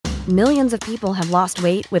Millions of people have lost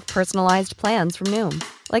weight with personalized plans from Noom.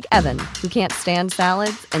 Like Evan, who can't stand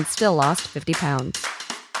salads and still lost 50 pounds.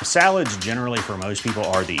 Salads generally for most people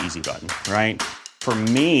are the easy button, right? For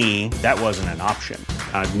me, that wasn't an option.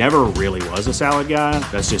 I never really was a salad guy.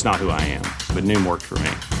 That's just not who I am. But Noom worked for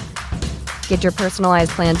me. Get your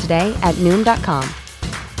personalized plan today at Noom.com.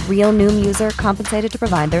 Real Noom user compensated to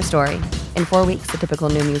provide their story. In 4 weeks, the typical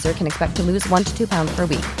Noom user can expect to lose 1 to 2 pounds per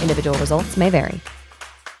week. Individual results may vary.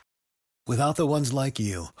 Without the ones like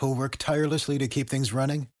you, who work tirelessly to keep things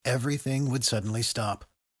running, everything would suddenly stop.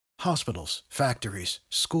 Hospitals, factories,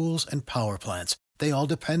 schools, and power plants, they all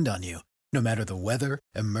depend on you. No matter the weather,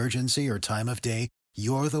 emergency, or time of day,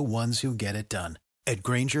 you're the ones who get it done. At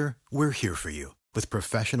Grainger, we're here for you with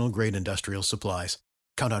professional-grade industrial supplies.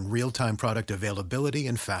 Count on real-time product availability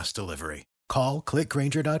and fast delivery. Call, click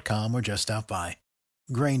Grainger.com, or just stop by.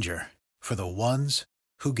 Grainger, for the ones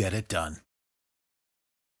who get it done.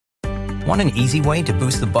 Want an easy way to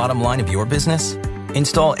boost the bottom line of your business?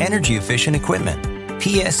 Install energy-efficient equipment.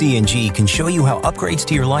 PSE&G can show you how upgrades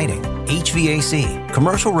to your lighting, HVAC,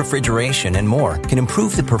 commercial refrigeration, and more can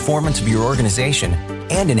improve the performance of your organization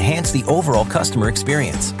and enhance the overall customer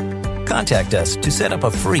experience. Contact us to set up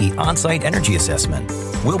a free on-site energy assessment.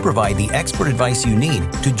 We'll provide the expert advice you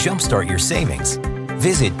need to jumpstart your savings.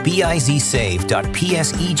 Visit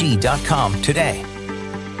bizsave.pseg.com today.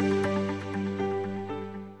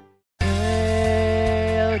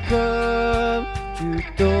 Welcome to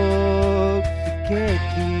Talk the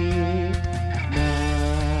Cakey,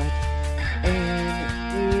 Matt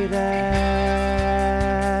and Iran.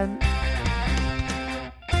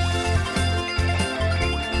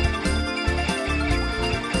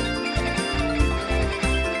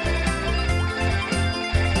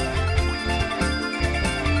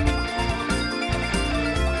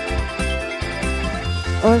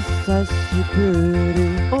お久しぶり。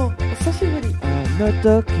お久しぶり。あの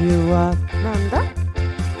時はなんだ？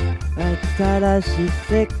新しい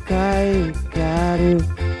世界がある。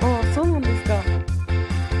ああ、そうなんですか。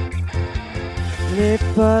レ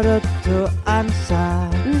ポートとアンサ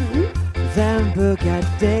ー、全部が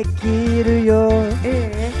できるよ。ア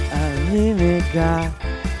ニメが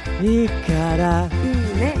いいからいい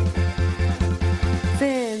ね。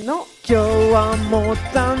せーの。今日はもう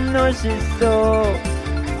楽しそう。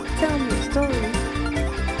Tell me a story。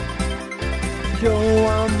今日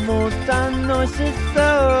はもう楽しそう。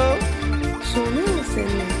少年生ね。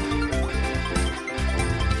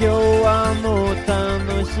今日はもう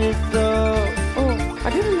楽しそう。Oh,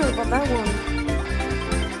 I didn't know about that one.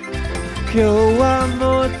 今日は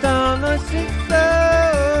もう楽しそう。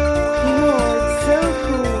Oh, it's so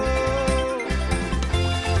cool.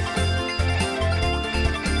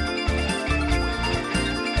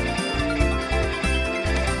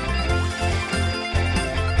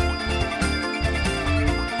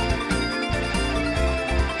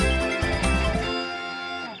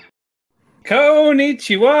 こんに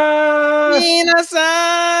ちは。皆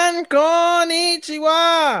さん、こんにち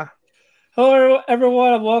は。Hello,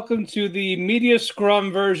 everyone, and welcome to the Media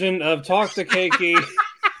Scrum version of Talk to Keiki.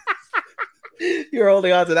 You're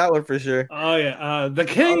holding on to that one for sure. Oh, yeah. The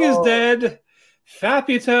king is dead.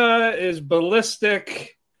 Fapita is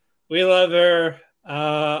ballistic. We love her.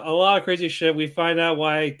 A lot of crazy shit. We find out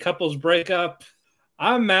why couples break up.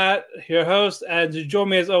 I'm Matt, your host, and to join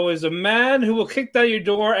me as always, a man who will kick down your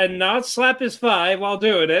door and not slap his thigh while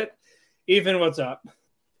doing it. Ethan, what's up?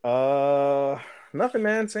 Nothing,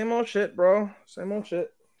 man. Same old shit, bro. Same old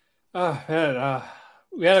shit. Oh, man.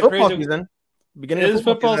 We had a Football crazy season. Beginning It of is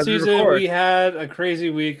football season. season. We had a crazy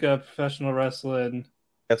week of professional wrestling.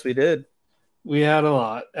 Yes, we did. We had a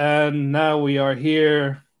lot, and now we are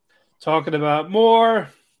here talking about more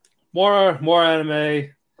anime.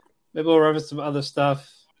 Maybe we'll reference some other stuff.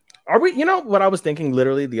 Are we? You know what I was thinking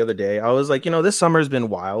literally the other day? I was like, this summer's been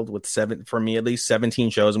wild with for me at least 17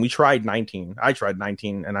 shows, and we tried 19. I tried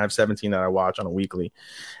 19, and I have 17 that I watch on a weekly.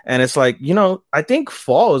 And it's like, I think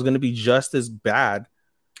fall is going to be just as bad,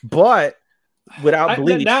 but without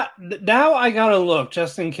Bleach. Now I gotta look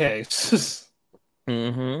just in case.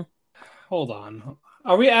 Mm-hmm. Hold on.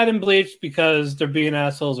 Are we adding Bleach because they're being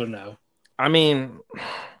assholes or no? I mean,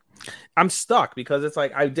 I'm stuck because it's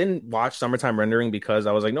like I didn't watch Summertime Rendering because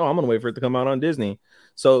I was like, no, I'm gonna wait for it to come out on Disney.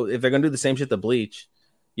 So if they're gonna do the same shit to Bleach,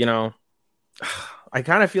 I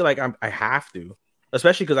kind of feel like I have to,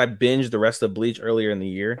 especially because I binged the rest of Bleach earlier in the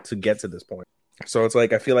year to get to this point. So it's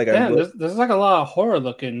like I feel like there's like a lot of horror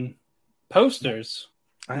looking posters.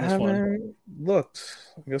 I haven't looked.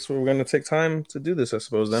 I guess we're gonna take time to do this, I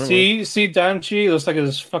suppose. Then see Danchi looks like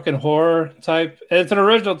this fucking horror type, and it's an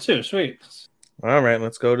original too. Sweet. All right,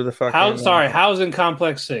 let's go to the fucking. Housing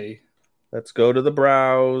Complex C. Let's go to the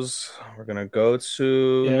browse. We're gonna go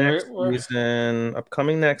to next season,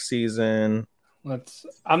 upcoming next season.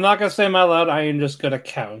 I'm not gonna say them out loud. I am just gonna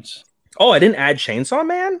count. Oh, I didn't add Chainsaw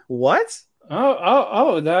Man. What?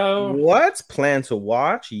 Oh no. What? Plan to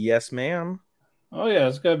watch? Yes, ma'am. Oh yeah,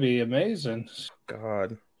 it's gonna be amazing.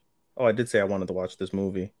 God. Oh, I did say I wanted to watch this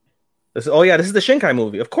movie. This is the Shinkai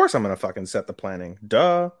movie. Of course, I'm gonna fucking set the planning.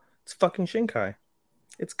 Duh. It's fucking Shinkai.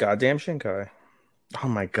 It's goddamn Shinkai. Oh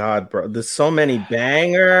my god, bro! There's so many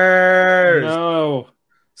bangers. No.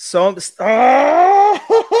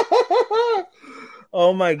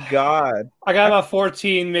 Oh my god! I got about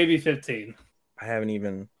 14, maybe 15. I haven't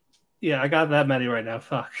even. Yeah, I got that many right now.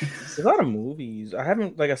 Fuck. There's a lot of movies. I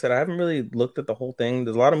haven't really looked at the whole thing.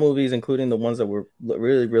 There's a lot of movies, including the ones that we're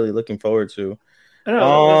really, really looking forward to. I know.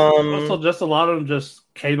 Also, just a lot of them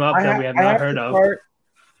just came up that we have not heard of.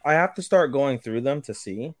 I have to start going through them to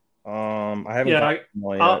see. I haven't. Yeah,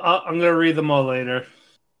 I'm gonna read them all later.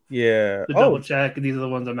 Yeah. To double check if these are the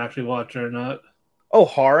ones I'm actually watching or not. Oh,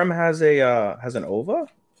 Harem has an OVA.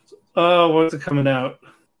 Oh, when's it coming out?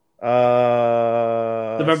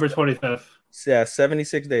 November 25th. Yeah,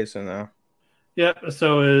 76 days from now. Yep.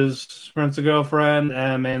 So is Rent a Girlfriend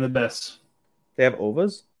and Man the Best. They have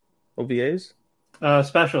OVAs,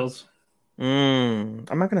 specials. I'm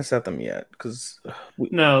not gonna set them yet because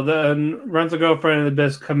the Rent a Girlfriend and the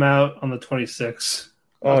Best come out on the 26th.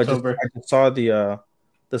 October. I just saw the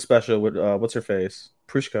special with what's her face,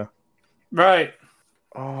 Prushka. Right.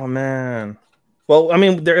 Oh man. Well, I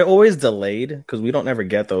mean, they're always delayed because we don't ever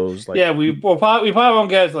get those. Like, yeah, we probably won't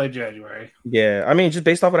get it until like January. Yeah, I mean, just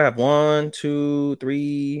based off what I have, 1, 2,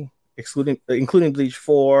 3, including Bleach,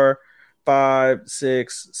 4, 5,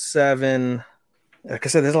 6, 7. Like I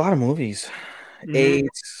said, there's a lot of movies. 8.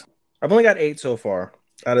 I've only got 8 so far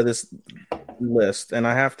out of this list, and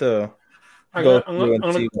I have to go through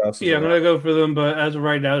and see what else. Yeah, I'm gonna go for them, but as of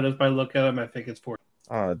right now, just by look at them, I think it's 4.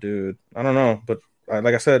 Oh, dude, I don't know, but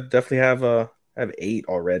like I said, definitely have 8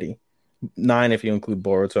 already. 9 if you include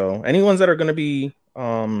Boruto. Any ones that are gonna be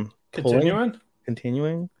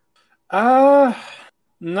continuing? No.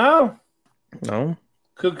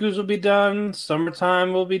 Cuckoos will be done.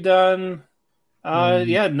 Summertime will be done.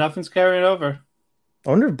 Yeah, nothing's carrying over. I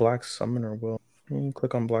wonder if Black Summoner will.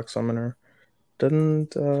 Click on Black Summoner.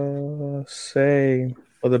 Doesn't say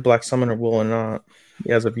whether Black Summoner will or not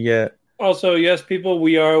as of yet. Also, yes, people,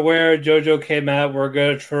 we are aware JoJo came out. We're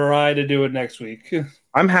going to try to do it next week.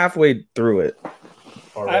 I'm halfway through it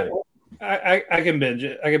already. I can binge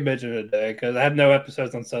it. I can binge it a day because I have no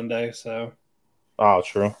episodes on Sunday. So. Oh,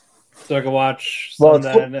 true. So I can watch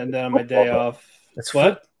Sunday and then on my day off. It's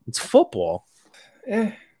football.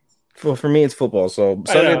 Eh. Well, for me, it's football. So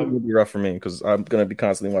Sunday will be rough for me because I'm going to be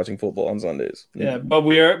constantly watching football on Sundays. Yeah, but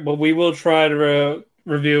we will try to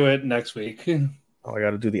review it next week. Oh, I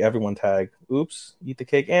got to do the everyone tag. Oops. Eat the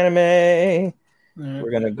Cake Anime.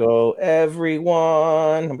 We're going to go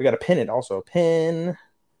everyone. We got to pin it also. Pin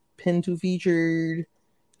to featured.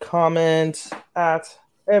 Comment at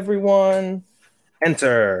everyone.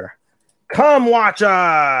 Enter. Come watch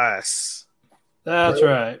us. That's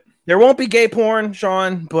right. There won't be gay porn,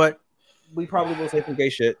 Sean, but we probably will say some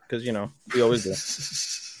gay shit because, we always do.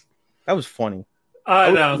 That was funny.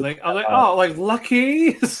 I know. I was like, oh, like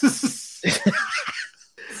Lucky.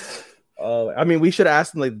 I mean, we should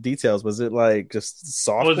ask them like the details. Was it like just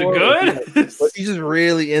soft? Was it good? Was he just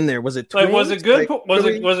really in there? Was it like? Was it good? Like,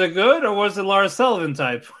 was it good, or was it Lars Sullivan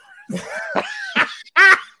type?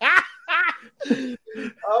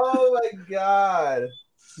 Oh my god,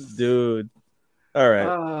 dude! All right,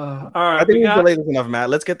 all right. I think we've delayed this enough,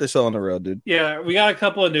 Matt. Let's get this show on the road, dude. Yeah, we got a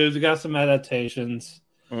couple of news. We got some adaptations.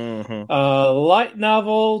 Mm-hmm. Light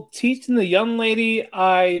novel teaching the young lady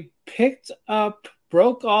I picked up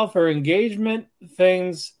broke off her engagement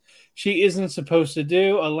things she isn't supposed to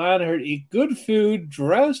do, allowing her to eat good food,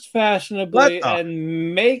 dressed fashionably,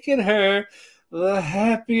 and making her the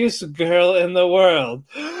happiest girl in the world.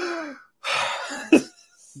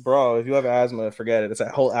 Bro, if you have asthma, forget it. It's a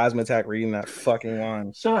whole asthma attack reading that fucking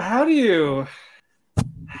line. So how would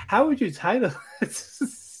you title it?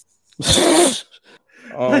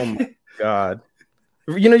 Oh my god.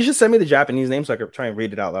 You should send me the Japanese name so I could try and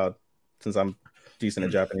read it out loud since I'm decent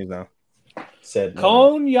at Japanese now. Said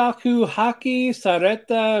Konyaku haki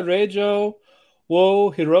sareta rejo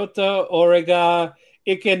wo hirota orega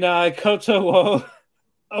ikenai koto wo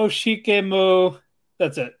oshikemu.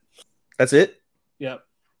 That's it. That's it? Yep.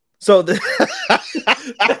 So the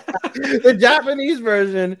Japanese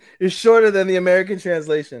version is shorter than the American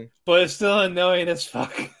translation. But it's still annoying as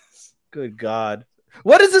fuck. Good God.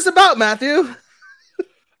 What is this about, Matthew?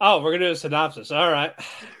 Oh, we're gonna do a synopsis. All right.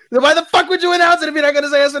 Why the fuck would you announce it if you're not gonna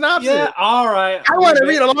say a synopsis? Yeah. All right. I want to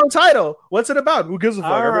read a long title. What's it about? Who gives a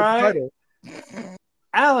fuck? All I read right. the title.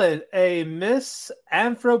 Alan, a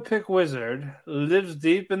misanthropic wizard, lives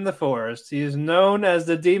deep in the forest. He is known as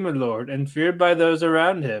the Demon Lord and feared by those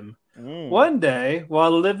around him. One day,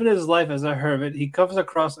 while living his life as a hermit, he comes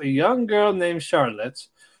across a young girl named Charlotte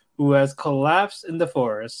who has collapsed in the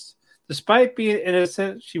forest. Despite being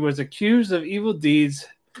innocent, she was accused of evil deeds,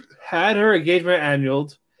 had her engagement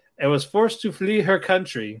annulled, and was forced to flee her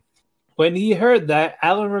country. When he heard that,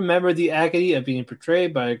 Alan remembered the agony of being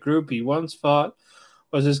betrayed by a group he once thought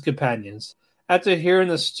was his companions. After hearing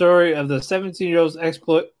the story of the 17-year-old's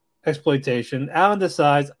exploitation, Alan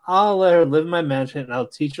decides, I'll let her live in my mansion and I'll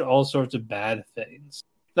teach her all sorts of bad things.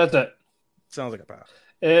 That's it. Sounds like a pass.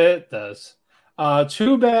 It does.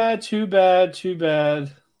 Too bad.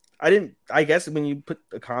 I guess when you put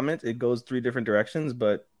a comment, it goes 3 different directions,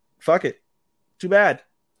 but fuck it. Too bad.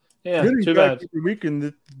 Yeah, too bad. We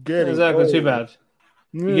can get exactly, too bad.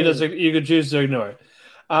 You could choose to ignore it.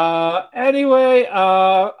 Anyway,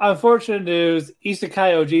 unfortunate news.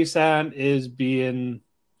 Isekai Oji-san is being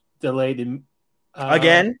delayed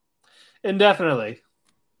again? Indefinitely.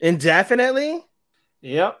 Indefinitely?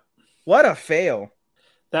 Yep. What a fail.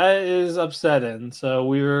 That is upsetting. So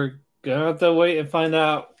we were going to have to wait and find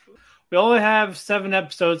out. We only have 7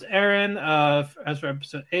 episodes airing. As for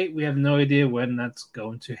episode 8, we have no idea when that's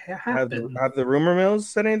going to happen. Have the rumor mills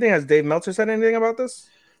said anything? Has Dave Meltzer said anything about this?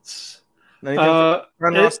 As of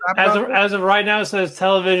right now, it says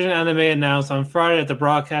television anime announced on Friday that the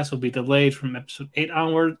broadcast will be delayed from episode 8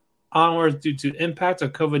 onwards due to impact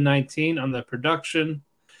of COVID-19 on the production.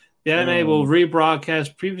 The anime will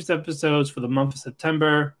rebroadcast previous episodes for the month of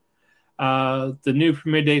September. The new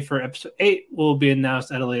premiere date for episode 8 will be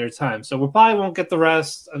announced at a later time. So we probably won't get the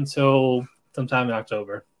rest until sometime in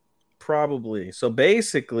October. Probably. So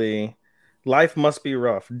basically, life must be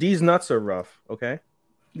rough. These nuts are rough, okay?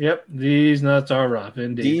 Yep, these nuts are rough,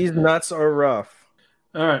 indeed. These nuts are rough.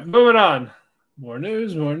 All right, moving on. More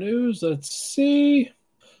news. Let's see.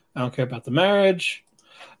 I don't care about the marriage.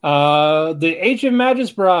 The Ancient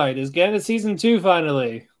Magus Bride is getting to season 2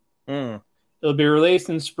 finally. It'll be released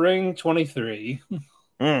in spring 23.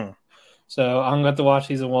 So I'm going to have to watch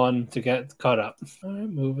season 1 to get caught up. All right,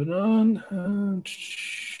 moving on.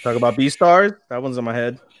 Talk about Beastars. That one's in my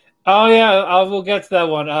head. Oh, yeah, I will get to that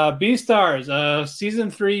one. Beastars,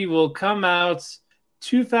 season 3 will come out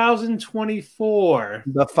 2024.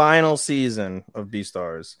 The final season of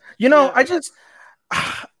Beastars. You know, yeah.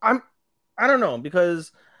 I don't know,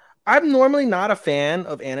 because I'm normally not a fan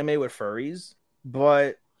of anime with furries,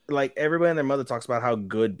 but like everybody and their mother talks about how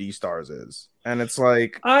good Beastars is. And it's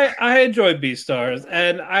like I enjoy Beastars,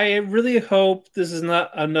 and I really hope this is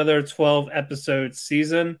not another 12 episode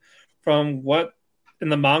season from what in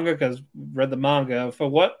the manga, because read the manga. For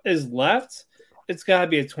what is left, it's gotta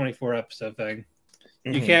be a 24 episode thing.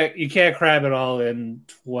 You can't cram it all in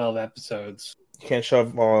 12 episodes. You can't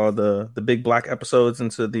shove all the big black episodes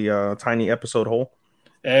into the tiny episode hole.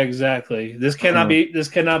 Exactly. This cannot be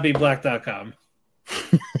black.com.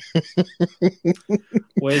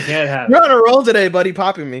 We can't have it. You're on a roll today, buddy.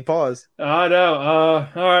 Popping me. Pause. Oh no. All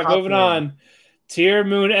right, moving on. Tear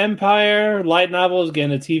Moon Empire light novel is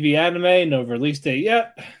getting a TV anime. No release date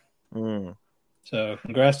yet. So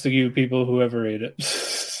congrats to you people who ever read it.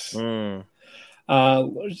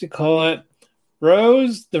 What did you call it?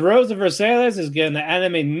 The Rose of Versailles is getting an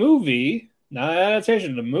anime movie, not an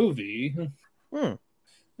adaptation, a movie. All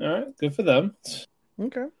right, good for them.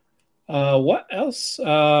 Okay. What else?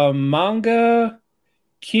 Manga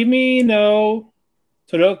Kimi no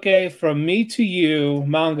Toroke From Me to You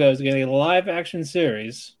manga is getting a live action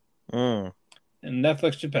series in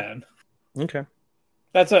Netflix Japan. Okay.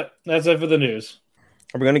 That's it. That's it for the news.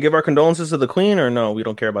 Are we going to give our condolences to the Queen, or no? We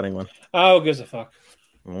don't care about England. Oh, gives a fuck.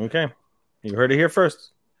 Okay. You heard it here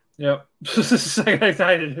first. Yep.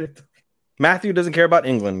 Matthew doesn't care about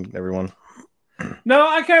England, everyone. No,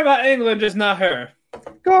 I care about England, just not her.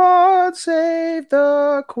 God save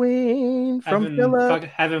the Queen from Philip.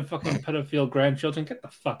 Having fucking pedophile grandchildren. Get the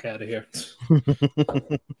fuck out of here.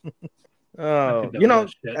 Oh, you know,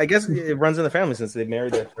 I guess it runs in the family since they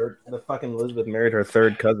married the fucking Elizabeth married her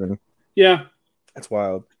third cousin. Yeah. That's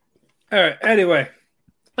wild. All right. Anyway,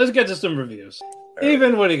 let's get to some reviews.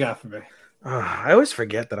 Even what do you got for me? I always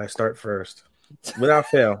forget that I start first. Without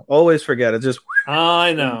fail. Always forget. It's just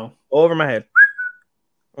I know. Over my head.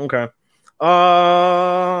 Okay.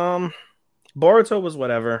 Boruto was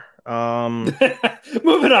whatever.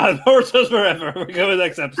 Moving on. Boruto's forever. We go to the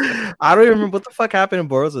next episode. I don't even remember what the fuck happened in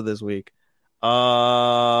Boruto this week. They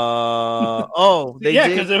yeah,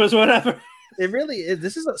 did. because it was whatever. It really is.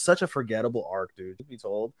 This is such a forgettable arc, dude. To be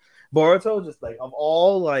told, Boruto, just like of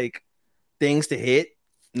all like things to hit,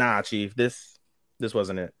 nah, Chief, this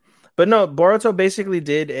wasn't it. But no, Boruto basically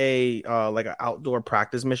did a like an outdoor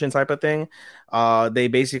practice mission type of thing. They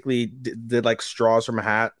basically did like straws from a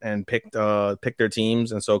hat and picked their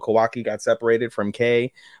teams, and so Kawaki got separated from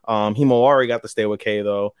K. Himawari got to stay with K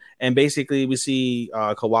though, and basically we see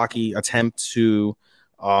Kawaki attempt to,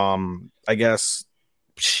 I guess,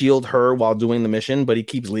 shield her while doing the mission, but he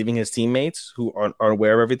keeps leaving his teammates who are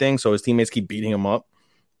aware of everything, so his teammates keep beating him up,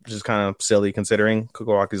 which is kind of silly considering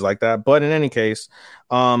Kawaki's like that. But in any case,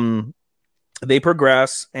 they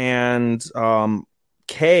progress, and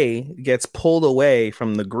Kay gets pulled away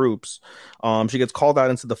from the groups. She gets called out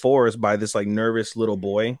into the forest by this like nervous little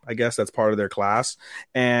boy, I guess that's part of their class,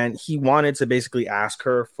 and he wanted to basically ask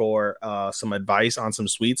her for some advice on some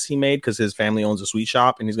sweets he made because his family owns a sweet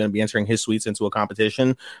shop and he's going to be entering his sweets into a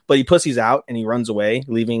competition, but he pussies out and he runs away,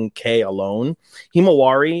 leaving Kay alone.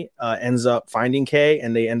 Himawari ends up finding Kay,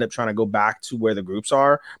 and they end up trying to go back to where the groups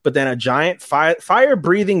are, but then a giant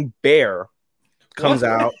fire-breathing bear comes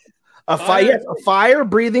out. A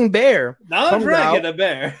fire-breathing bear. Not a dragon, a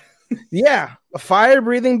bear. Yeah, a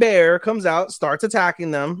fire-breathing bear comes out, starts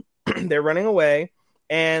attacking them. They're running away,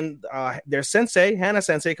 and their sensei, Hana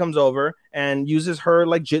Sensei, comes over and uses her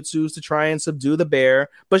like jutsus to try and subdue the bear.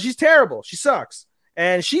 But she's terrible. She sucks,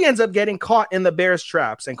 and she ends up getting caught in the bear's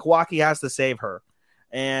traps. And Kawaki has to save her,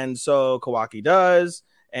 and so Kawaki does.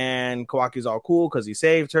 And Kawaki's all cool because he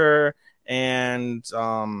saved her. And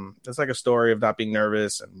it's like a story of not being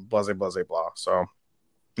nervous and blah blah blah blah. So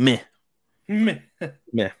meh. All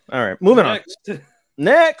right, moving on.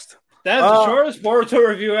 Next, that's the shortest Boruto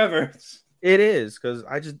review ever. It is because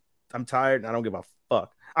I'm tired and I don't give a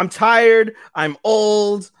fuck. I'm tired. I'm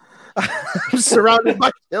old. I'm surrounded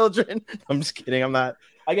by children. I'm just kidding. I'm not.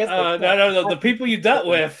 I guess no. The people you dealt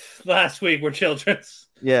with last week were children.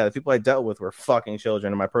 Yeah, the people I dealt with were fucking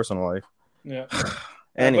children in my personal life. Yeah.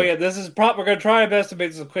 Anyway. But yeah, this is we're gonna try our best to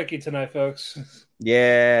make this a quickie tonight, folks.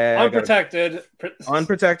 Yeah,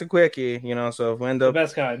 unprotected quickie. You know, so if we end up the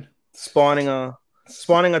best kind, spawning a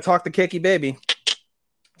talk to Kiki baby,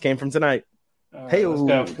 came from tonight. Hey,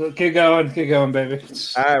 let's go. Keep going, baby.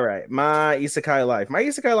 All right, my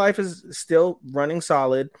isekai life is still running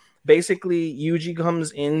solid. Basically, Yuji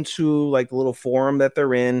comes into like the little forum that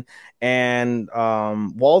they're in, and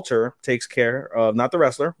Walter takes care of, not the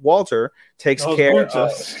wrestler. Walter takes care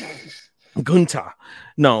of Gunta.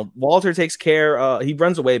 No, Walter takes care. He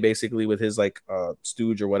runs away basically with his like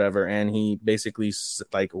stooge or whatever, and he basically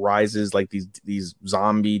like rises like these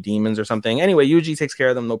zombie demons or something. Anyway, Yuji takes care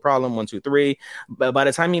of them, no problem. 1, 2, 3. But by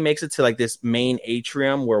the time he makes it to like this main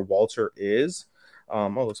atrium where Walter is,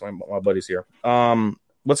 looks like my buddy's here.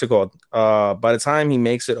 What's it called? By the time he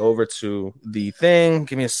makes it over to the thing,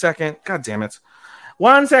 give me a second. God damn it.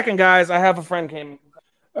 1 second, guys. I have a friend came.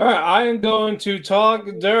 All right, I am going to talk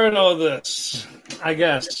during all this. I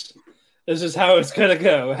guess this is how it's gonna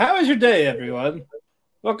go. How is your day, everyone?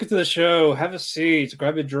 Welcome to the show. Have a seat.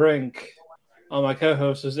 Grab a drink. My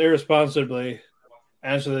co-host is irresponsibly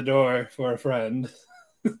answer the door for a friend.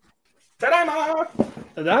 Tadaima!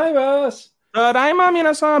 Tadaima,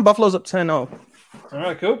 minasan. Buffalo's up 10-0. All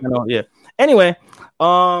right, cool. Yeah. Anyway, you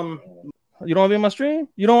don't want to be on my stream?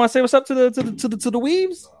 You don't want to say what's up to the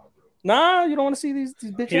weaves? Nah, you don't want to see these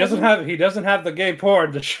bitches. He doesn't have the gay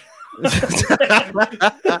porn to show.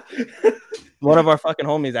 One of our fucking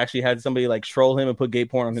homies actually had somebody like troll him and put gay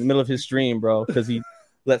porn in the middle of his stream, bro, because he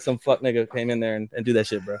let some fuck nigga came in there and do that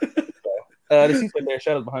shit, bro. The seats right there,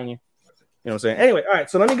 shadows behind you. You know what I'm saying? Anyway, all right,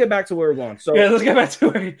 so let me get back to where we're going. So yeah, let's get back to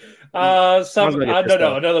where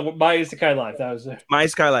another My Isekai Life. That was it. My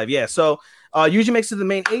Isekai Life, yeah. So Yuji makes it to the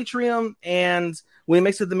main atrium, and when he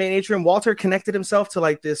makes it to the main atrium, Walter connected himself to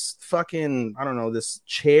like this fucking, I don't know, this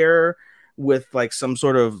chair with like some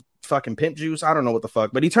sort of fucking pimp juice. I don't know what the fuck,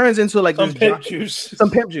 but he turns into like some pimp juice. Some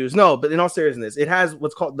pimp juice. No, but in all seriousness, it has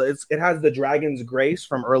what's called it has the Dragon's Grace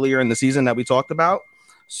from earlier in the season that we talked about.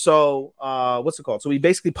 So, what's it called? So he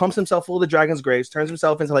basically pumps himself full of the Dragon's Grace, turns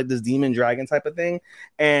himself into like this demon dragon type of thing.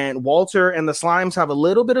 And Walter and the slimes have a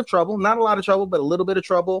little bit of trouble, not a lot of trouble, but a little bit of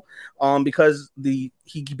trouble. Because he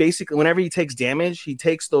basically, whenever he takes damage, he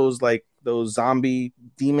takes those zombie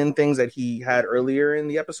demon things that he had earlier in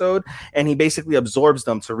the episode, and he basically absorbs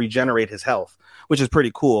them to regenerate his health, which is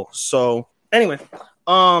pretty cool. So anyway,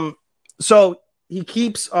 so he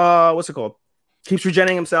keeps keeps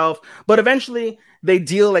regenerating himself, but eventually they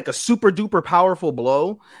deal like a super duper powerful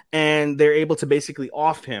blow and they're able to basically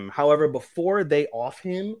off him. However, before they off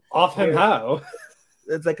him how?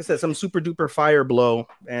 it's like I said, some super duper fire blow,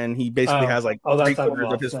 and he basically has like that's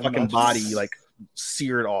 3/4 of his fucking body like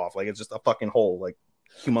seared off, like it's just a fucking hole, like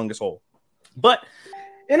humongous hole. But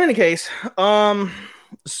in any case,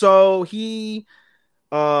 so he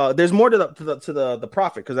there's more to the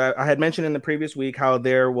prophet, because I had mentioned in the previous week how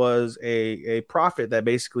there was a prophet that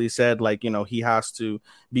basically said, like, you know, he has to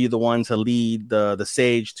be the one to lead the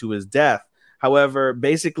sage to his death. However,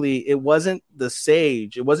 basically, it wasn't the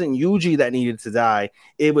sage, it wasn't Yuji that needed to die,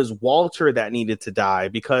 it was Walter that needed to die,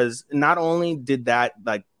 because not only did that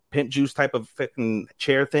like pimp juice type of fucking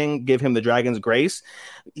chair thing give him the dragon's grace,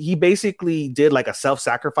 he basically did like a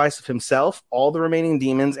self-sacrifice of himself, all the remaining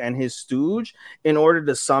demons, and his stooge in order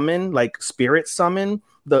to summon, like spirit summon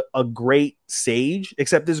a great sage.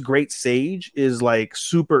 Except this great sage is like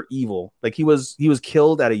super evil. Like he was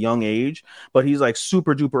killed at a young age, but he's like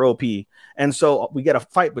super duper OP. And so we get a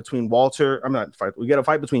fight between we get a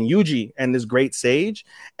fight between Yuji and this great sage,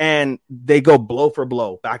 and they go blow for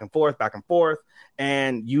blow, back and forth,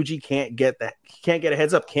 and Yuji can't get a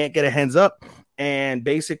heads up, and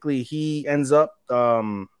basically he ends up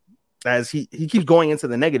as he keeps going into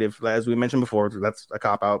the negative, as we mentioned before. That's a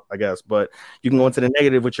cop out, I guess, but you can go into the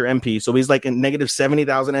negative with your MP. So he's like in negative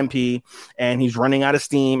 70,000 MP, and he's running out of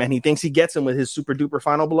steam, and he thinks he gets him with his super duper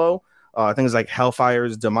final blow. I think it's like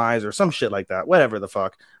Hellfire's Demise or some shit like that, whatever the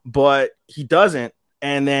fuck, but he doesn't.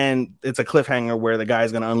 And then it's a cliffhanger where the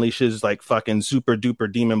guy's going to unleash his like fucking super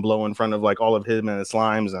duper demon blow in front of like all of him and his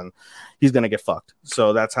slimes, and he's going to get fucked.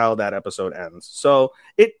 So that's how that episode ends. So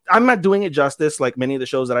I'm not doing it justice like many of the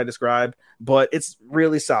shows that I described, but it's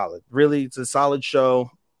really solid. Really, it's a solid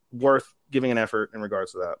show, worth giving an effort in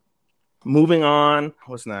regards to that. Moving on.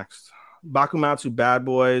 What's next? Bakumatsu Bad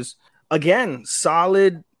Boys. Again,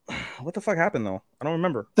 solid. What the fuck happened though? I don't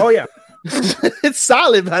remember. Oh yeah. It's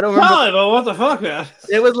solid, but I don't remember. Solid, but what the fuck, man?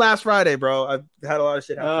 It was last Friday, bro. I've had a lot of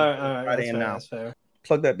shit happen. All right, Friday and fair, now. fair.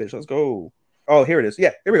 Plug that bitch. Let's go. Oh, here it is.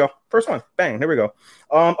 Yeah, here we go. First one. Bang. Here we go.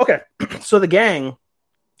 Okay. So the gang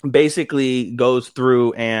basically goes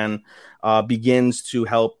through and begins to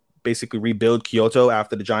help basically rebuild Kyoto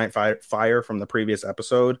after the giant fire from the previous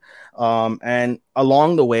episode. And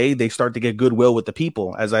along the way, they start to get goodwill with the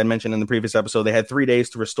people. As I mentioned in the previous episode, they had 3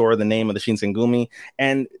 days to restore the name of the Shinsengumi.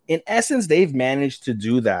 And in essence, they've managed to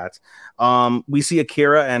do that. We see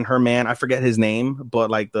Akira and her man, I forget his name,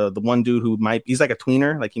 but like the one dude who he's like a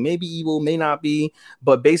tweener, like he may be evil, may not be,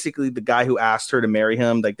 but basically the guy who asked her to marry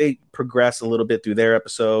him, like they progress a little bit through their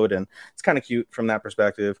episode, and it's kind of cute from that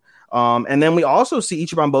perspective. And then we also see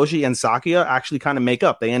Ichiban Boshi and Sakuya actually kind of make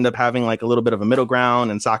up. They end up having like a little bit of a middle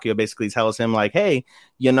ground, and Sakuya basically tells him like, hey,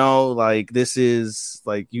 you know, like this is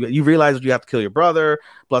like you realize you have to kill your brother,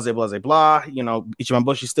 blah blah blah blah. You know, Ichiban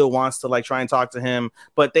Boshi still wants to like try and talk to him,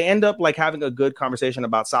 but they end up like having a good conversation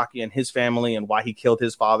about Sakuya and his family and why he killed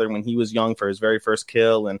his father when he was young for his very first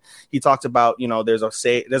kill. And he talked about, you know, there's a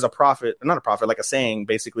saying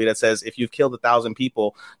basically that says if you've killed 1,000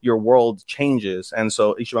 people, your world changes. And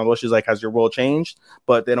so Ichiban Boshi is like, has your world changed?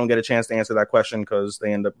 But they don't get a chance to answer that question because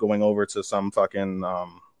they end up going over to some fucking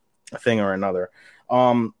thing or another.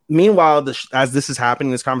 Meanwhile, as this is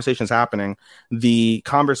happening, this conversation is happening, the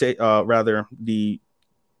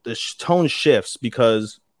tone shifts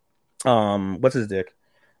because what's his dick?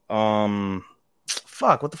 What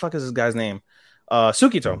the fuck is this guy's name?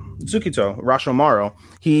 Tsukito, Rashomaro.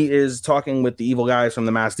 He is talking with the evil guys from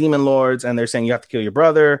the Masked Demon Lords, and they're saying you have to kill your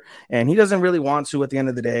brother, and he doesn't really want to. At the end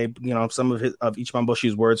of the day, you know, some of Ichiban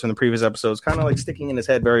Boshi's words from the previous episodes kind of like sticking in his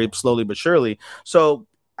head very slowly but surely. So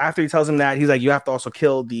after he tells him that, he's like, you have to also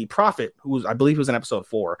kill the prophet, I believe was in episode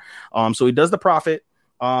 4. So he does the prophet,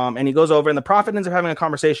 and he goes over, and the prophet ends up having a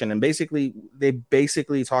conversation, and they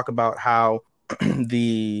basically talk about how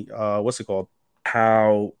the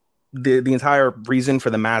entire reason for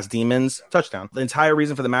the masked demons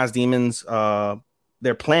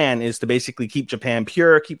their plan is to basically keep Japan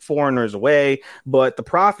pure, keep foreigners away. But the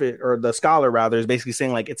prophet, or the scholar rather, is basically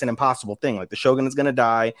saying like it's an impossible thing. Like the shogun is going to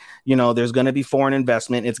die. You know, there's going to be foreign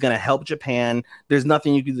investment. It's going to help Japan. There's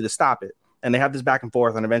nothing you can do to stop it. And they have this back and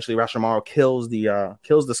forth, and eventually Rashomaro kills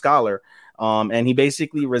the scholar. And he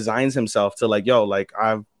basically resigns himself to like, yo, like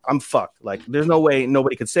I'm fucked. Like there's no way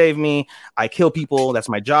nobody could save me. I kill people. That's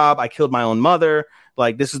my job. I killed my own mother.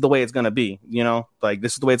 Like this is the way it's going to be, you know, like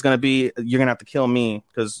this is the way it's going to be. You're going to have to kill me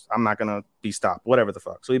because I'm not going to be stopped, whatever the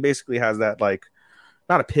fuck. So he basically has that like,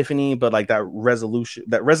 not epiphany, but like that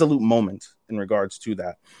resolute moment in regards to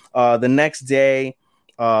that. The next day,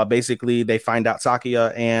 basically they find out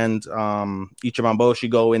Sakuya and Ichiban Boshi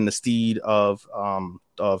go in the steed of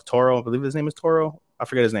Toro. I believe his name is Toro. I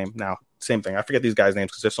forget his name now. Same thing. I forget these guys'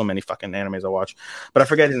 names because there's so many fucking animes I watch, but I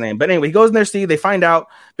forget his name. But anyway, he goes in there, Steve. They find out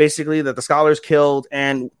basically that the scholar's killed,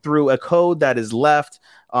 and through a code that is left,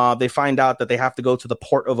 they find out that they have to go to the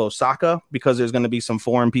port of Osaka because there's going to be some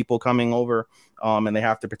foreign people coming over, and they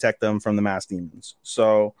have to protect them from the mass demons.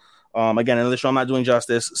 So, again, another show I'm not doing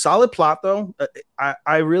justice. Solid plot, though.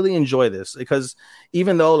 I really enjoy this because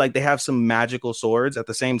even though like they have some magical swords at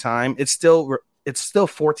the same time, it's still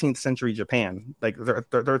 14th century Japan, like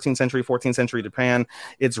 13th century, 14th century Japan.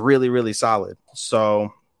 It's really, really solid.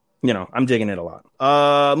 So, I'm digging it a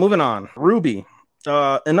lot. Moving on. RWBY.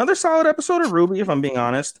 Another solid episode of RWBY, if I'm being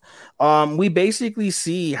honest. We basically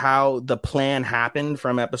see how the plan happened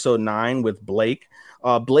from episode 9 with Blake.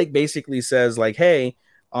 Blake basically says like, hey,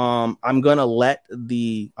 I'm going to let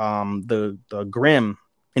the Grimm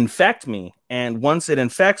infect me. And once it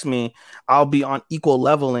infects me, I'll be on equal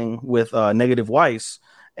leveling with Negative Weiss,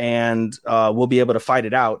 and we'll be able to fight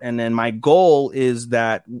it out. And then my goal is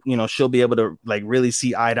that, she'll be able to like really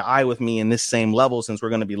see eye to eye with me in this same level, since we're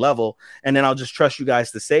going to be level. And then I'll just trust you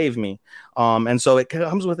guys to save me. And so it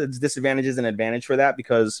comes with its disadvantages and advantage for that,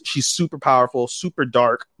 because she's super powerful, super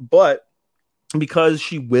dark, but because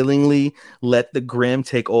she willingly let the Grimm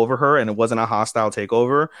take over her and it wasn't a hostile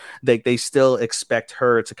takeover, they still expect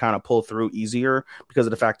her to kind of pull through easier because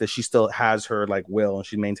of the fact that she still has her like will, and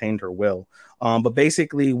she maintained her will. But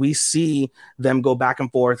basically we see them go back and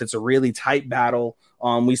forth. It's a really tight battle.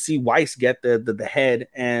 We see Weiss get the head,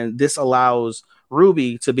 and this allows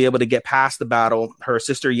RWBY to be able to get past the battle. Her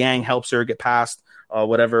sister Yang helps her get past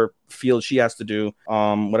whatever field she has to do,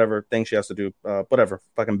 whatever thing she has to do, whatever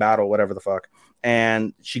fucking battle, whatever the fuck.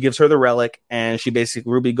 And she gives her the relic, and she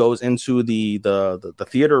basically, RWBY goes into the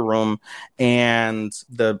theater room, and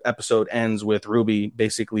the episode ends with RWBY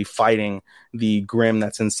basically fighting the Grimm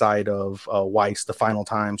that's inside of Weiss the final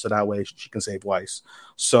time, so that way she can save Weiss.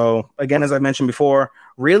 So again, as I mentioned before,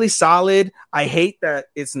 really solid. I hate that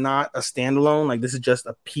it's not a standalone. Like, this is just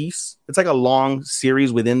a piece. It's like a long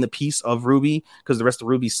series within the piece of RWBY, because the rest of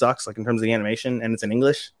RWBY sucks, like in terms of the animation, and it's in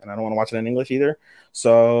English, and I don't want to watch it in English either.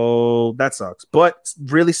 So that sucks, but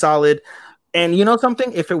really solid. And you know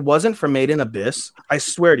something? If it wasn't for Made in Abyss, I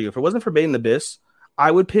swear to you, if it wasn't for Made in Abyss,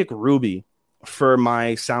 I would pick RWBY for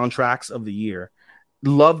my soundtracks of the year.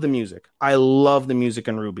 Love the music. I love the music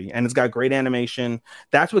in RWBY, and it's got great animation.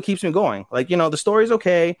 That's what keeps me going. Like, the story's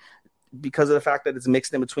okay because of the fact that it's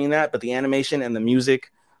mixed in between that, but the animation and the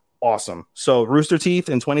music, awesome. So Rooster Teeth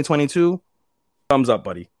in 2022, thumbs up,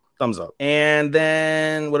 buddy. Thumbs up. And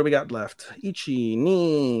then what do we got left? Ichi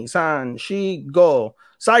ni san shi go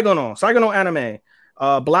Saigono anime.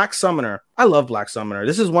 Black Summoner. I love Black Summoner.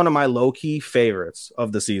 This is one of my low-key favorites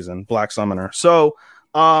of the season, Black Summoner. So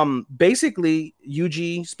basically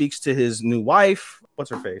Yuji speaks to his new wife.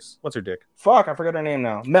 What's her face? What's her dick? Fuck, I forgot her name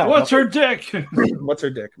now. Mel. What's her dick? What's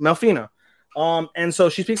her dick? Melfina. And so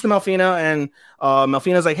she speaks to Melfina, and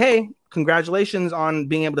Melfina's like, hey, congratulations on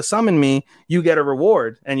being able to summon me. You get a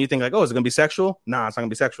reward. And you think like, oh, is it gonna be sexual? Nah, it's not gonna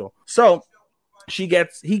be sexual. So he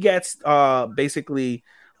gets basically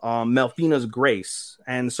Melfina's grace.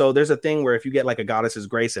 And so there's a thing where if you get like a goddess's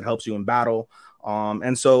grace, it helps you in battle.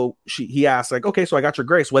 And so he asks like, okay, so I got your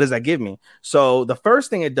grace. What does that give me? So the first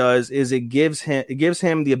thing it does is it gives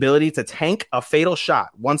him the ability to tank a fatal shot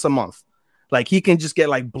once a month. Like, he can just get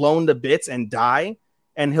like blown to bits and die,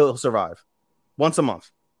 and he'll survive once a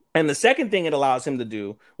month. And the second thing it allows him to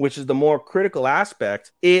do, which is the more critical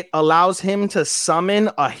aspect, it allows him to summon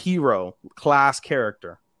a hero class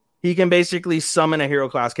character. He can basically summon a hero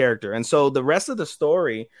class character. And so the rest of the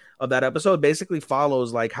story of that episode basically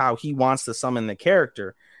follows like how he wants to summon the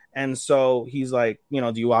character. And so he's like,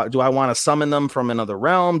 do I want to summon them from another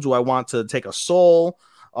realm? Do I want to take a soul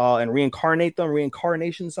and reincarnate them?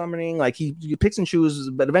 Reincarnation summoning. Like, he picks and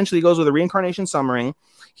chooses, but eventually he goes with a reincarnation summoning.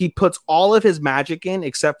 He puts all of his magic in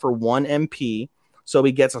except for one MP. So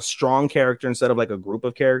he gets a strong character instead of like a group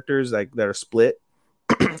of characters like that are split.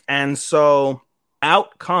 And so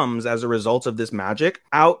out comes, as a result of this magic,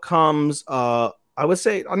 I would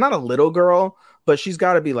say not a little girl, but she's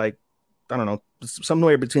got to be like, I don't know,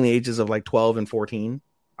 somewhere between the ages of like 12 and 14,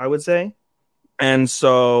 I would say. And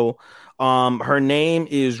so her name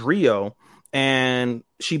is Rio, and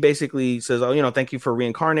she basically says, oh, thank you for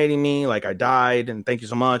reincarnating me. Like, I died, and thank you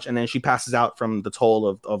so much. And then she passes out from the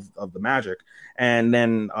toll of the magic. And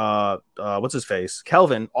then what's his face?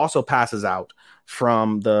 Kelvin also passes out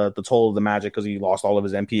from the toll of the magic because he lost all of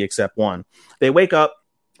his MP except one. They wake up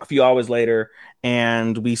a few hours later,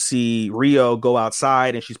 and we see Rio go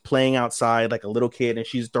outside, and she's playing outside like a little kid, and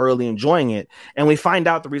she's thoroughly enjoying it. And we find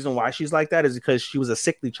out the reason why she's like that is because she was a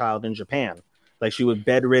sickly child in Japan. Like she was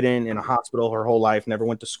bedridden in a hospital her whole life, never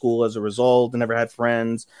went to school as a result, never had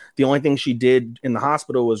friends. The only thing she did in the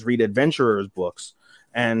hospital was read adventurers books.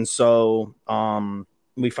 And so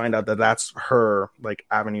we find out that that's her like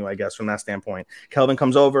avenue, I guess, from that standpoint. Kelvin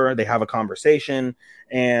comes over, they have a conversation,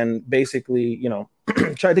 and basically, you know,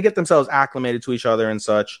 try to get themselves acclimated to each other and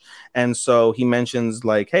such. And so he mentions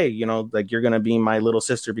like, hey, you know, like you're gonna be my little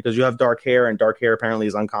sister because you have dark hair, and dark hair apparently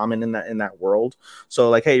is uncommon in that world. So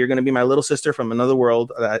like, hey, you're gonna be my little sister from another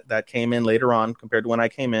world that came in later on compared to when I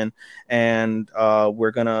came in, and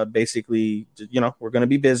we're gonna basically, you know, we're gonna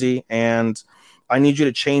be busy, and I need you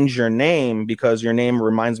to change your name because your name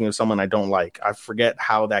reminds me of someone I don't like. I forget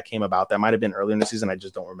how that came about. That might have been earlier in the season. I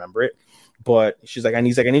just don't remember it. But she's like, I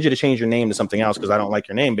need you to change your name to something else because I don't like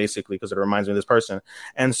your name, basically, because it reminds me of this person.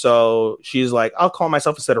 And so she's like, I'll call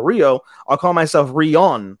myself, instead of Rio, I'll call myself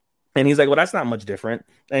Rion. And he's like, well, that's not much different.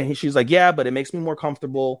 And she's like, yeah, but it makes me more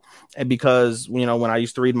comfortable. And because, you know, when I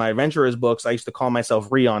used to read my adventurers books, I used to call myself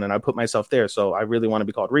Rion, and I put myself there. So I really want to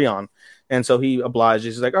be called Rion. And so he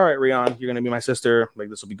obliges. He's like, all right, Rion, you're going to be my sister. Like,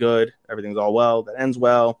 this will be good. Everything's all well. That ends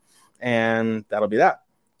well. And that'll be that.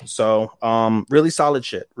 So really solid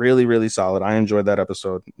shit. Really, really solid. I enjoyed that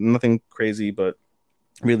episode. Nothing crazy, but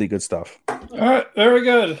really good stuff. All right, very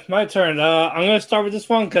good. My turn. I'm going to start with this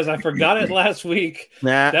one because I forgot it last week.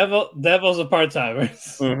 Nah. Devils are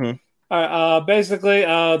part-timers. Mm-hmm. All right, basically,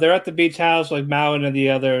 they're at the beach house, like Mao and the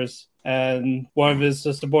others, and one of his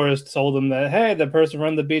supporters told him that, hey, the person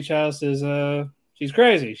running the beach house is, she's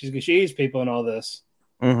crazy. She eats people and all this.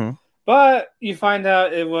 Mm-hmm. But you find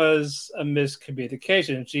out it was a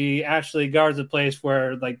miscommunication. She actually guards a place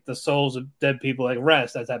where, like, the souls of dead people, like,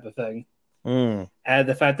 rest, that type of thing. Mm. And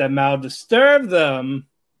the fact that Mao disturbed them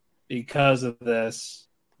because of this,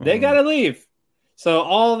 they gotta leave. So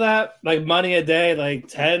all that, like, money a day, like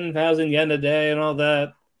 10,000 yen a day and all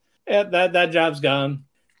that, yeah, that job's gone.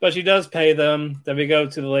 But she does pay them. Then we go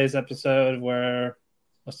to the latest episode where,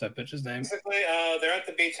 what's that bitch's name? Basically, they're at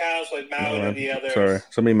the beach house, like Mao and the others. Sorry,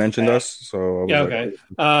 somebody mentioned us. So yeah, okay.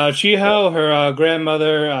 Shiho, her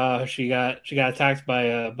grandmother, she got attacked by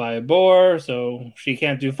a boar, so she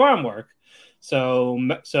can't do farm work. So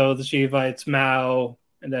she invites Mao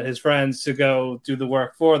and then his friends to go do the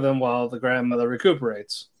work for them while the grandmother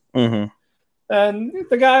recuperates. Mm-hmm. And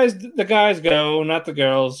the guys go, not the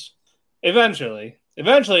girls. Eventually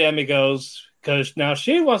Emmy goes because now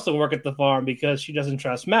she wants to work at the farm because she doesn't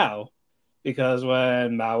trust Mao. Because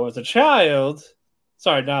when Mao was a child,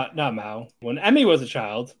 sorry, not Mao. When Emmy was a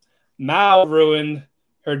child, Mao ruined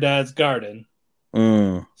her dad's garden.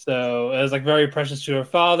 Mm. So it was like very precious to her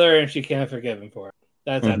father, and she can't forgive him for it.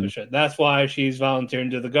 That type of shit. That's why she's volunteering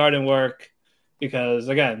to do the garden work, because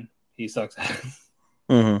again, he sucks.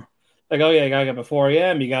 Mm-hmm. Like, oh yeah, you gotta get up at 4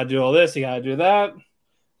 a.m. You gotta do all this. You gotta do that.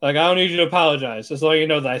 Like, I don't need you to apologize. Just so you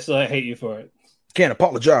know that I still hate you for it. Can't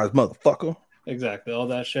apologize, motherfucker. Exactly, all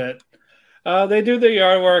that shit. They do the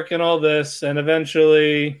yard work and all this, and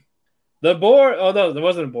eventually, the boar. Oh no, there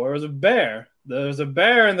wasn't a boar. It was a bear. There was a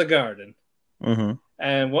bear in the garden. Mm-hmm.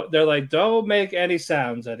 And what they're like, don't make any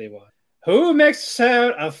sounds, anyone. Who makes a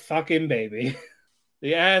sound? A fucking baby.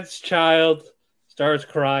 The aunt's child starts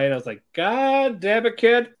crying. I was like, God damn it,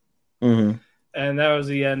 kid. Mm-hmm. And that was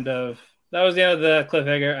the end of the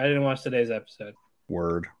cliffhanger. I didn't watch today's episode.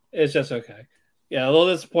 Word. It's just okay. Yeah, a little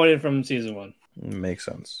disappointed from season 1. Makes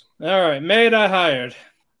sense. All right, maid I hired.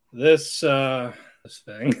 This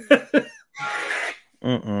thing.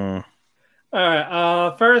 Mm-mm. All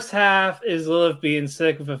right. First half is Lilith being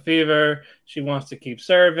sick with a fever. She wants to keep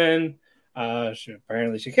serving.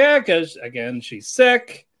 Apparently she can't because, again, she's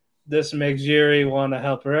sick. This makes Yuri want to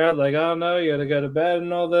help her out. Like, oh no, you gotta go to bed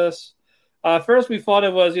and all this. First we thought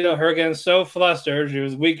it was, her getting so flustered. She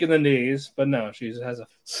was weak in the knees, but no, she has a,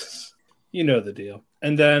 you know the deal.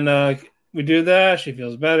 And then we do that. She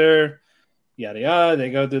feels better. Yada yada. They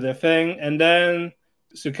go do their thing, and then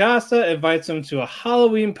Tsukasa invites them to a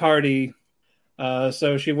Halloween party.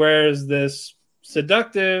 So she wears this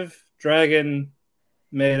seductive dragon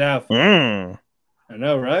maid outfit. I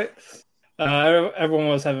know, right? Everyone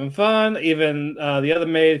was having fun. Even the other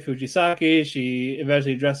maid, Fujisaki, she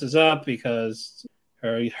eventually dresses up because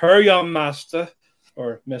her young master,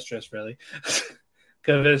 or mistress really,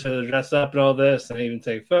 convinced her to dress up and all this and even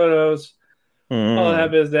take photos. All that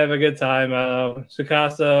happens, they have a good time.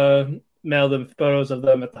 Tsukasa mailed them photos of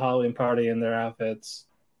them at the Halloween party in their outfits.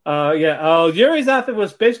 Yuri's outfit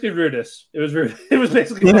was basically Rudis. It was rude. It was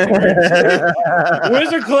basically fucking Rudis.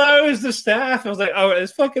 Wizard clothes, the staff. I was like, oh,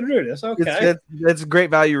 it's fucking Rudis. Okay, it's great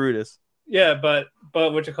value Rudis. Yeah, but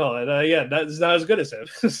what you call it? That's not as good as him.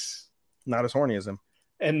 Not as horny as him.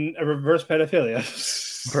 And a reverse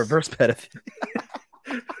pedophilia. Reverse pedophilia.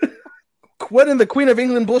 What in the Queen of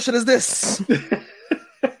England bullshit is this?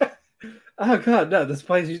 Oh god, no! This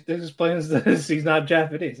explains this. He's not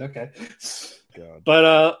Japanese. Okay, God.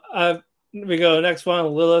 But we go next one.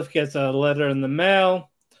 Lilith gets a letter in the mail.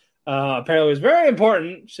 Apparently, it's very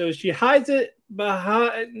important, so she hides it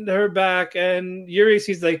behind her back, and Yuri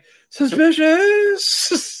sees like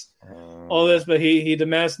suspicious. All this, but he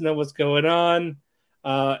demands to know what's going on.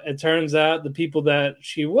 It turns out the people that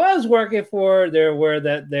she was working for, they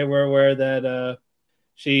were aware that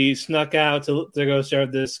she snuck out to go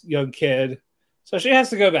serve this young kid. So she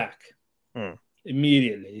has to go back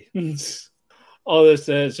immediately. All this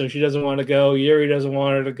so she doesn't want to go. Yuri doesn't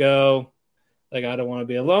want her to go. Like, I don't want to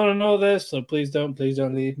be alone in all this, so please don't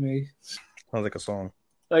leave me. Sounds like a song.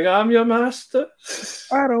 Like, I'm your master.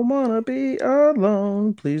 I don't want to be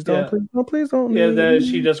alone. Please don't, please don't. Yeah, then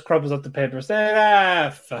she just crumbles up the paper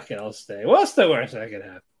saying, fuck it, I'll stay. What's the worst that could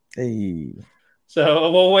happen? Hey. So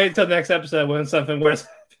we'll wait until next episode when something worse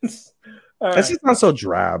happens. All That just sounds so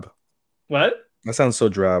drab. What? That sounds so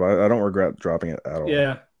drab. I don't regret dropping it at all.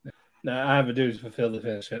 Yeah. No, I have a duty to fulfill the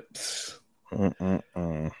finish it.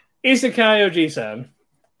 Isekai Oji-san.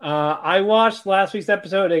 I watched last week's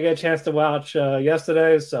episode. I didn't get a chance to watch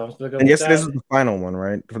yesterday, so I'm going to go. And yesterday's is the final one,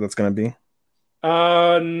 right? That's going to be?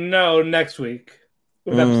 No, next week.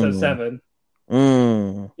 Episode 7.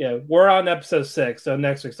 Yeah, we're on episode 6, so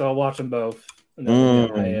next week. So I'll watch them both. And then we'll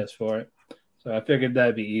get my ass for it. So I figured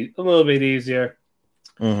that'd be a little bit easier.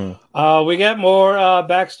 We get more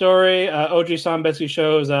backstory. Oji-san basically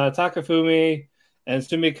shows Takafumi and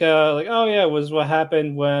Sumika, like, oh yeah, was what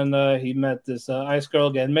happened when he met this ice girl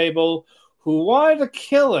again, Mabel, who wanted to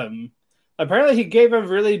kill him. Apparently, he gave her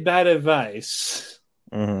really bad advice.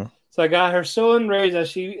 So I got her so enraged that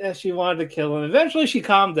she wanted to kill him. Eventually, she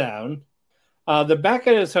calmed down. They're back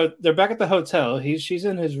at the hotel. She's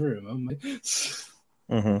in his room.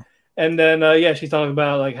 And then she's talking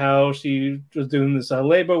about like how she was doing this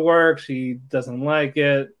labor work. She doesn't like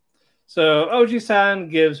it. So Oji-san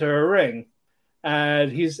gives her a ring.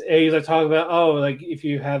 And he's like talking about, oh, like if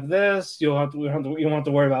you have this, you don't have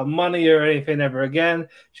to worry about money or anything ever again.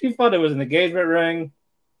 She thought it was an engagement ring,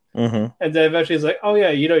 and then eventually he's like, oh yeah,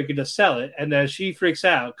 you can just sell it. And then she freaks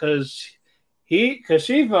out because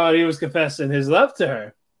she thought he was confessing his love to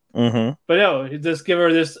her, but no, he just give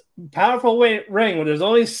her this powerful ring when there's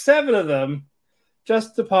only 7 of them,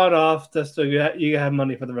 just to pot off, just so you have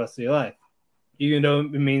money for the rest of your life. Even though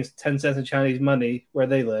it means 10 cents in Chinese money where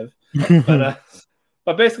they live.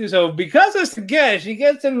 But basically, so because it's again, she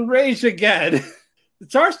gets enraged again,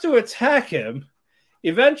 starts to attack him.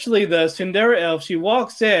 Eventually, the Tsundere elf, she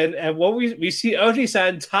walks in, and what we see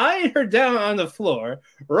Oji-san tying her down on the floor,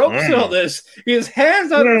 ropes all this, his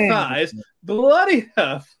hands on her thighs, bloody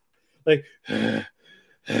enough. Like,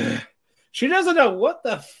 she doesn't know what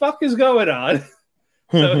the fuck is going on.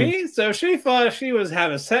 So she thought she was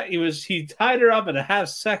having sex. He tied her up and to have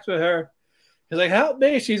sex with her. He's like, help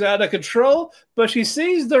me, she's out of control. But she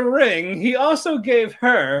sees the ring. He also gave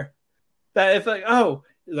her that if so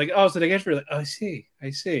they get her like, oh, I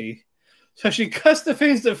see. So she cuts the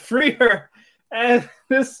things to free her, and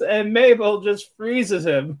Mabel just freezes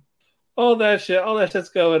him. All that shit's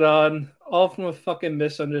going on, all from a fucking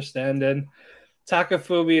misunderstanding.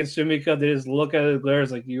 Takafumi and Sumika, they just look at it,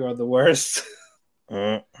 glares like, you are the worst.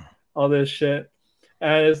 All this shit.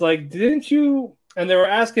 And it's like, didn't you? And they were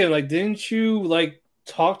asking him, like, didn't you, like,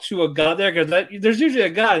 talk to a god there? Because there's usually a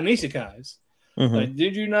god in isekais. Like,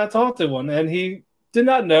 did you not talk to one? And he did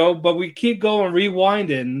not know, but we keep going,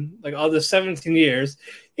 rewinding, like, all the 17 years.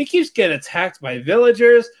 He keeps getting attacked by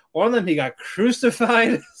villagers. One of them, he got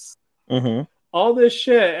crucified. All this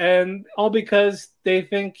shit. And all because they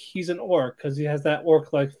think he's an orc, because he has that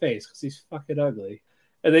orc-like face, because he's fucking ugly.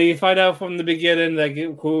 And then you find out from the beginning, like,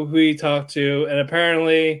 who he talked to. And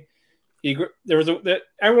apparently...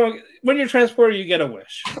 everyone, when you're transported, you get a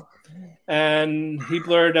wish, and he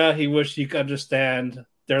blurred out he wished he could understand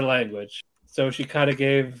their language. So she kind of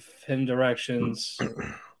gave him directions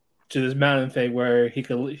to this mountain thing where he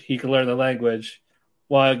could learn the language,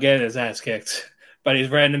 while again his ass kicked by these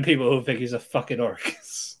random people who think he's a fucking orc.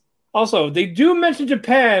 Also, they do mention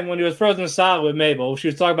Japan when he was frozen solid with Mabel. She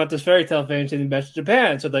was talking about this fairy tale thing, and he mentioned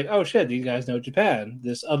Japan. So like, oh shit, these guys know Japan,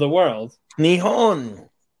 this other world, Nihon.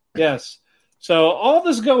 Yes. So all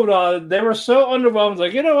this going on, they were so underwhelmed.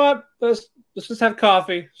 Like, you know what? Let's just have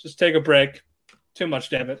coffee. Let's just take a break. Too much,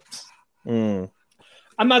 damn it.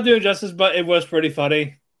 I'm not doing justice, but it was pretty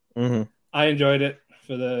funny. I enjoyed it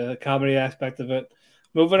for the comedy aspect of it.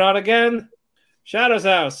 Moving on again. Shadow's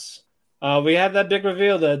house. We had that big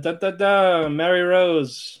reveal that Mary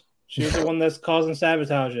Rose. She was the one that's causing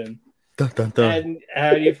sabotaging. Dun, dun, dun.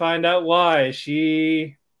 And you find out why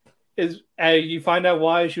she is. You find out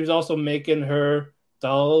why she was also making her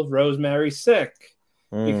doll Rosemary sick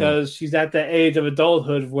because she's at the age of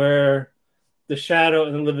adulthood where the shadow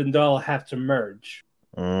and the living doll have to merge.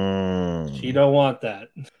 She don't want that,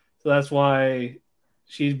 so that's why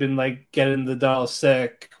she's been like getting the doll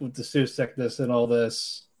sick with the Sue sickness and all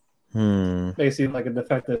this. Basically, like a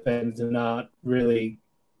defective fan to not really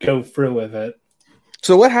go through with it.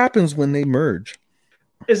 So what happens when they merge?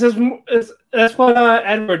 That's what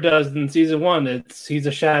Edward does in season 1. He's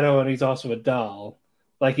a shadow and he's also a doll.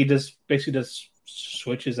 Like he just basically just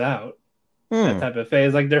switches out. That type of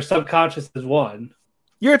phase. Like their subconscious is one.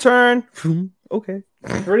 Your turn. Okay.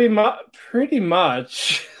 Pretty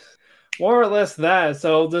much. More or less that.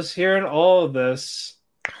 So just hearing all of this.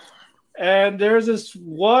 And there's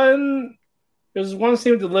one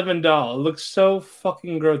scene with the living doll. It looks so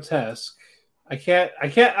fucking grotesque.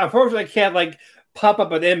 Unfortunately I can't like pop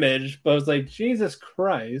up an image, but I was like, Jesus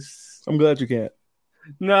Christ. I'm glad you can't.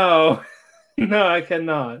 No, I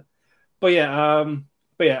cannot. But yeah,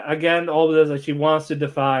 again, all of this, like she wants to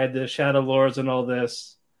defy the Shadow Lords and all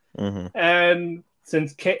this. And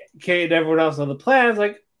since Kate and everyone else on the plan is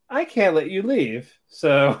like, I can't let you leave.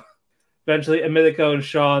 So eventually Emilico and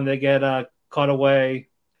Sean, they get caught away.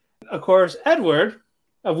 Of course, Edward,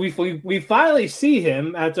 we finally see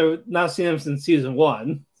him after not seeing him since season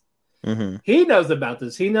 1. He knows about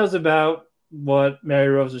this. He knows about what Mary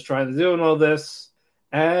Rose is trying to do and all this.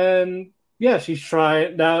 And yeah, she's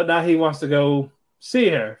trying now he wants to go see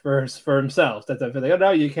her for himself. That's like, oh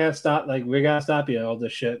no, you can't stop, like we gotta stop you and all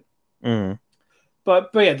this shit. But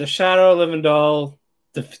yeah, the Shadow Living Doll,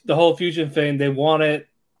 the whole fusion thing, they want it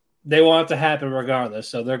to happen regardless.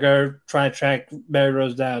 So they're gonna try to track Mary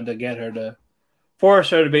Rose down to get her to force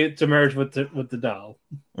her to merge with the doll.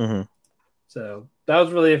 So that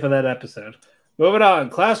was really it for that episode. Moving on,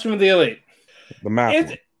 Classroom of the Elite. The math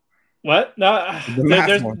one. What? No, The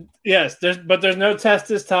math one. Yes, there's no test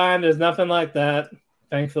this time. There's nothing like that,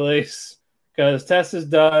 thankfully, because test is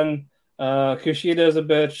done. Kushida's a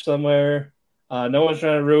bitch somewhere. No one's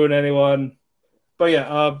trying to ruin anyone. But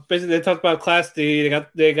yeah, basically they talked about Class D.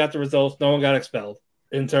 They got the results. No one got expelled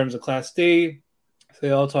in terms of Class D. So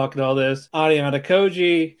they all talking all this. Ariana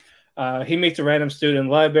Koji. He meets a random student in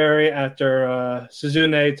the library after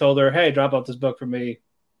Suzune told her, hey, drop off this book for me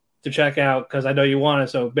to check out because I know you want it.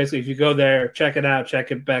 So basically, if you go there, check it out,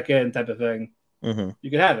 check it back in type of thing, you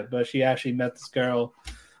can have it. But she actually met this girl.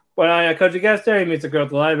 When Koji gets there, he meets a girl at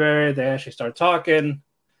the library. They actually start talking.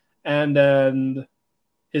 And then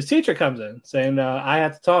his teacher comes in saying, I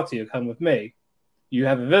have to talk to you. Come with me. You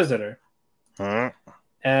have a visitor.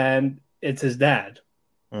 And it's his dad.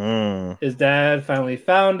 His dad finally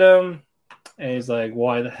found him, and he's like,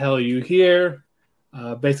 "Why the hell are you here?"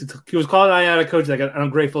 Basically, he was calling Ayana Koji like an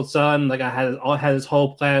ungrateful son. Like I had this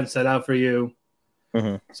whole plan set out for you.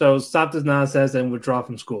 So stop this nonsense and withdraw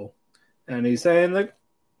from school. And he's saying like,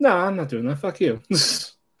 "No, I'm not doing that. Fuck you.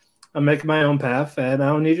 I'm making my own path, and I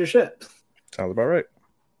don't need your shit." Sounds about right.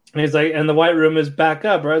 And he's like, and the white room is back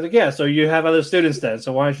up, right? Like, yeah. So you have other students then.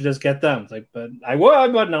 So why don't you just get them? It's like, but I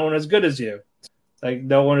would, but no one as good as you. Like,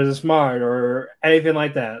 no one is as smart or anything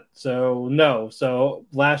like that. So, no. So,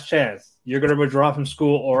 last chance. You're going to withdraw from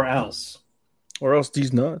school or else. Or else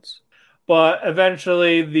these nuts. But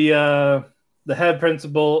eventually, the head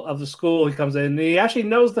principal of the school, he comes in, and he actually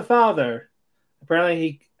knows the father.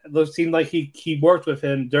 Apparently, it seemed like he worked with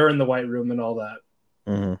him during the White Room and all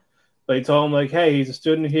that. But he told him, like, hey, he's a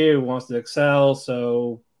student here who wants to excel,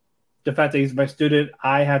 so the fact that he's my student,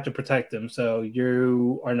 I have to protect him. So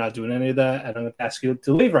you are not doing any of that, and I'm going to ask you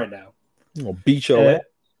to leave right now. I'll beat your ass.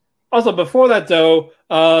 Also, before that, though,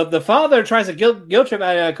 the father tries to guilt trip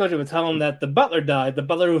Koji and tell him that the butler died, the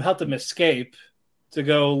butler who helped him escape to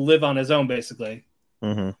go live on his own, basically.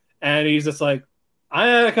 And he's just like,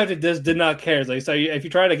 Koji just did not care. Like, so if you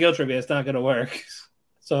try to guilt trip me, it's not going to work.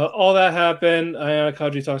 So all that happened.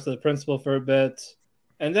 Koji talks to the principal for a bit,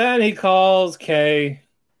 and then he calls Kay.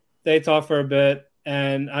 They talk for a bit,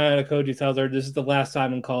 and Ayana Koji tells her, this is the last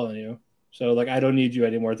time I'm calling you. So, like, I don't need you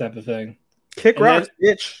anymore type of thing. Kick rocks,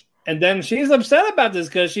 bitch. And then she's upset about this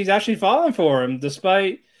because she's actually falling for him,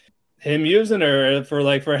 despite him using her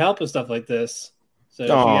for help and stuff like this.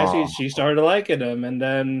 So she started liking him. And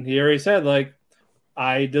then he already said, like,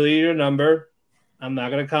 I deleted your number. I'm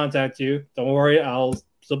not going to contact you. Don't worry. I'll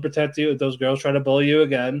still protect you if those girls try to bully you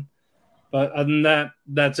again. But other than that,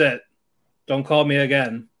 that's it. Don't call me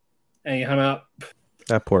again. And he hung up.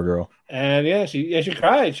 That poor girl. And yeah, she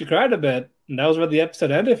cried. She cried a bit. And that was where the episode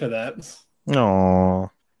ended for that. Aww. I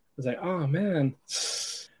was like, oh man.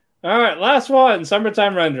 All right, last one.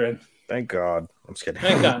 Summertime rendering. Thank God. I'm just kidding.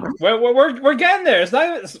 Thank God. We're getting there. It's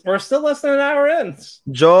not. We're still less than an hour in.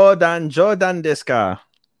 Jordan Deska.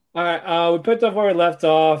 All right. We picked up where we left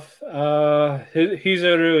off.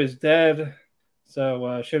 Hizuru is dead. So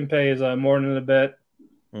Shinpei is mourning a bit.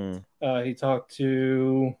 He talked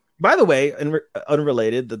to. By the way,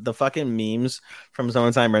 unrelated, the fucking memes from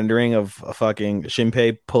Summertime Rendering of a fucking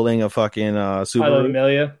Shinpei pulling a fucking Subaru. I love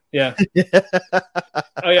Amelia. Yeah.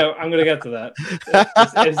 Oh yeah, I'm gonna get to that.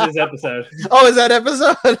 It's this episode. Oh, is that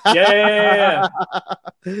episode? Yeah.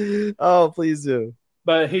 Oh, please do.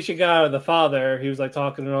 But Hishigawa, the father, he was like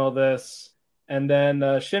talking and all this, and then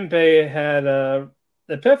Shinpei had a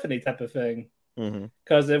epiphany type of thing.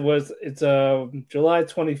 Because it's July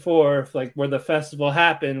 24th, like where the festival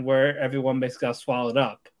happened, where everyone basically got swallowed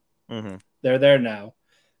up. They're there now,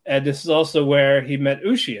 and this is also where he met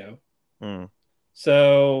Ushio.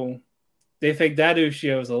 So they think that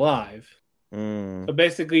Ushio is alive. So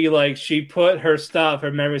basically, like she put her stuff,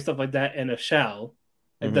 her memory stuff like that, in a shell,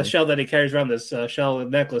 like the shell that he carries around, this shell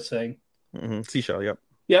necklace thing. Seashell.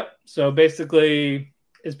 Yep. So basically.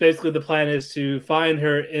 It's basically the plan is to find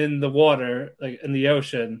her in the water, like in the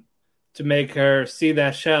ocean, to make her see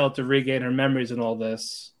that shell to regain her memories and all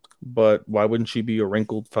this. But why wouldn't she be a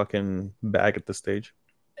wrinkled fucking bag at this stage?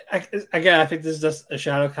 Again, I think this is just a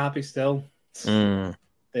shadow copy still. They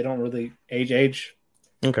don't really age.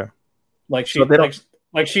 Okay. Like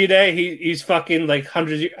Shide, he's fucking like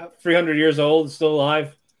 300 years old, still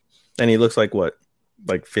alive. And he looks like what?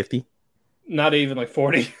 Like 50? Not even like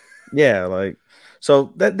 40. Yeah, like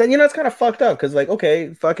so that it's kind of fucked up because like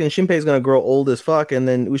okay, fucking Shinpei's gonna grow old as fuck, and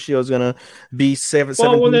then Ushio's gonna be 7.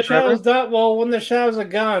 Well, when the shadows are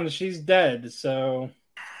gone, she's dead. So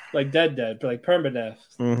like dead, but like permadeath.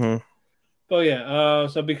 But yeah,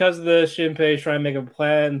 so because of this, Shinpei's trying to make a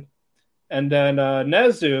plan, and then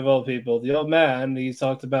Nezu of all people, the old man, he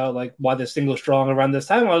talked about like why the single strong around this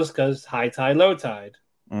time was because high tide, low tide.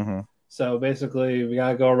 So basically, we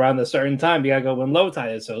gotta go around a certain time. You gotta go when low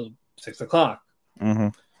tide is, so 6 o'clock.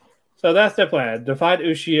 So that's their plan. To find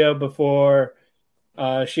Ushio before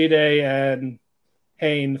Shide and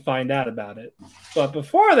Hain find out about it. But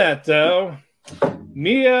before that, though,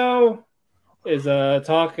 Mio is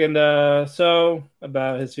talking to So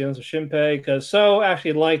about his feelings with Shinpei because So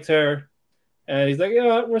actually liked her, and he's like,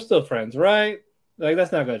 "Yeah, we're still friends, right? Like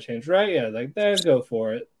that's not gonna change, right? Yeah, like then go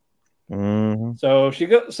for it."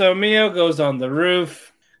 So Mio goes on the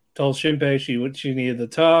roof, told Shinpei she needed to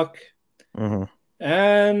talk.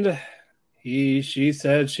 And she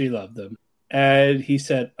said she loved him. And he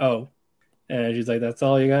said, oh. And she's like, that's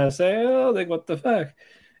all you gotta say? Oh, like, what the fuck?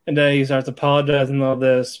 And then he starts apologizing and all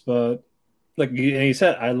this, but and he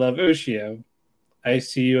said, I love Ushio. I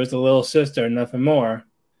see you as a little sister, nothing more.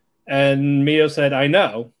 And Mio said, I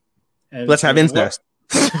know. And let's have incest.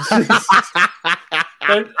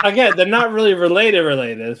 They're not really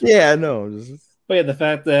related. Yeah, no. But yeah, the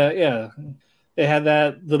fact that, they had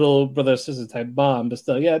that little brother-sister type bond, but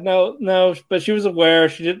still, no. But she was aware.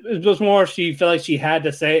 It was more she felt like she had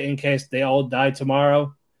to say it in case they all die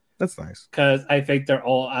tomorrow. That's nice. Because I think they're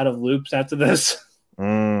all out of loops after this.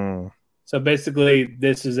 So basically,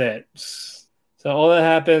 this is it. So all that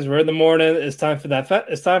happens. We're in the morning. It's time for that.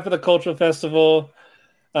 It's time for the cultural festival.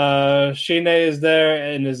 Shine is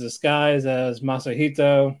there in his disguise as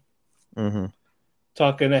Masahito,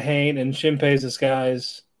 talking to Hain in Shinpei's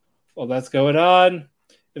disguise. Well, that's going on.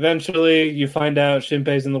 Eventually, you find out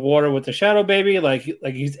Shinpei's in the water with the Shadow Baby, like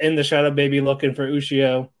he's in the Shadow Baby looking for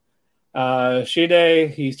Ushio.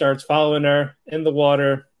 Shide, he starts following her in the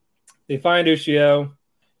water. They find Ushio.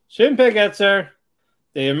 Shinpei gets her.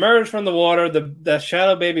 They emerge from the water. The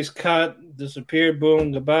Shadow Baby's cut, disappeared,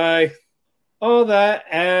 boom, goodbye. All that,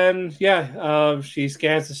 and she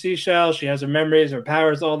scans the seashell. She has her memories, her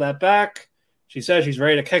powers, all that back. She says she's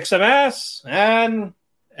ready to kick some ass, and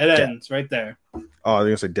it ends right there. Oh, I was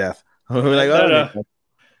going to say death.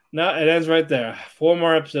 No, it ends right there. 4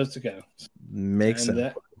 more episodes to go. Makes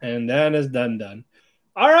sense. And then it's done.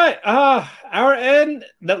 All right. Hour in.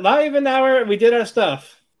 Not even an hour. We did our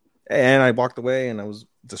stuff. And I walked away, and I was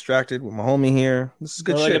distracted with my homie here. This is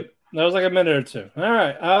good shit. That was like a minute or two. All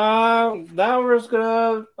right. Now we're just going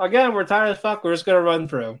to... Again, we're tired as fuck. We're just going to run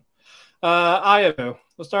through. Ayamo.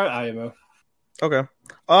 Let's start Ayamo. Okay.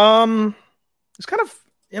 It's kind of...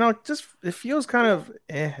 it feels kind of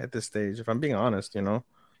at this stage, if I'm being honest, Like,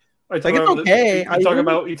 it's okay.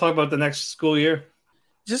 You talk about the next school year?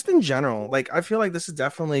 Just in general. Like, I feel like this has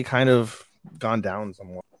definitely kind of gone down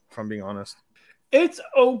somewhat, if I'm being honest. It's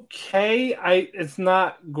okay. It's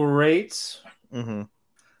not great.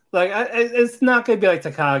 Like, it's not going to be like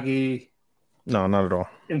Takagi. No, not at all.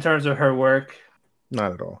 In terms of her work.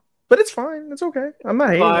 Not at all. but it's fine. It's okay. I'm not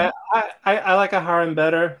hating. But I like Aharon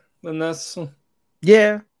better than this.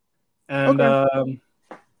 Yeah, and okay.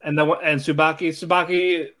 And Tsubaki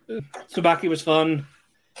was fun.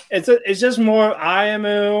 It's just more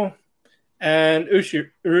Ayamu and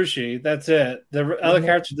Urushi. That's it. The other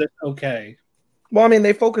characters did okay. Well, I mean,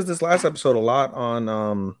 they focused this last episode a lot on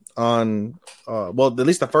well, at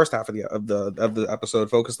least the first half of the episode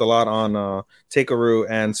focused a lot on Takeru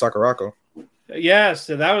and Sakurako. Yes,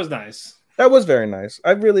 that was nice. That was very nice.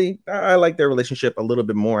 I like their relationship a little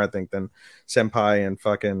bit more, I think, than Senpai and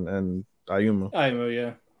Ayumu. Ayumu,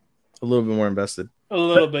 yeah. A little bit more invested. A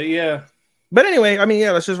little bit, yeah. But anyway, I mean,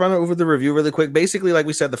 yeah, let's just run over the review really quick. Basically, like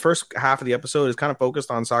we said, the first half of the episode is kind of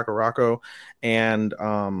focused on Sakurako and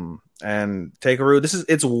Takeru.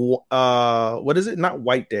 It's what is it? Not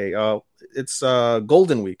White Day. It's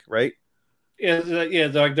Golden Week, right? Yeah,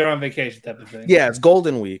 they're on vacation type of thing. Yeah, it's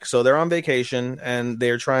Golden Week. So they're on vacation and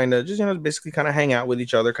they're trying to just, basically kind of hang out with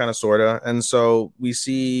each other, kind of, sort of. And so we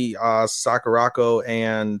see Sakurako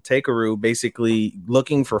and Takeru basically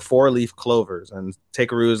looking for 4-leaf clovers. And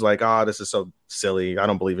Takeru is like, this is so silly. I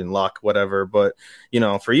don't believe in luck, whatever. But,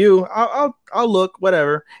 for you, I'll look,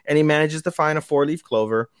 whatever. And he manages to find a 4-leaf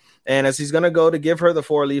clover. And as he's going to go to give her the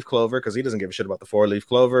 4-leaf clover, because he doesn't give a shit about the 4-leaf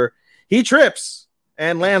clover, he trips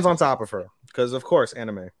and lands on top of her. Because, of course,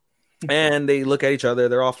 anime. And they look at each other.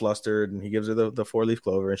 They're all flustered. And he gives her the 4-leaf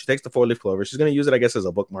clover. And she takes the 4-leaf clover. She's going to use it, I guess, as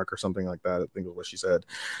a bookmark or something like that. I think is what she said.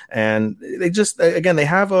 And they just, again, they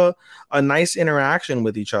have a nice interaction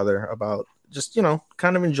with each other about just,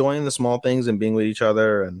 kind of enjoying the small things and being with each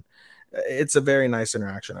other. And it's a very nice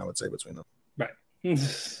interaction, I would say, between them. Right.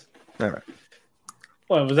 All right.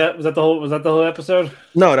 What was that? Was that the whole episode?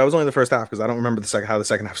 No, that was only the first half because I don't remember how the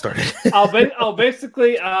second half started.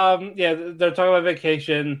 Basically, they're talking about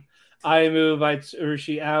vacation. Ayamu invites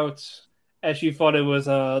Urushi out, and she thought it was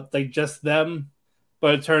like just them,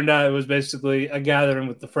 but it turned out it was basically a gathering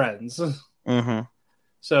with the friends. Mm-hmm.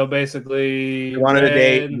 So basically, you wanted a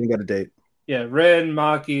date, you got a date. Yeah, Rin,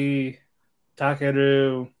 Maki,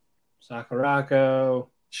 Takeru, Sakurako.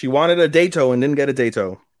 She wanted a dato and didn't get a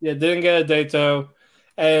dato. Yeah, didn't get a dato.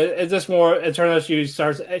 And it's just more. It turned out she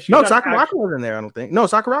starts. Sakurako wasn't there. I don't think. No,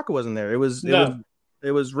 Sakurako wasn't there. It was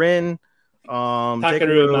Rin, Takeru,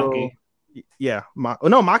 Maki. Yeah,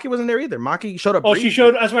 Maki wasn't there either. Maki showed up. Oh, she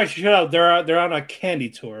showed. That's right. She showed up. They're on a candy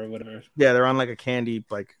tour or whatever. Yeah, they're on like a candy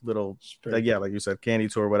little like you said, candy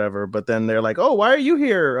tour or whatever. But then they're like, "Oh, why are you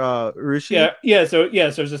here, Urushi?" Yeah. So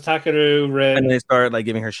it's just Takeru, Rin, and they start like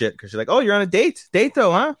giving her shit because she's like, "Oh, you're on a date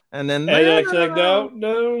though, huh?" And then she's like,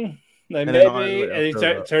 "No." Like maybe, and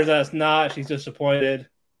it turns out it's not. She's disappointed.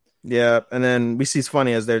 Yeah, and then we see it's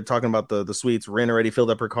funny as they're talking about the sweets. Rin already filled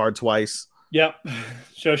up her card twice. Yep,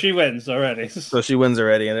 so she wins already. So she wins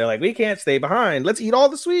already, and they're like, "We can't stay behind. Let's eat all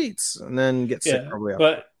the sweets," and then get sick. Probably.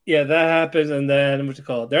 But that happens, and then what's it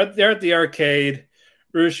called? They're at the arcade.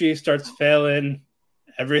 Urushi starts failing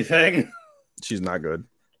everything. She's not good.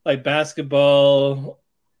 Like basketball,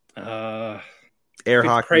 air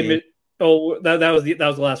hockey. That was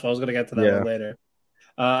the last one. I was going to get to that one later.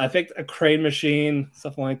 I think a crane machine,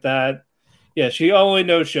 something like that. Yeah, she only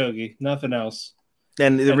knows shogi, nothing else.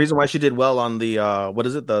 And the reason why she did well on the what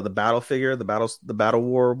is it, the battle figure, the battle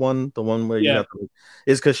war one, the one where you have to,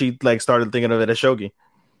 is because she like started thinking of it as shogi.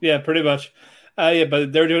 Yeah, pretty much.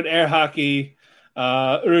 But they're doing air hockey.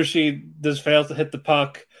 Urushi just fails to hit the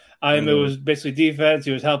puck. Ayamu was basically defense.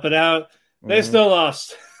 He was helping out. They still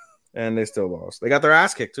lost. And they still lost. They got their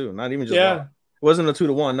ass kicked too. Not even just one. It wasn't a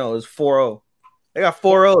 2-1. No, it was 4-0. They got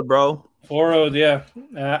 4-0'd, bro. 4-0'd, yeah.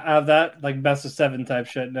 Out of that, like best of 7 type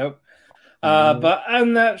shit. Nope. But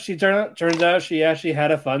on that, she turns out she actually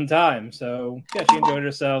had a fun time. So yeah, she enjoyed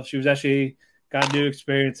herself. She was actually got new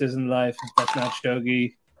experiences in life. That's not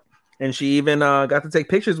shogi. And she even got to take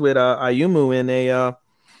pictures with Ayumu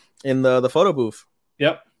in the photo booth.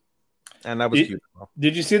 Yep. And that was cute.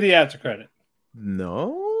 Did you see the after credit?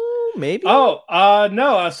 No. Maybe. No.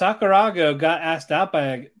 Sakurako got asked out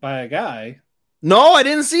by a guy. No, I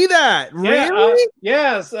didn't see that. Really?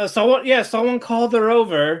 Yes. Someone called her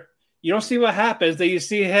over. You don't see what happens. They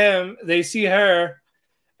see her,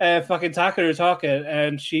 and fucking Takeru talking,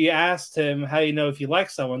 and she asked him, "How do you know if you like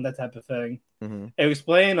someone?" That type of thing. Mm-hmm. And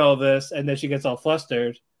explain all this, and then she gets all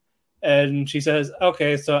flustered, and she says,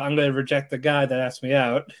 "Okay, so I'm going to reject the guy that asked me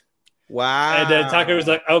out." Wow. And then Takeru's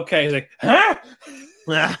like, "Okay." He's like, "Huh?"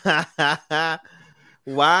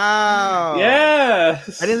 Wow. Yeah.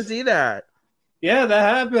 I didn't see that. Yeah,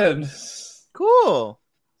 that happened. Cool.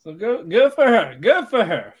 So good for her. Good for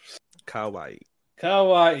her. Kawaii.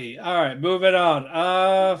 All right, moving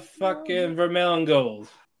on. Fucking Vermilion Gold.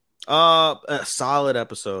 A solid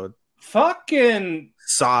episode. Fucking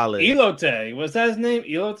solid. Elote. Was that his name?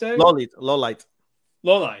 Elote?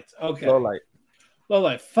 Lowlight. Okay.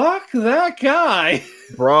 Lowlight. Fuck that guy.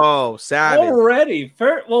 Bro, savage. Already.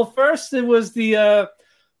 First it was the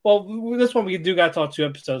this one we got to talk 2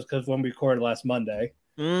 episodes because when we recorded last Monday.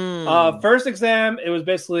 First exam, it was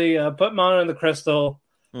basically put Mana in the crystal.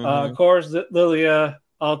 Of course, Lilia,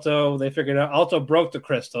 Alto, they figured out Alto broke the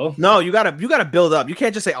crystal. No, you gotta build up. You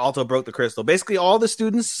can't just say Alto broke the crystal. Basically, all the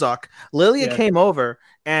students suck. Lilia came over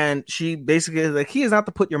and she basically is like, he is not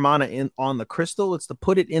to put your mana in on the crystal, it's to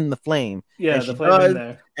put it in the flame. Yeah, and the flame in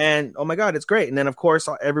there. And oh my god, it's great. And then of course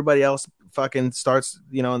everybody else fucking starts,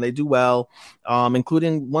 and they do well,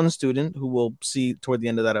 including one student who we'll see toward the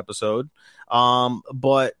end of that episode.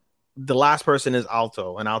 But the last person is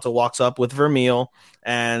Alto, and Alto walks up with Vermeil,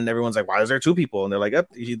 and everyone's like, "Why is there 2 people?" And they're like,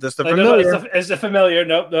 "That's the familiar." No, it's a familiar.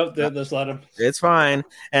 Nope. Just let him. It's fine.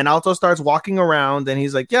 And Alto starts walking around, and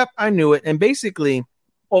he's like, "Yep, I knew it." And basically,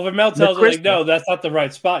 Vermeil tells him, like, "No, that's not the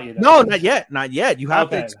right spot." No, not yet. You have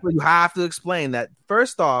to explain that.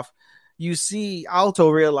 First off, you see Alto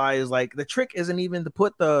realize like the trick isn't even to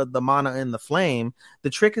put the mana in the flame. The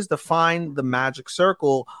trick is to find the magic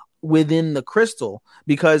circle within the crystal,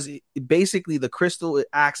 because basically the crystal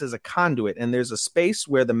acts as a conduit, and there's a space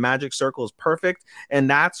where the magic circle is perfect, and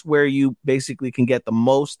that's where you basically can get the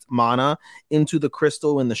most mana into the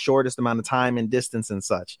crystal in the shortest amount of time and distance and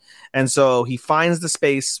such. And so he finds the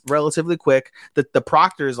space relatively quick. The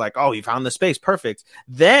proctor is like, "Oh, he found the space, perfect."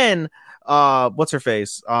 Then what's her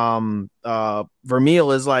face?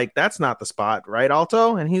 Vermeil is like, "That's not the spot, right,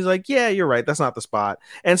 Alto?" And he's like, "Yeah, you're right, that's not the spot."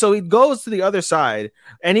 And so he goes to the other side,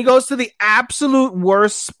 and he goes to the absolute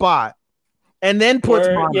worst spot, and then puts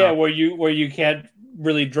mana. Where you can't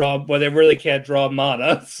really draw, where they really can't draw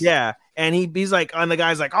mana. Yeah. And he's like, and the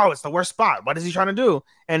guy's like, "Oh, it's the worst spot. What is he trying to do?"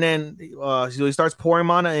 And then so he starts pouring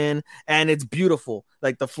mana in, and it's beautiful.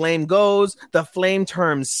 Like the flame goes, the flame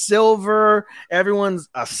turns silver. Everyone's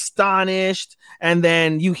astonished, and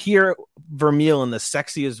then you hear Vermeil in the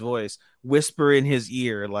sexiest voice whisper in his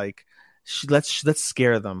ear, like, "Let's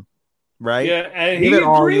scare them." Right? Yeah, and he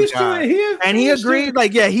agrees to it. He agreed,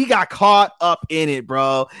 like, yeah, he got caught up in it,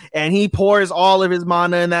 bro. And he pours all of his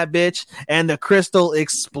mana in that bitch, and the crystal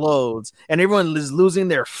explodes, and everyone is losing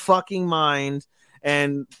their fucking mind.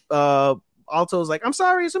 And Alto's like, "I'm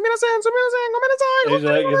sorry, He's like, it's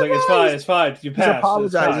fine. You passed. He's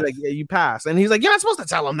apologizing. He's like, "Yeah, you passed." And he's like, "You're not supposed to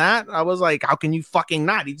tell him that." I was like, "How can you fucking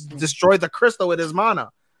not? He destroyed the crystal with his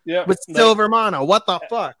mana." Yeah, with silver mana. What the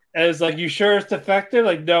fuck? And it's like, "You sure it's defective?"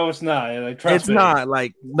 Like, "No, it's not." Like, trust me. Not.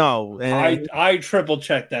 Like, no. And I triple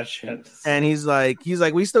checked that shit. And he's like,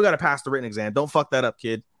 "We still got to pass the written exam. Don't fuck that up,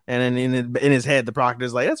 kid." And then in his head, the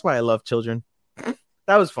proctor's like, "That's why I love children."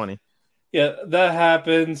 That was funny. Yeah, that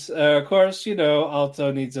happens. Of course,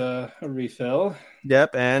 Alto needs a refill.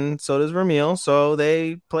 Yep, and so does Vermeil. So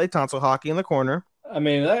they play tonsil hockey in the corner. I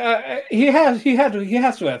mean, he has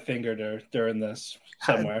to have fingered her during this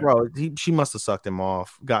somewhere. Bro, she must have sucked him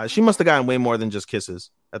off. God, she must have gotten way more than just kisses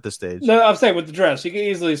at this stage. No, I'm saying with the dress, she can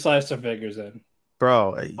easily slice her fingers in.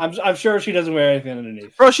 Bro, I'm sure she doesn't wear anything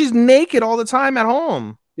underneath. Bro, she's naked all the time at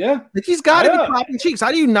home. Yeah, like she's got to be clapping cheeks.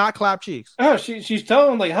 How do you not clap cheeks? Oh, she's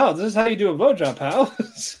telling him like, "How this is how you do a blowjob, pal."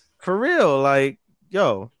 For real, like,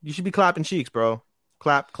 yo, you should be clapping cheeks, bro.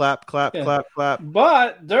 Clap, clap, clap, clap, clap.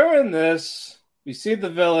 But during this, we see the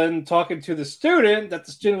villain talking to the student that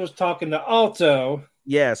the student was talking to Alto.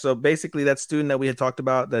 Yeah, so basically that student that we had talked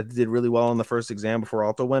about that did really well in the first exam before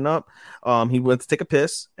Alto went up, he went to take a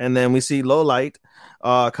piss, and then we see Lowlight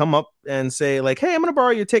come up and say like, "Hey, I'm gonna borrow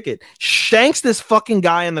your ticket." Shanks this fucking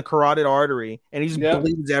guy in the carotid artery, and he just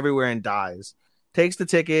bleeds everywhere and dies. Takes the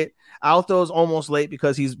ticket. Alto's almost late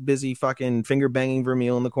because he's busy fucking finger banging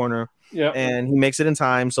Vermeil in the corner. Yeah, and he makes it in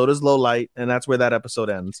time. So does Lowlight, and that's where that episode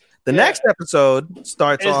ends. The next episode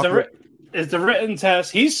starts off. Is the written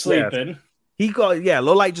test? He's sleeping. Yes.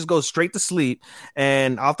 Lowlight just goes straight to sleep,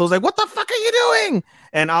 and Alto's like, "What the fuck are you doing?"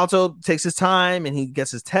 And Alto takes his time, and he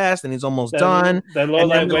gets his test, and he's almost done. Then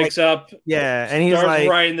Lowlight wakes up. Yeah, and he's starts like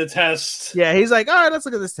writing the test. Yeah, he's like, "All right, let's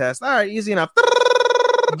look at this test. All right, easy enough."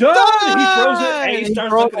 Done! He throws it, and he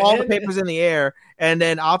starts throws all the papers in the air, and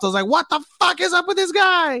then Alto's like, "What the fuck is up with this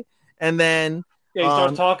guy?" And then he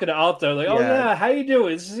starts talking to Alto, like, "Oh yeah, how you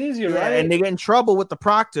doing? This is easy, right?" And they get in trouble with the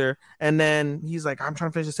proctor, and then he's like, "I'm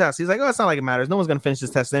trying to finish this test." He's like, "Oh, it's not like it matters. No one's gonna finish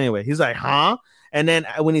this test anyway." He's like, "Huh?" And then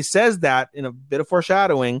when he says that, in a bit of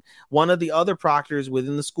foreshadowing, one of the other proctors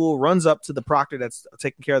within the school runs up to the proctor that's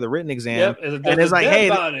taking care of the written exam, and is like,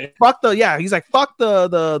 "Hey, fuck the yeah." He's like, "Fuck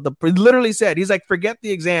the." He literally said, "He's like, forget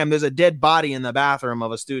the exam. There's a dead body in the bathroom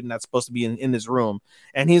of a student that's supposed to be in this room."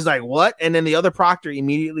 And he's like, "What?" And then the other proctor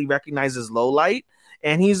immediately recognizes Lowlight,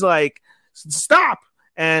 and he's like, "Stop!"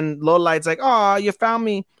 And Lowlight's like, "Oh, you found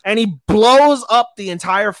me," and he blows up the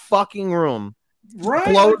entire fucking room. Right,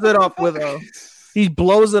 blows it up with a. He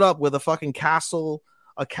blows it up with a fucking castle.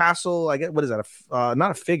 A castle. I get what is that?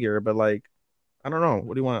 Not a figure, but like, I don't know.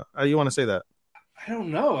 What do you want? How do you want to say that? I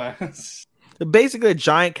don't know. Basically, a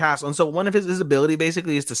giant castle. And so one of his ability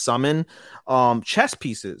basically is to summon chess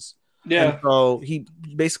pieces. Yeah. And so he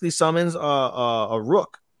basically summons a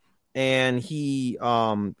rook. And he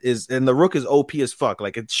the rook is OP as fuck.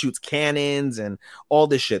 Like it shoots cannons and all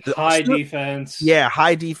this shit. High defense. Yeah,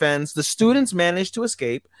 high defense. The students manage to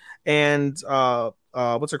escape, and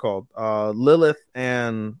what's her called? Lilia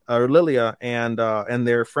and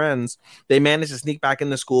their friends, they manage to sneak back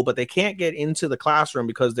into school, but they can't get into the classroom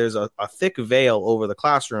because there's a thick veil over the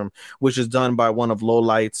classroom, which is done by one of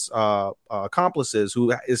Lowlight's accomplices,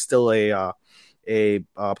 who is still a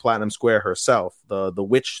Platinum Square herself, the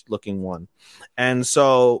witch looking one. And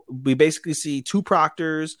so we basically see two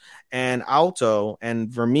proctors and Alto and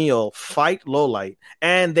Vermeil fight Lowlight,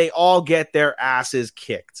 and they all get their asses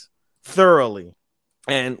kicked thoroughly.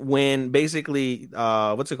 And when basically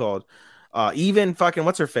what's it called, even fucking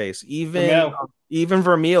what's her face, even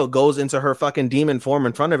Vermeil goes into her fucking demon form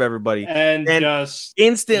in front of everybody and just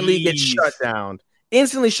instantly gets shut down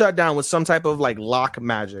with some type of like lock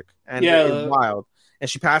magic, and it's wild. And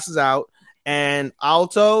she passes out, and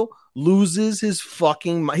Alto loses his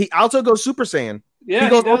fucking mind. Alto goes Super Saiyan. Yeah, he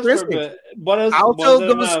goes Ultra Instinct.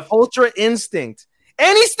 Alto goes Ultra Instinct,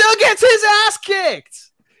 and he still gets his ass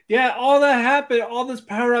kicked. Yeah, all that happened, all this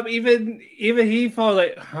power up, even he felt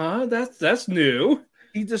like, huh? That's new.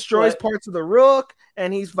 He destroys parts of the Rook,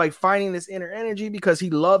 and he's like fighting this inner energy because he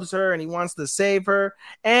loves her and he wants to save her.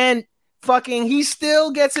 And fucking, he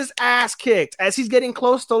still gets his ass kicked as he's getting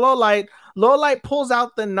close to Lowlight. Lowlight pulls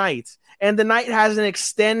out the Knight, and the Knight has an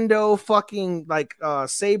extendo fucking like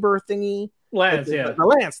saber thingy. Lance,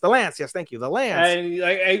 the lance. Yes, thank you. The lance.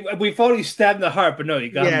 And we thought he stabbed in the heart, but no, he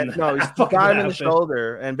got him. He got him in the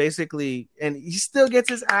shoulder, and basically, and he still gets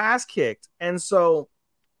his ass kicked. And so,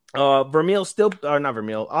 Alto is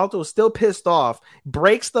still pissed off,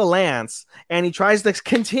 breaks the lance, and he tries to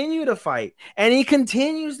continue to fight, and he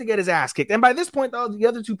continues to get his ass kicked. And by this point, though, the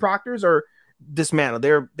other two proctors are dismantled.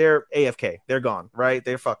 They're AFK. They're gone. Right?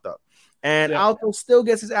 They're fucked up. And Alto still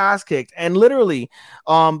gets his ass kicked. And literally,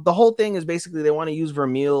 the whole thing is basically they want to use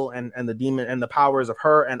Vermeil and the demon and the powers of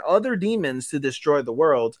her and other demons to destroy the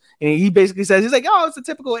world. And he basically says, he's like, oh, it's a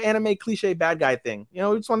typical anime cliche bad guy thing. You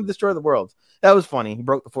know, we just want to destroy the world. That was funny. He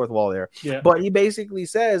broke the fourth wall there. Yeah. But he basically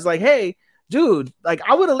says, like, hey, dude, like,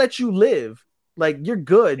 I would have let you live. Like, you're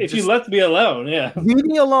good. If you left me alone, leave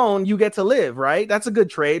me alone, you get to live, right? That's a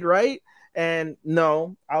good trade, right? And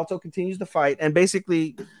no, Alto continues to fight, and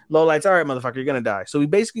basically Lowlight's, all right, motherfucker, you're gonna die. So he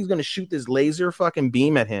basically is gonna shoot this laser fucking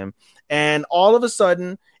beam at him, and all of a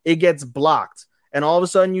sudden it gets blocked, and all of a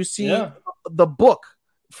sudden you see the book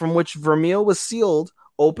from which Vermeil was sealed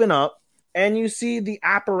open up, and you see the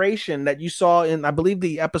apparition that you saw in, I believe,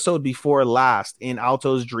 the episode before last in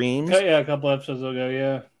Alto's dreams. Yeah, a couple episodes ago,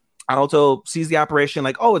 yeah. Alto sees the apparition,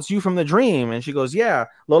 like, oh, it's you from the dream, and she goes, yeah.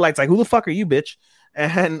 Lowlight's like, who the fuck are you, bitch?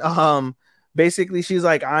 And basically she's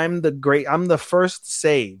like, I'm the first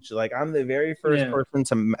sage, like I'm the very first person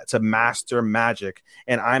to master magic,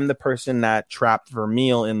 and I'm the person that trapped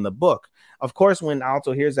Vermeil in the book. Of course, when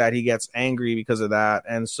Alto hears that, he gets angry because of that.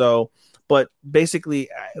 And so, but basically,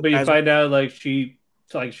 you find out like she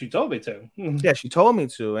told me to. Yeah, she told me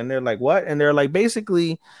to. And they're like, what? And they're like,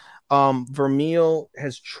 basically, Vermeil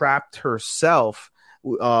has trapped herself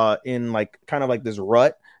in like kind of like this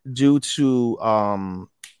rut due to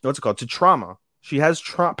to trauma. She has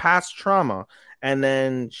past trauma, and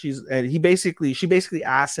then she basically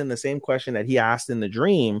asked him the same question that he asked in the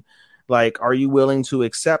dream, like, are you willing to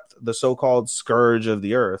accept the so-called scourge of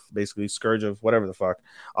the earth, basically scourge of whatever the fuck,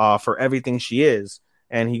 for everything she is?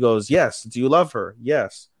 And he goes, yes. Do you love her?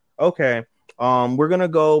 Yes. Okay. We're gonna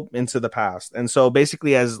go into the past. And so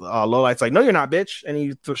basically, as Lowlight's like, no, you're not, bitch, and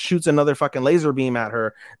he shoots another fucking laser beam at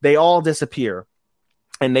her, they all disappear.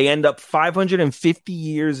 And they end up 550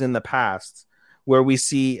 years in the past, where we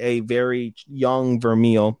see a very young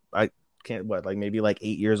Vermeil. Maybe like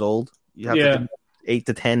 8 years old. You have to 8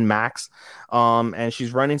 to 10 max. And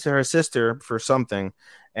she's running to her sister for something,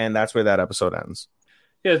 and that's where that episode ends.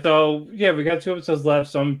 Yeah, so we got 2 episodes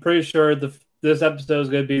left, so I'm pretty sure this episode is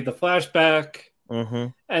going to be the flashback. Mm-hmm.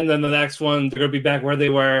 And then the next one, they're going to be back where they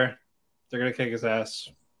were. They're going to kick his ass.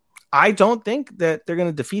 I don't think that they're going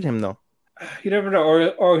to defeat him, though. You never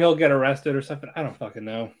know. Or he'll get arrested or something. I don't fucking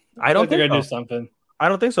know. I don't think they're going to so. do something. I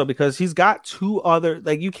don't think so, because he's got two other,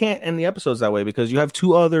 like, you can't end the episodes that way because you have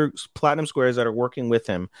two other Platinum Squares that are working with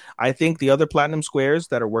him. I think the other Platinum Squares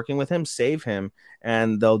that are working with him save him,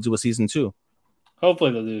 and they'll do a season 2.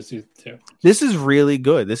 Hopefully they'll do a season 2. This is really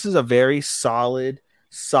good. This is a very solid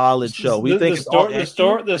show. We think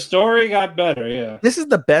the story got better. Yeah, this is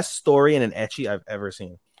the best story in an ecchi I've ever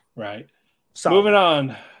seen. Right. Solid. Moving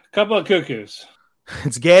on. Couple of cuckoos.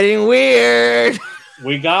 It's getting weird.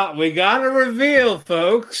 We got a reveal,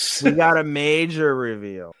 folks. We got a major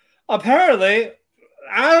reveal. Apparently,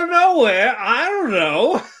 out of nowhere, I don't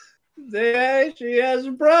know. She has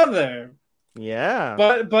a brother. Yeah.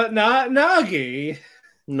 But not Nagi.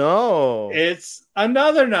 No. It's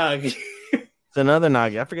another Nagi. It's another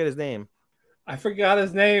Nagi. I forget his name. I forgot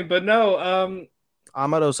his name, but no,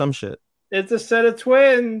 Amado some shit. It's a set of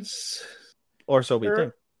twins. Or so we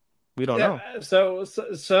think. We don't know.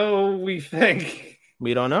 So we think.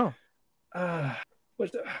 We don't know. I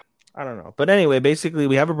don't know. But anyway, basically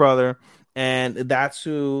we have a brother, and that's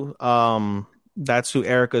who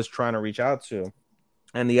Erica's trying to reach out to.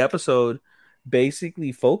 And the episode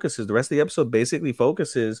basically focuses, the rest of the episode basically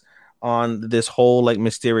focuses on this whole like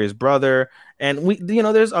mysterious brother. And we,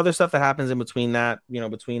 there's other stuff that happens in between that,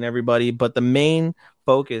 between everybody, but the main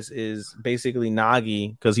focus is basically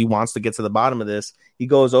Nagi, because he wants to get to the bottom of this. He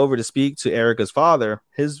goes over to speak to Erica's father,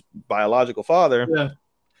 his biological father. Yeah.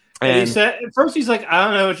 And he said, at first he's like, I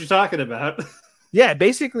don't know what you're talking about. Yeah,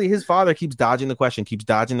 basically his father keeps dodging the question. I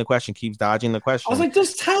was like,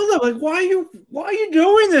 just tell them, like, why are you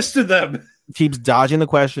doing this to them? Keeps dodging the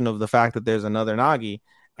question of the fact that there's another Nagi.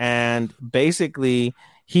 And basically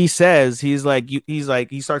he says, he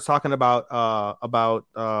starts talking about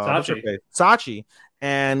Sachi,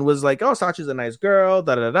 and was like, oh, Sachi's a nice girl,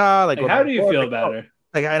 da da da. Like, how do you feel about her?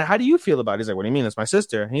 Like, how do you feel about it? He's like, what do you mean? It's my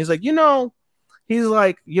sister. And he's like, you don't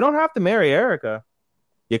have to marry Erica.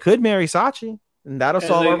 You could marry Sachi, and that'll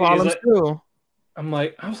solve our problems too. I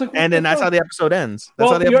was like, and then that's how the episode ends.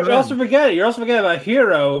 You're also forgetting about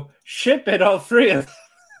Hiro shipping all three of them.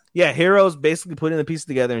 Yeah, Hiro's basically putting the pieces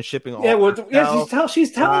together and shipping all.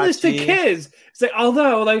 She's telling this to kids. It's like,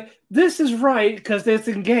 although, like, this is right because it's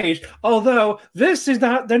engaged. Although this is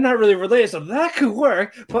not, they're not really related, so that could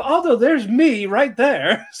work. But although there's me right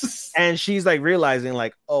there, and she's like realizing,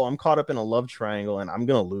 like, oh, I'm caught up in a love triangle and I'm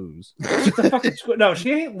gonna lose. No,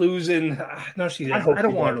 she ain't losing. No, she isn't. I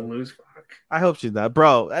don't want her to lose. Fuck. I hope she's not,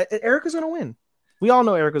 bro. Erica's gonna win. We all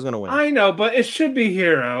know Erica's gonna win. I know, but it should be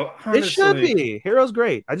Hiro. Honestly. It should be. Hiro's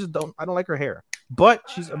great. I don't like her hair, but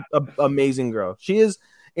she's an amazing girl. She's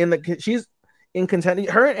in contention.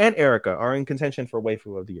 Her and Erica are in contention for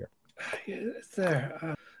waifu of the year. It's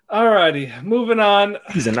there. Alrighty, moving on.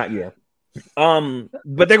 Season, not year.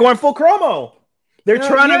 But they're going full chromo. They're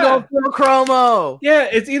trying to go full chromo. Yeah,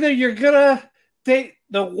 it's either you're gonna date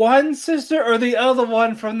the one sister or the other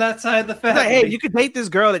one from that side of the family. Like, hey, you could date this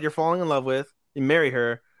girl that you're falling in love with and marry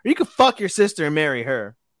her, or you could fuck your sister and marry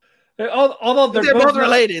her. Although they're both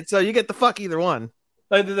related, so you get to fuck either one.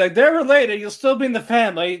 Like they're related, you'll still be in the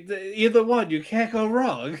family. Either one, you can't go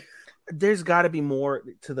wrong. There's got to be more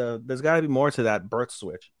to that birth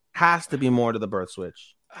switch. Has to be more to the birth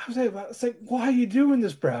switch. I was like, why are you doing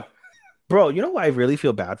this, bro? Bro, you know what I really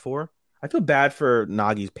feel bad for? I feel bad for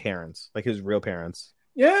Nagi's parents, like his real parents.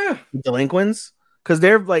 Yeah, delinquents. Because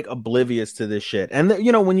they're like oblivious to this shit. And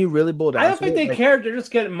when you really boil down, I don't think they care. They're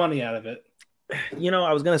just getting money out of it.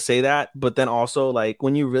 I was going to say that. But then also, like,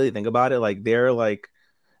 when you really think about it, like, they're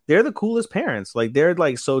the coolest parents. Like, they're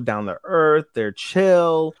like so down to earth. They're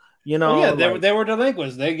chill. They were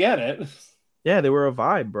delinquents. They get it. Yeah, they were a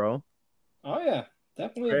vibe, bro. Oh, yeah.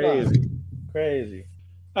 Definitely Crazy. a vibe. Crazy.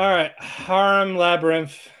 All right. Harem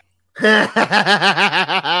Labyrinth. We had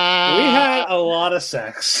a lot of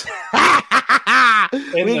sex.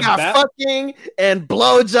 We got fucking and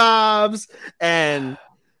blowjobs and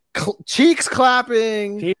cheeks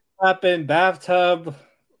clapping, bathtub.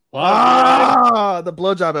 The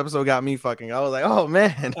blowjob episode got me fucking. I was like, oh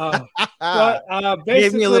man.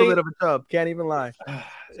 Gave me a little bit of a chub. Can't even lie.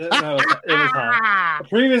 It was hot. The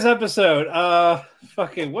previous episode,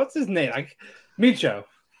 fucking what's his name? Michio.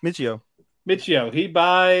 He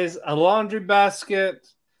buys a laundry basket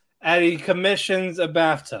and he commissions a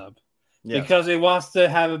bathtub because he wants to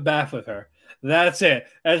have a bath with her. That's it.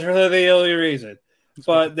 That's really the only reason.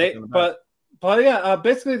 Basically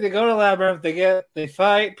they go to Labyrinth. They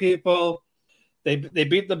fight people. They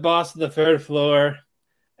beat the boss on the third floor,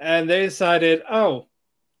 and they decided,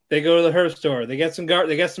 they go to the herb store. They get some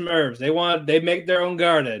herbs. They make their own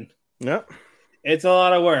garden. Yep. It's a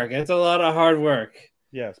lot of work. It's a lot of hard work.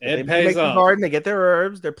 Yes, it pays pays off. off. The garden, they get their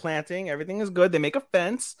herbs, they're planting, everything is good. They make a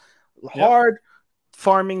fence. Hard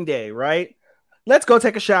farming day, right? Let's go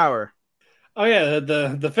take a shower. Oh yeah,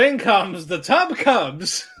 the thing comes, the tub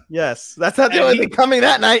comes. Yes, that's not the only thing coming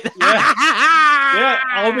that night.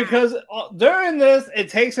 Yeah, because during this, it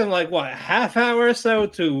takes him like a half hour or so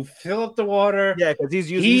to fill up the water. Yeah, because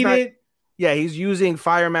he's using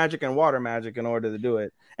fire magic and water magic in order to do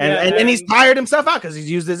it, and he's tired himself out because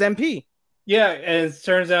he's used his MP. Yeah, and it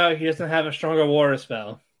turns out he doesn't have a stronger water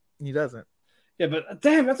spell. He doesn't. Yeah, but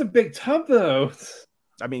damn, that's a big tub though.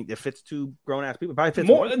 I mean, it fits 2 grown ass people. It probably fits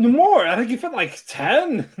more. I think you fit like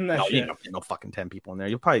 10. No, you don't fit no fucking 10 people in there.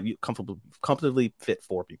 You'll probably comfortably fit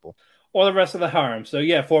 4 people. Or the rest of the harem. So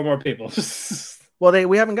yeah, 4 more people. Well,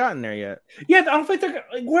 we haven't gotten there yet. Yeah, I don't think they're.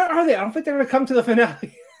 Where are they? I don't think they're gonna come to the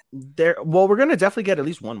finale. We're gonna definitely get at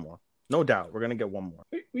least 1 more. No doubt, we're gonna get 1 more.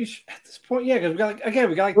 We should, at this point, yeah, because we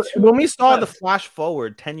got like 2. When we saw the flash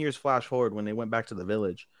forward, 10 years flash forward when they went back to the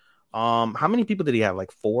village. How many people did he have?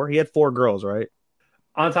 Like 4? He had 4 girls, right?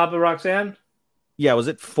 On top of Roxanne? Yeah, was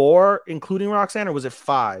it 4 including Roxanne, or was it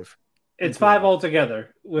 5? It's 5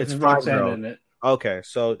 altogether with Roxanne in it. Okay,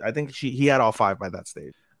 so I think he had all 5 by that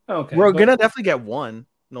stage. Okay, we're gonna definitely get 1,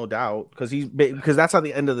 no doubt, because that's at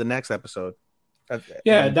the end of the next episode. Now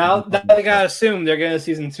they gotta assume they're getting a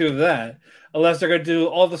season 2 of that, unless they're gonna do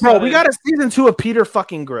all the. Bro, we got a season 2 of Peter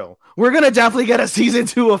fucking Grill. We're gonna definitely get a season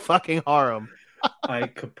 2 of fucking Harem. I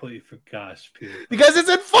completely forgot Peter. Because it's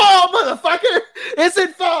in fall, motherfucker. It's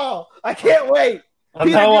in fall. I can't wait.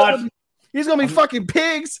 He's gonna be fucking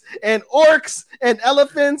pigs and orcs and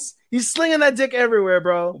elephants. He's slinging that dick everywhere,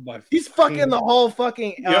 bro. He's fucking the whole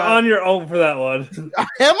fucking. You're on your own for that one.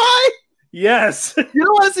 Am I? Yes. You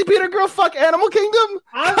don't want to see Peter Grill fuck Animal Kingdom?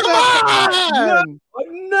 Come on!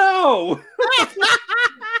 No. What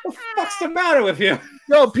the fuck's the matter with you?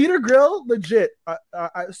 No, Peter Grill, legit.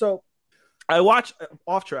 So I watched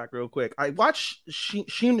off track real quick. I watched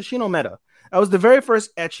Shino Meta. That was the very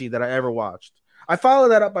first ecchi that I ever watched. I followed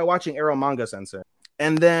that up by watching Arrow Manga Sensei,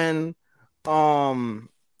 and then I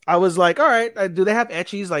was like, all right, do they have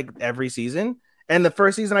ecchis like every season? And the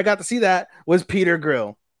first season I got to see that was Peter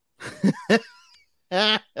Grill.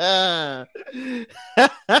 But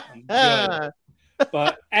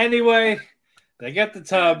anyway, they get the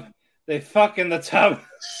tub. They fuck in the tub.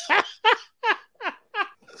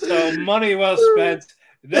 So money well spent.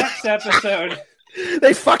 Next episode,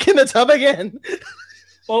 they fuck in the tub again.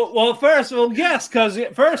 Yes, because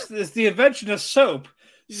first is the invention of soap.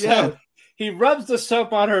 So he rubs the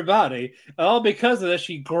soap on her body, and all because of this,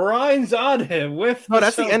 she grinds on him with. No,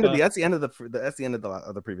 that's the end of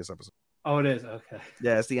the previous episode. Oh, it is. Okay.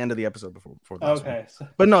 Yeah, it's the end of the episode before that. Okay.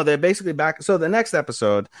 But no, they're basically back. So the next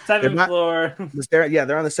episode, 7th floor.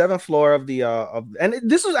 They're on the 7th floor of the and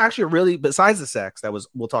this was actually really, besides the sex that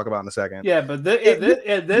we'll talk about in a second. Yeah, but this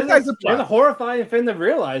is a horrifying thing to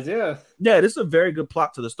realize. Yeah. Yeah, this is a very good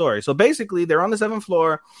plot to the story. So basically, they're on the 7th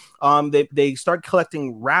floor. They start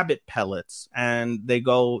collecting rabbit pellets, and they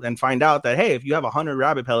go and find out that, hey, if you have 100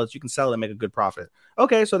 rabbit pellets, you can sell it and make a good profit.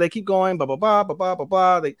 Okay, so they keep going, blah blah blah blah blah blah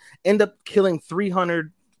blah. They end up killing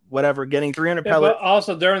 300, whatever, getting 300 pellets. But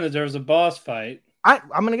also during there was a boss fight. I'm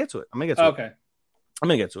gonna get to it. Okay. I'm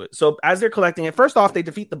gonna get to it. So as they're collecting it, first off, they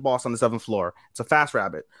defeat the boss on the 7th floor. It's a fast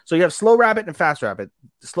rabbit. So you have slow rabbit and fast rabbit.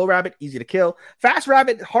 Slow rabbit, easy to kill. Fast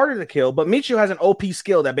rabbit, harder to kill. But Michio has an OP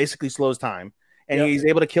skill that basically slows time. And he's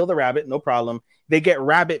able to kill the rabbit, no problem. They get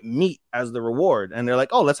rabbit meat as the reward. And they're like,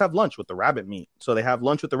 oh, let's have lunch with the rabbit meat. So they have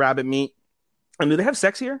lunch with the rabbit meat. And do they have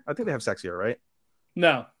sex here? I think they have sex here, right?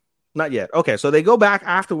 No. Not yet. Okay, so they go back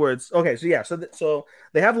afterwards. Okay, so yeah, so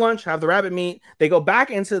they have lunch, have the rabbit meat. They go back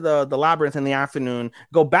into the labyrinth in the afternoon,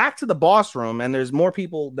 go back to the boss room, and there's more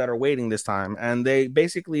people that are waiting this time. And they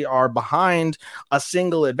basically are behind a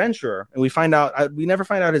single adventurer. And we find out, we never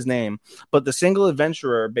find out his name, but the single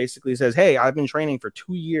adventurer basically says, hey, I've been training for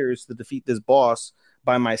 2 years to defeat this boss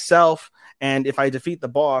by myself. And if I defeat the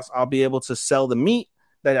boss, I'll be able to sell the meat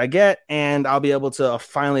that I get, and I'll be able to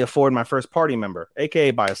finally afford my first party member,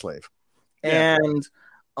 aka buy a slave. Yeah. And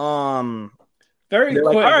very quick,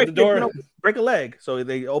 like, all right, the door break a leg. So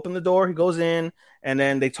they open the door, he goes in, and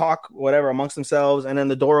then they talk whatever amongst themselves, and then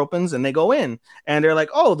the door opens and they go in, and they're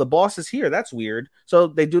like, oh, the boss is here, that's weird. So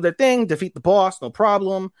they do their thing, defeat the boss, no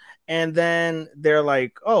problem. And then they're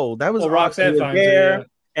like, oh, that was Roxanne finds there. Yeah.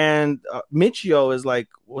 And Michio is like,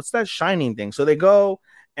 what's that shining thing? So they go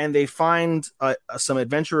and they find some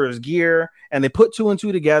adventurer's gear, and they put 2 and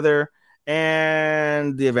 2 together,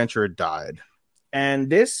 and the adventurer died. and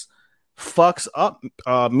this fucks up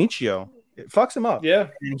Michio. It fucks him up. Yeah.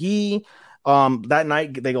 And he that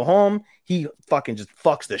night they go home. He fucking just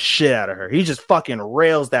fucks the shit out of her. He just fucking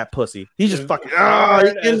rails that pussy. He just fucking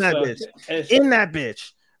in that bitch. In that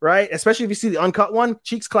bitch. Right? Especially if you see the uncut one,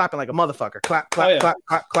 cheeks clapping like a motherfucker. Clap, clap, clap,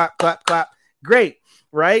 clap, clap, clap, clap. Great.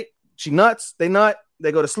 Right? She nuts. They nut.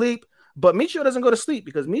 They go to sleep. But Michio doesn't go to sleep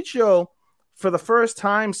because Michio, for the first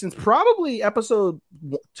time since probably episode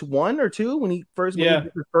 1 or 2, when he first made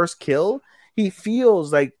his first kill, he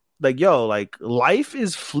feels like yo, like life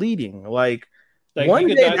is fleeting. Like one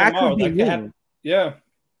day that could be me.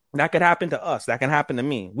 That could happen to us. That can happen to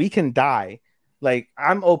me. We can die. Like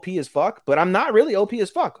I'm OP as fuck, but I'm not really OP as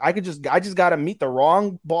fuck. I just gotta meet the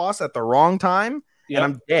wrong boss at the wrong time, and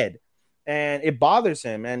I'm dead. And it bothers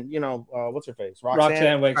him. And you know, what's her face?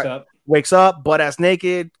 Roxanne wakes up, butt ass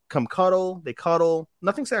naked. Come cuddle. They cuddle.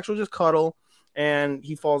 Nothing sexual, just cuddle. And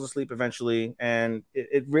he falls asleep eventually, and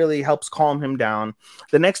it really helps calm him down.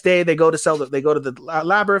 The next day, they go to the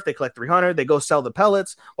labyrinth. They collect 300. They go sell the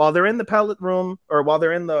pellets. While they're in the pellet room, or while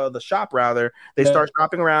they're in the shop, rather, they start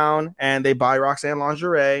shopping around, and they buy Roxanne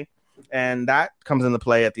lingerie, and that comes into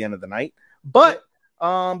play at the end of the night. But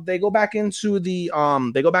they go back into the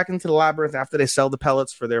labyrinth after they sell the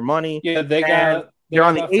pellets for their money. Yeah, they're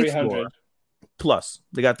on the 8th floor. Plus,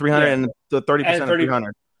 they got 300 and the 30% of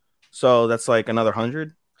 300. So that's like another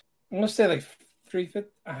 100. I'm gonna say like 350,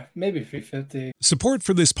 maybe 350. Support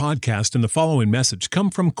for this podcast and the following message come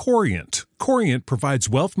from Corient. Corient provides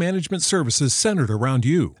wealth management services centered around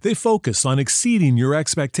you. They focus on exceeding your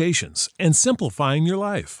expectations and simplifying your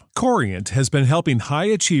life. Corient has been helping high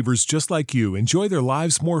achievers just like you enjoy their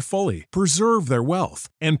lives more fully, preserve their wealth,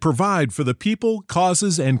 and provide for the people,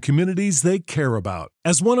 causes, and communities they care about.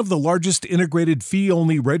 As one of the largest integrated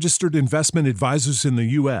fee-only registered investment advisors in the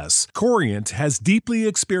U.S., Corient has deeply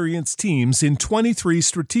experienced teams in 23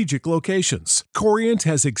 strategic locations. Corient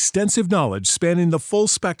has extensive knowledge spanning the full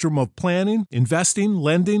spectrum of planning, investing,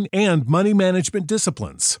 lending, and money management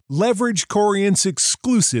disciplines. Leverage Corient's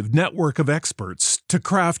exclusive network of experts to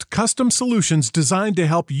craft custom solutions designed to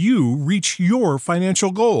help you reach your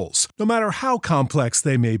financial goals, no matter how complex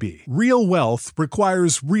they may be. Real wealth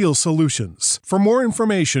requires real solutions. For more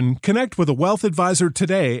information, connect with a wealth advisor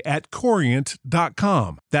today at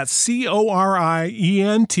Corient.com. That's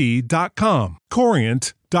Corient.com.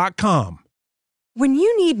 Corient.com. When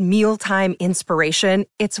you need mealtime inspiration,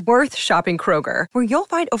 it's worth shopping Kroger, where you'll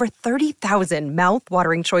find over 30,000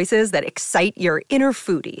 mouth-watering choices that excite your inner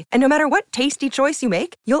foodie. And no matter what tasty choice you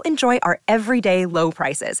make, you'll enjoy our everyday low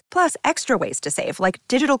prices, plus extra ways to save, like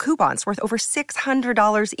digital coupons worth over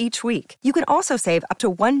 $600 each week. You can also save up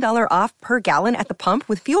to $1 off per gallon at the pump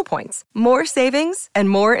with fuel points. More savings and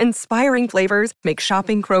more inspiring flavors make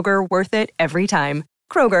shopping Kroger worth it every time.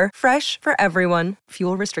 Kroger, fresh for everyone.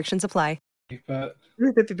 Fuel restrictions apply. But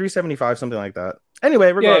 350, something like that.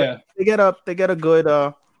 Anyway, regardless, they get a good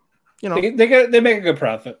they make a good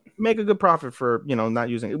profit. Make a good profit for not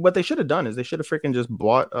using it. What they should have done is they should have freaking just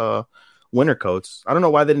bought winter coats. I don't know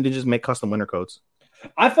why they didn't just make custom winter coats.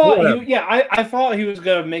 I thought I thought he was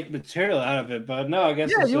gonna make material out of it, but no, I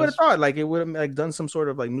guess you would have thought like it would have like done some sort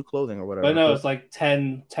of like new clothing or whatever. But no, it's like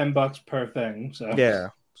 $10 per thing. So yeah.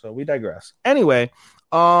 So we digress. Anyway.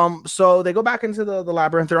 So they go back into the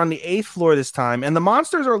labyrinth. They're on the 8th floor this time, and the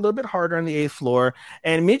monsters are a little bit harder on the 8th floor.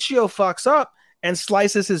 And Michio fucks up and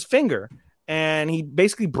slices his finger, and he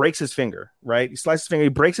basically breaks his finger. Right? He slices his finger. He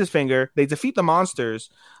breaks his finger. They defeat the monsters,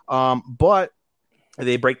 but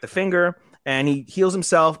they break the finger, and he heals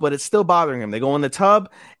himself, but it's still bothering him. They go in the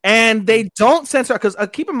tub, and they don't censor because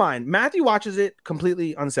keep in mind, Matthew watches it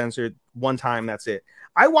completely uncensored one time. That's it.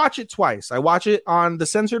 I watch it twice. I watch it on the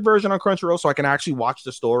censored version on Crunchyroll so I can actually watch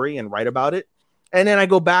the story and write about it. And then I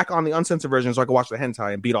go back on the uncensored version so I can watch the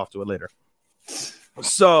hentai and beat off to it later.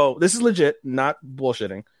 So this is legit, not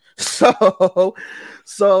bullshitting. So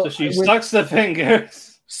she sucks the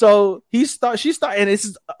fingers. So she starts, and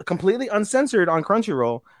it's completely uncensored on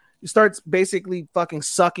Crunchyroll. He starts basically fucking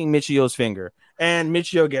sucking Michio's finger. And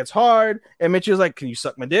Michio gets hard, and Michio's like, "Can you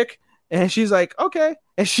suck my dick?" And she's like, "Okay."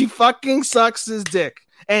 And she fucking sucks his dick.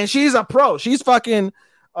 And she's a pro. She's fucking,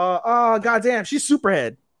 goddamn, she's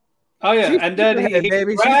Superhead. Oh, yeah. She's and then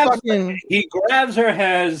he grabs her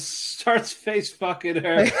head, starts face fucking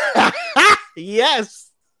her.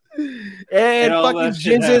 Yes. And fucking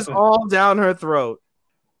jizzes all down her throat.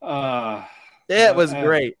 It was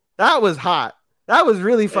great. That was hot. That was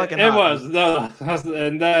really fucking hot. It was. No,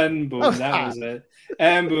 and then, boom, that was it.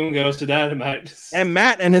 And boom goes to Dynamite. And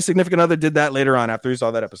Matt and his significant other did that later on after he saw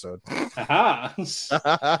that episode. Aha.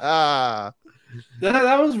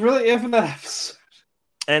 that was really it for that episode.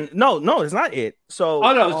 And no, it's not it. So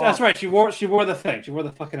oh no, that's right. She wore the thing. She wore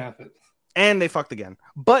the fucking outfit. And they fucked again.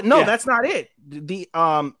 But no, that's not it.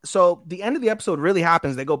 So the end of the episode really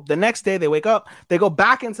happens. They go the next day, they wake up, they go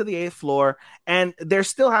back into the 8th floor, and they're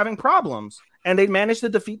still having problems. And they managed to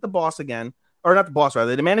defeat the boss again. Or not the boss,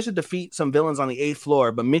 rather. They managed to defeat some villains on the 8th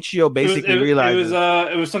floor, but Michio basically realized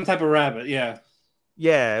it was some type of rabbit, yeah.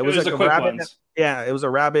 Yeah, it was like a rabbit. Ones. Yeah, it was a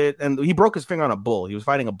rabbit, and he broke his finger on a bull. He was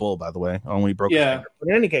fighting a bull, by the way, when he broke his finger. But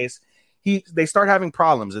in any case, they start having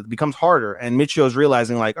problems. It becomes harder, and Michio's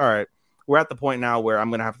realizing, like, all right, we're at the point now where I'm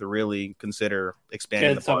going to have to really consider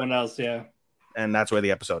expanding the someone else, yeah. And that's where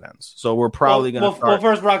the episode ends. So we're probably going to Well,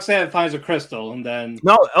 first Roxanne finds a crystal, and then...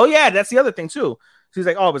 No, oh yeah, that's the other thing, too. She's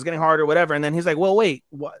like, oh, it's getting harder, whatever. And then he's like, well, wait,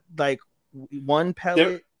 what? Like, 1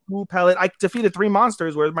 pellet, 2 pellet. I defeated 3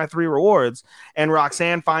 monsters. Where's my 3 rewards? And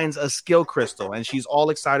Roxanne finds a skill crystal, and she's all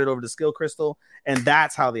excited over the skill crystal. And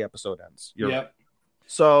that's how the episode ends. You're right.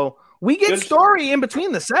 So... we get story in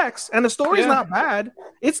between the sex, and the story's not bad.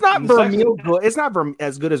 It's not Vermeil good. It's not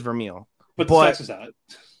as good as Vermeil. But the sex is hot.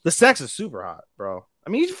 The sex is super hot, bro. I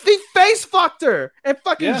mean, he face fucked her and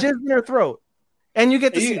fucking jizzed in her throat. And you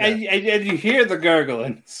get to see that. And you hear the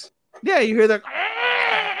gurglings. Yeah, you hear the...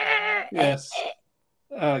 Yes.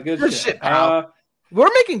 Good shit, pal. We're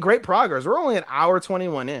making great progress. We're only an hour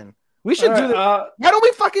 21 in. We should do this. Why don't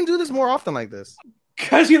we fucking do this more often like this?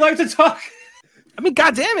 Because you like to talk. I mean,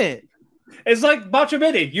 goddamn it. It's like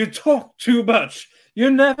Bachamini. You talk too much. You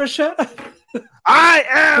never shut up. I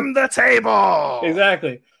am the table.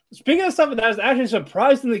 Exactly. Speaking of something that is actually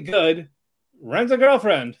surprisingly good, Rent a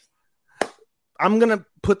Girlfriend. I'm going to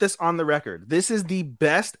put this on the record. This is the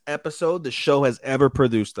best episode the show has ever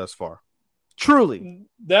produced thus far. Truly.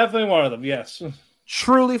 Definitely one of them, yes.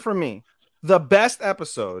 Truly for me. The best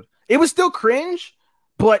episode. It was still cringe,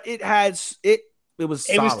 but it was solid.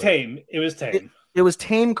 It was tame. It was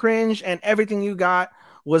tame cringe, and everything you got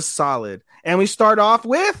was solid. And we start off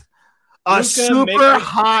with a super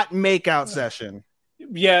hot makeout session.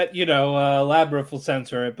 Yeah, Labyrinth will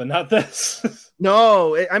censor it, but not this.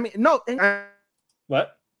 No.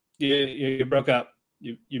 What? You broke up.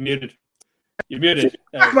 You muted. You muted.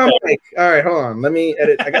 My mic. All right, hold on. Let me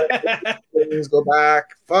edit. I gotta go back.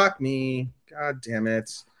 Fuck me. God damn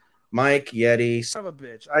it. Mike Yeti, son of a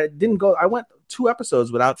bitch. I went 2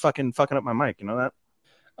 episodes without fucking up my mic. You know that?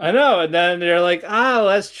 I know. And then they're like,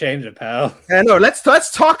 let's change it, pal. I know.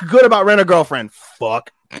 Let's talk good about Rent a Girlfriend.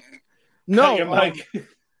 Fuck. No,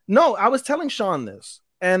 no. I was telling Sean this,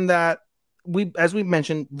 and that as we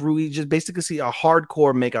mentioned, we just basically see a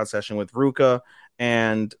hardcore makeout session with Ruka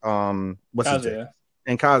and what's his name?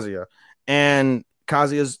 And Kazuya. And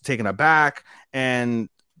Kazuya's taken aback, and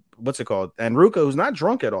what's it called? And Ruka, who's not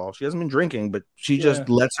drunk at all, she hasn't been drinking, but she just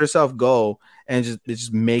lets herself go and is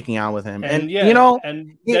just making out with him. And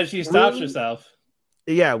and then she stops herself.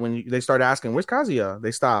 Yeah, when they start asking, "Where's Kazuya?"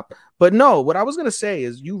 they stop. But no, what I was gonna say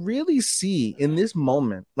is, you really see in this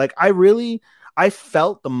moment, like I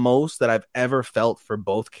felt the most that I've ever felt for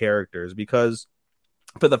both characters, because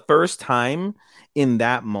for the first time in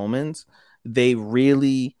that moment, they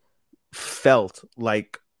really felt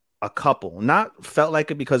like a couple. Not felt like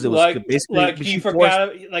it because it was basically he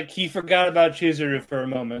forgot about Chizuru for a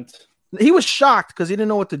moment. He was shocked because he didn't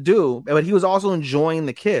know what to do, but he was also enjoying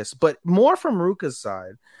the kiss. But more from Ruka's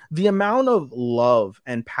side, the amount of love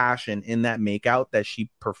and passion in that makeout that she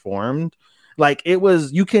performed, like it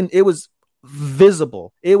was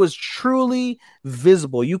visible. It was truly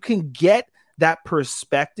visible. You can get that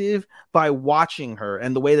perspective by watching her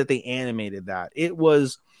and the way that they animated that. It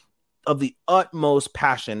was of the utmost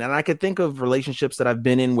passion. And I could think of relationships that I've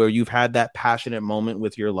been in where you've had that passionate moment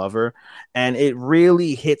with your lover, and it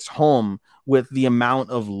really hits home with the amount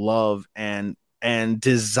of love and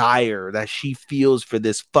desire that she feels for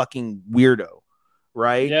this fucking weirdo,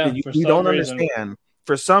 right? Yeah, you don't understand.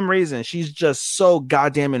 For some reason, she's just so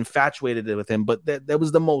goddamn infatuated with him. But that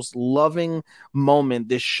was the most loving moment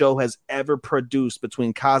this show has ever produced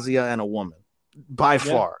between Kazuya and a woman, by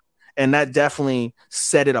far. And that definitely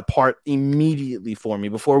set it apart immediately for me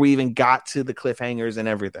before we even got to the cliffhangers and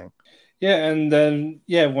everything. Yeah, and then,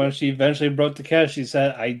 when she eventually broke the cast, she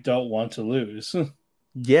said, "I don't want to lose."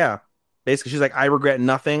 Yeah. Basically, she's like, "I regret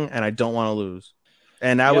nothing, and I don't want to lose."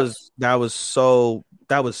 And that was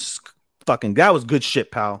good shit,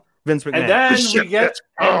 pal. Vince McMahon.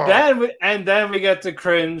 And then we get to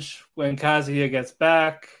cringe when Kazuya gets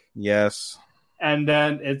back. Yes. And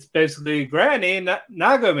then it's basically Granny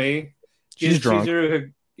Nagami. She's drunk.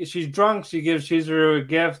 She's drunk. She gives Chizuru a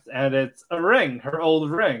gift, and it's a ring, her old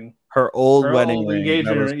ring. her old Her wedding old ring.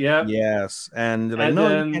 engagement ring, yep. Yes, and they're like, And no,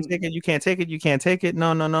 then- you can't take it. You can't take it. You can't take it.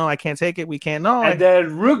 No, I can't take it. We can't. No. And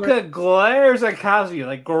then Ruka glares at Kazuya,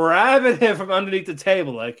 like grabbing him from underneath the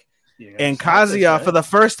table, like. And Kazuya, for the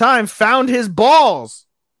first time, found his balls.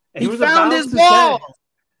 He found his balls.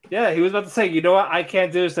 Yeah, he was about to say, you know what? I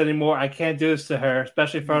can't do this anymore. I can't do this to her,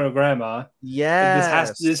 especially in front of grandma.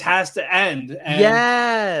 Yes. This has to end. And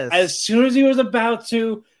yes. As soon as he was about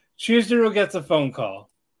to, Chizuru gets a phone call.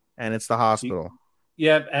 And it's the hospital.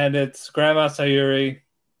 Yep, and it's Grandma Sayuri.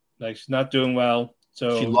 Like, she's not doing well.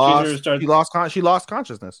 So she lost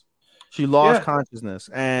consciousness. She lost consciousness.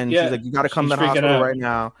 And she's like, you got to come to the hospital right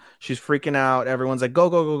now. She's freaking out. Everyone's like,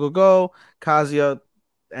 go. Kazuya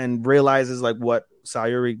and realizes like what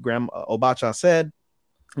Sayuri Obacha said,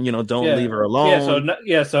 don't leave her alone.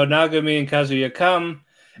 So Nagumi and Kazuya come,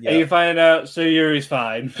 and you find out Sayuri's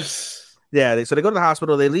fine. So they go to the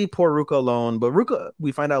hospital. They leave poor Ruka alone, but Ruka,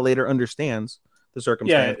 we find out later, understands the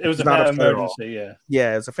circumstance. Yeah, it was a family emergency.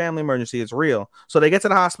 Yeah, it's a family emergency. It's real. So they get to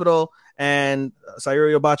the hospital, and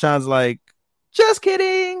Sayuri Obachan's like, "Just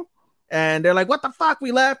kidding." And they're like, "What the fuck?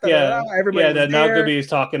 We left." Everybody. That Nagumi's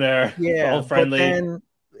talking to her. Yeah, all friendly. But then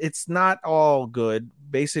it's not all good.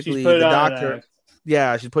 Basically, the doctor.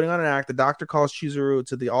 Yeah, she's putting on an act. The doctor calls Chizuru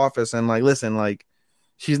to the office and like, listen, like,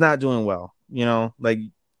 she's not doing well. Like,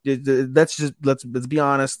 let's be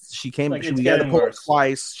honest. She came. Like, we got to pull her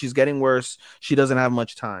twice. She's getting worse. She doesn't have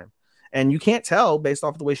much time, and you can't tell based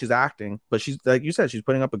off of the way she's acting. But she's, like you said, she's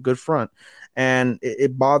putting up a good front, and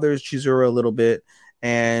it bothers Chizuru a little bit.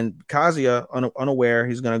 And Kazuya, unaware,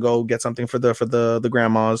 he's gonna go get something for the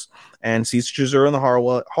grandmas, and sees Chizuru in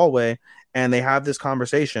the hallway, and they have this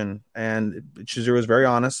conversation. And Chizuru is very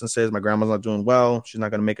honest and says, "My grandma's not doing well. She's not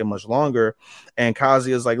gonna make it much longer." And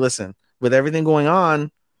Kazuya is like, "Listen, with everything going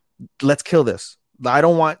on, let's kill this. I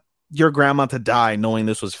don't want your grandma to die knowing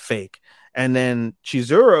this was fake." And then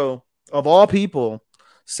Chizuru, of all people,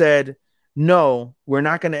 said, "No, we're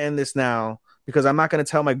not going to end this now, because I'm not going to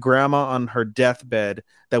tell my grandma on her deathbed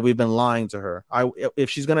that we've been lying to her. If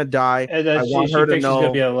she's going to die, I want her to know she's going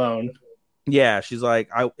to be alone." Yeah, she's like,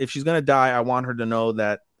 if she's going to die, I want her to know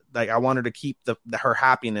that, like, I want her to keep her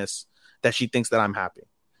happiness, that she thinks that I'm happy.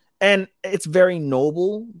 And it's very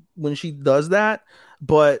noble when she does that,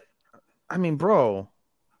 but I mean, bro,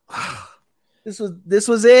 this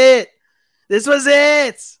was it. This was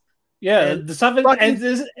it. Yeah,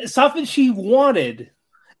 something she wanted.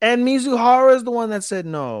 And Mizuhara is the one that said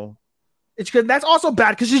no. That's also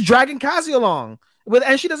bad because she's dragging Kazi along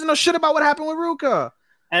and she doesn't know shit about what happened with Ruka.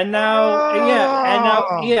 And now, that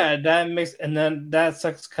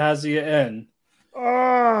sucks Kazuya in.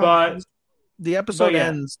 But the episode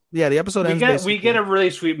ends. Yeah, the episode ends. We get a really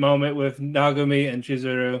sweet moment with Nagumi and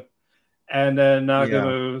Chizuru. And then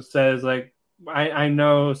Nagumi says, like, I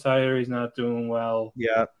know Sayuri's not doing well.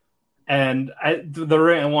 Yeah. And the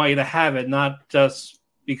ring, I want you to have it, not just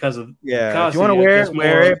because of Kazuya. If you want to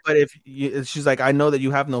wear it. But she's like, I know that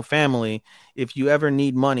you have no family. If you ever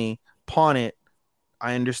need money, pawn it.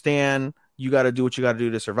 I understand. You got to do what you got to do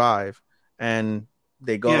to survive. And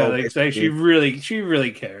they go. Yeah, like she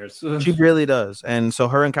really cares. She really does. And so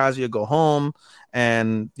her and Kazuya go home,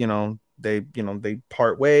 and they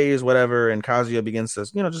part ways, whatever. And Kazuya begins to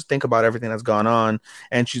just think about everything that's gone on.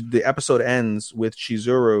 And the episode ends with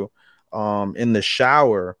Chizuru in the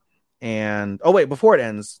shower. And before it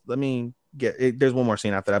ends, let me there's one more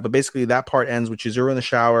scene after that, but basically that part ends with Chizuru in the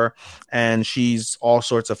shower, and she's all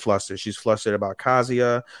sorts of flustered. She's flustered about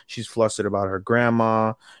Kazuya. She's flustered about her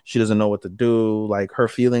grandma. She doesn't know what to do. Like, her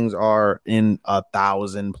feelings are in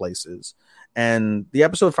 1,000 places. And the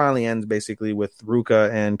episode finally ends basically with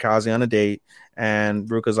Ruka and Kazuya on a date. And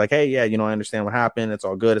Ruka's like, "Hey, yeah, I understand what happened. It's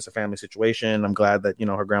all good. It's a family situation. I'm glad that,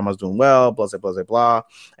 her grandma's doing well, blah, blah, blah, blah."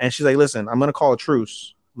 And she's like, "Listen, I'm going to call a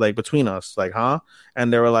truce, like, between us." Like, huh?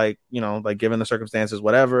 And they were like, like, given the circumstances,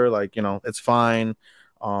 whatever, like, it's fine.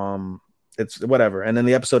 It's whatever. And then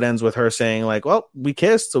the episode ends with her saying, like, "Well, we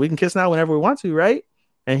kissed, so we can kiss now whenever we want to, right?"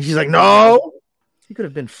 And she's like, "No." He could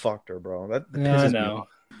have been fucked her, bro. That pisses me off.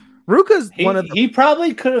 Ruka's he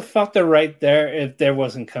probably could have fucked her right there if there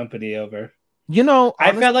wasn't company over.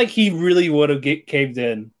 I felt like he really would have caved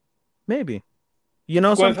in. Maybe.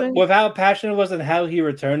 Something? With how passionate it was and how he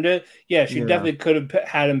returned it, she definitely could have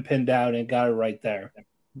had him pinned down and got it right there.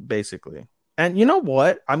 Basically. And you know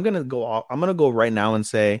what? I'm gonna go right now and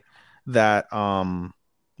say that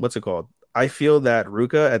what's it called? I feel that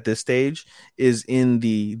Ruka at this stage is in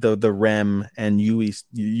the Rem and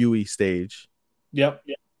Yui stage. Yep.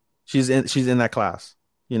 She's in that class.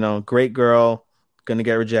 Great girl, gonna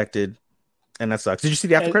get rejected, and that sucks. Did you see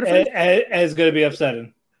the after credit for this? And it's gonna be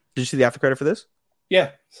upsetting. Did you see the after credit for this?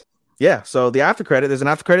 Yeah. Yeah, so there's an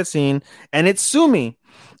after credit scene, and it's Sumi.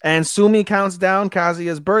 And Sumi counts down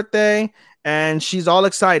Kazuya's birthday, and she's all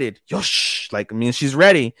excited. Yosh! Like, I mean, she's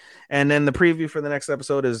ready. And then the preview for the next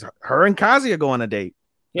episode is her and Kazuya go on a date.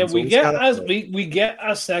 Yeah, so we get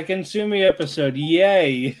a second Sumi episode.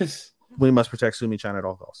 Yay. We must protect Sumi-chan at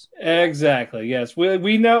all costs. Exactly, yes.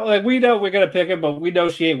 We know we're gonna pick it, but we know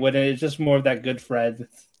she ain't winning. It's just more of that good friend.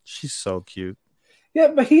 She's so cute. Yeah,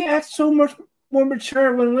 but he acts so much more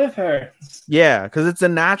mature when with her. Yeah, because it's a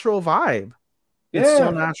natural vibe. It's so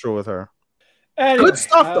natural with her. Anyway, good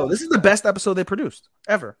stuff, though. This is the best episode they produced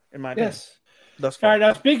ever, in my opinion. Yes. Thus far. All right,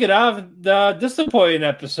 now speaking of the disappointing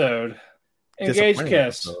episode, Engage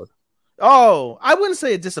Kiss. Episode. Oh, I wouldn't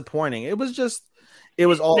say it disappointing. It was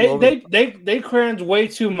all over. They crammed way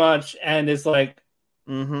too much, and it's like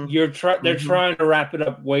they're trying to wrap it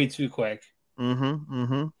up way too quick.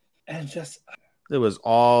 And just it was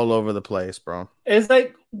all over the place, bro. It's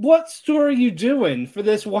like, what story are you doing for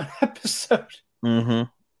this one episode? And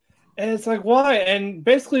it's like, why? And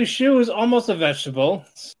basically, Shu is almost a vegetable.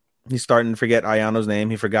 He's starting to forget Ayano's name.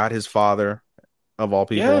 He forgot his father, of all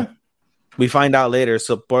people. Yeah. We find out later,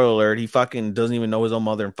 so spoiler alert, he fucking doesn't even know his own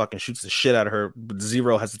mother and fucking shoots the shit out of her with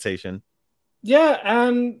zero hesitation. Yeah,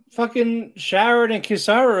 and fucking Sharon and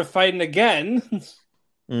Kisara are fighting again.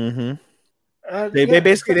 They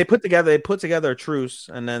put together a truce,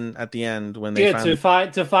 and then at the end when they to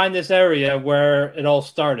find this area where it all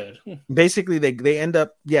started. Basically, they end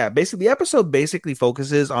up basically the episode basically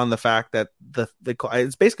focuses on the fact that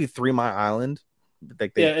it's basically 3 Mile Island.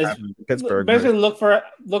 Like it's Pittsburgh. Basically, look for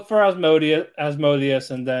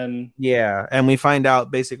Asmodeus, and then and we find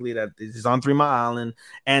out basically that it's on 3 Mile Island,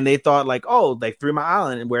 and they thought like 3 Mile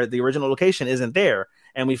Island where the original location isn't there.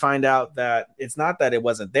 And we find out that it's not that it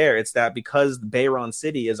wasn't there. It's that because Bayron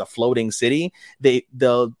City is a floating city, the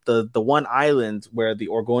one island where the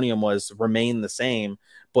Orgonium was remained the same,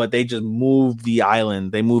 but they just moved the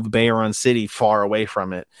island. They moved Bayron City far away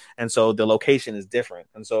from it. And so the location is different.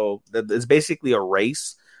 And so it's basically a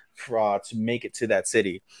race to make it to that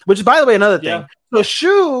city, which, by the way, another thing. Yeah. So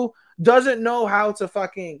Shu doesn't know how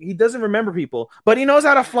to he doesn't remember people, but he knows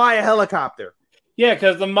how to fly a helicopter. Yeah,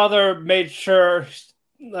 because the mother made sure...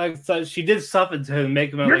 so she did something to him,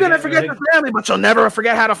 make him. You're gonna forget your family, but you'll never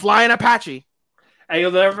forget how to fly an Apache, and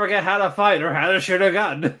you'll never forget how to fight or how to shoot a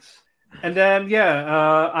gun. And then,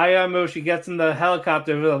 Ayamo, she gets in the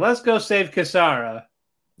helicopter. Let's go save Kisara.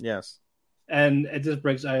 Yes, and it just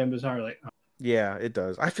breaks Ayamo's heart. Like, yeah, it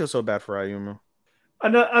does. I feel so bad for Ayamo.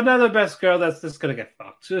 Another best girl that's just gonna get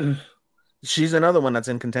fucked. She's another one that's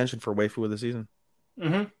in contention for waifu of the season,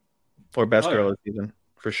 or best girl of the season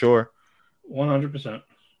for sure. 100%.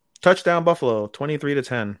 Touchdown Buffalo,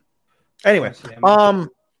 23-10. Anyway,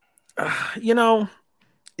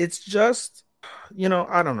 it's just,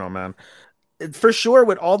 I don't know, man. For sure,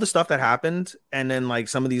 with all the stuff that happened, and then like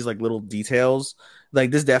some of these like little details,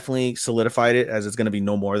 like this definitely solidified it as it's going to be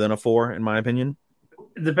no more than a 4, in my opinion.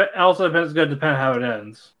 Also, it's going to depend how it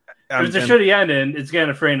ends. If it's a shitty ending, it's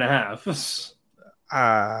getting a 3.5.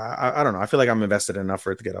 I don't know. I feel like I'm invested enough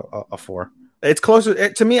for it to get a 4. It's closer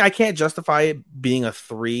to me. I can't justify it being a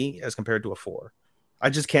 3 as compared to a 4.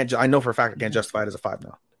 I just can't. I know for a fact I can't justify it as a 5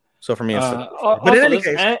 now. So for me, it's but in any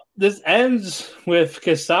case, this ends with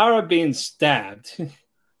Kisara being stabbed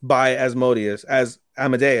by Amadeus,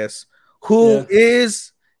 who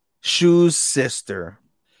is Shu's sister.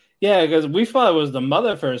 Yeah, because we thought it was the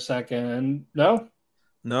mother for a second, and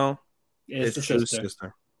no, it's Shu's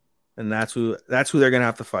sister, and that's who they're gonna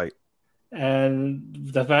have to fight. And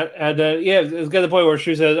the fact, it's got the point where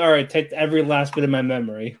she says, "All right, take every last bit of my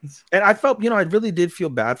memory." And I felt, I really did feel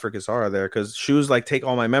bad for Kisara there because she was like, "Take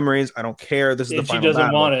all my memories. I don't care. This is the final battle." She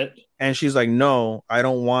doesn't want it, and she's like, "No, I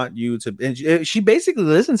don't want you to." And she basically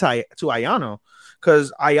listened to Ayano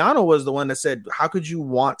because Ayano was the one that said, "How could you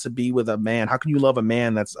want to be with a man? How can you love a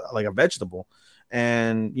man that's like a vegetable?"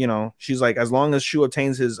 And she's like, as long as Shu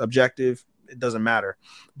obtains his objective, it doesn't matter.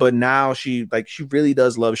 But now she really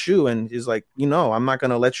does love Shu and is like, I'm not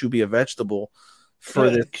gonna let you be a vegetable for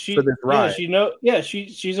this ride.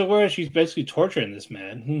 She's aware she's basically torturing this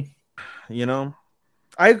man.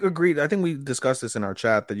 I agreed. I think we discussed this in our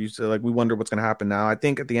chat that you said like we wonder what's gonna happen now. I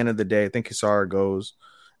think at the end of the day, I think Kisara goes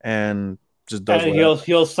and just does. And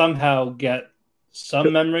he'll somehow get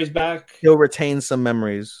some memories back. He'll retain some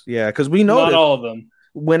memories. Yeah, because we know not all of them.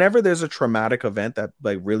 Whenever there's a traumatic event that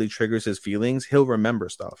like really triggers his feelings, he'll remember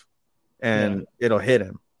stuff and it'll hit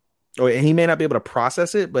him. Or he may not be able to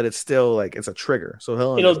process it, but it's still like it's a trigger. So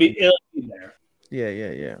it'll be there.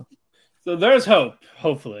 Yeah. So there's hope,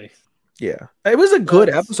 hopefully. Yeah. It was a good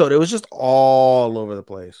episode. It was just all over the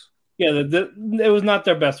place. Yeah, it was not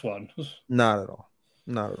their best one. Not at all.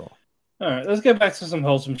 Not at all. All right, let's get back to some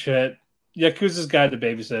wholesome shit. Yakuza's Guide to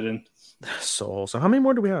Babysitting. So wholesome. How many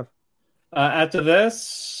more do we have? After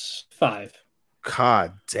this, 5.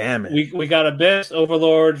 God damn it. We got Abyss,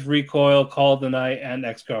 Overlord, Recoil, Call of the Night, and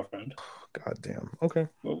Ex-Girlfriend. God damn. Okay.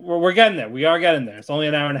 We're getting there. We are getting there. It's only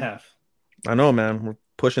an hour and a half. I know, man. We're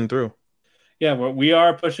pushing through. Yeah, we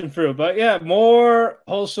are pushing through. But yeah, more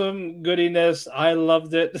wholesome goodiness. I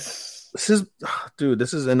loved it. This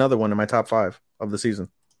is another one in my top 5 of the season.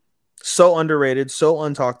 So underrated, so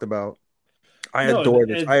untalked about. I adore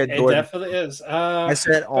this. I adore it. Definitely is. I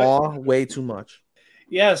said way too much.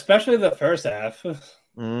 Yeah, especially the first half.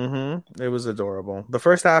 It was adorable. The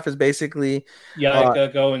first half is basically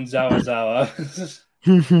going Zawa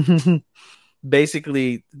Zawa.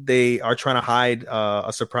 Basically, they are trying to hide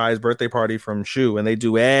a surprise birthday party from Shu, and they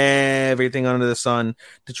do everything under the sun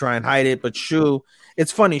to try and hide it. But Shu,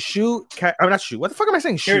 it's funny. I'm not Shu. What the fuck am I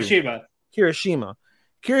saying?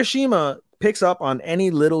 Kirishima picks up on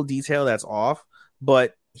any little detail that's off,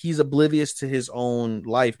 but he's oblivious to his own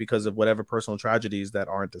life because of whatever personal tragedies that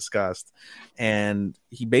aren't discussed. And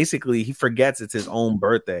he forgets it's his own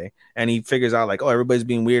birthday, and he figures out like, oh, everybody's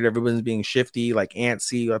being weird. Everybody's being shifty. Like, Aunt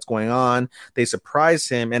see what's going on. They surprise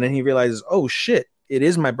him. And then he realizes, oh shit, it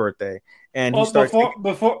is my birthday. And he starts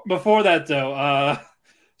before that though,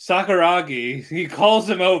 Sakuragi, he calls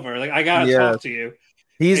him over. Like, I got to talk to you.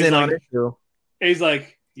 He's in on it too. He's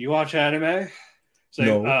like, you watch anime? It's like,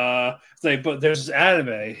 no. It's like, but there's this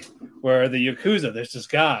anime where the Yakuza, there's this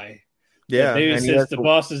guy. Yeah. Maybe it's the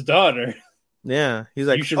boss's daughter. Yeah. He's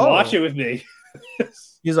like, you should watch it with me.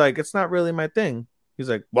 He's like, it's not really my thing. He's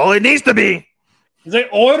like, well, it needs to be. He's like,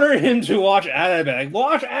 order him to watch anime. Like,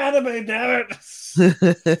 watch anime, damn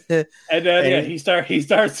it. And then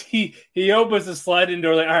he opens the sliding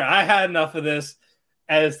door, like, all right, I had enough of this.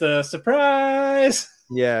 As the surprise.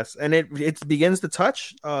 Yes, and it begins to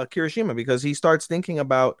touch Kirishima because he starts thinking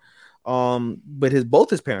about both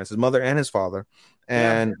his parents, his mother and his father,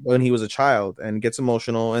 and when he was a child, and gets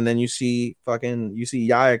emotional. And then you see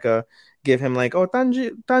Yayaka give him like, oh,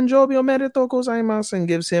 Tanjobi omedetou gozaimasu, and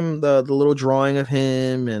gives him the little drawing of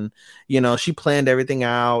him, and she planned everything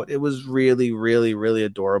out. It was really, really, really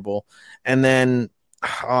adorable. And then,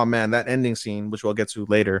 oh man, that ending scene, which we'll get to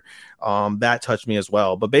later, that touched me as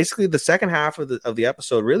well. But basically, the second half of the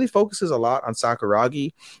episode really focuses a lot on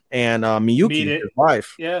Sakuragi and Miyuki, his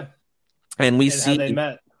wife. Yeah, and we see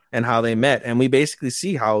how they met, and we basically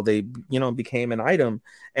see how they, became an item.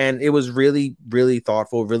 And it was really, really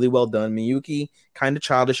thoughtful, really well done. Miyuki, kind of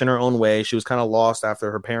childish in her own way. She was kind of lost after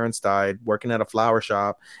her parents died, working at a flower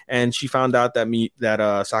shop, and she found out that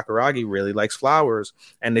Sakuragi really likes flowers,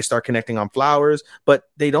 and they start connecting on flowers. But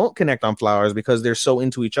they don't connect on flowers because they're so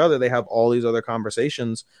into each other. They have all these other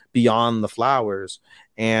conversations beyond the flowers,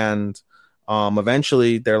 and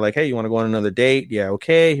eventually they're like, hey, you want to go on another date? Yeah,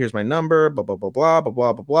 okay, here's my number, blah, blah, blah, blah, blah,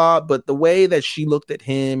 blah, blah, blah. But the way that she looked at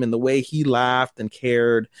him and the way he laughed and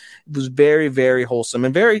cared, it was very, very wholesome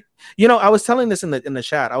and very, I was telling this in the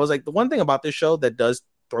chat. I was like, the one thing about this show that does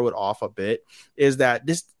throw it off a bit is that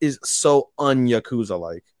this is so un-Yakuza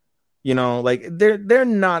like. Like they're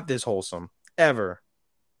not this wholesome ever.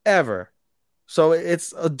 So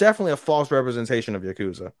it's definitely a false representation of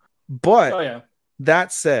Yakuza. But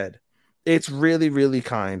that said, it's really, really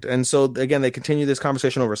kind. And so again, they continue this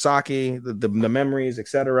conversation over sake, the memories,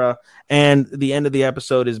 etc. And the end of the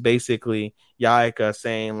episode is basically Yayaka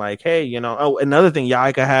saying like, hey, another thing,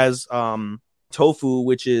 Yayaka has tofu,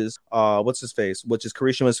 which is which is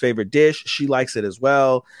Kirishima's favorite dish. She likes it as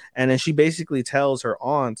well. And then she basically tells her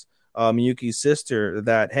aunt, Miyuki's sister,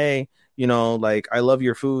 that, hey, like, I love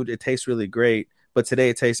your food. It tastes really great. But today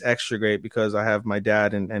it tastes extra great because I have my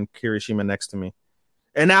dad and Kirishima next to me.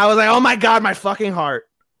 And I was like, oh my God, my fucking heart.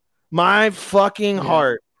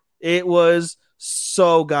 It was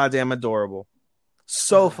so goddamn adorable.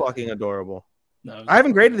 So fucking adorable. No, I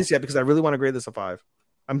haven't graded this yet because I really want to grade this a 5.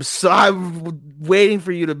 I'm waiting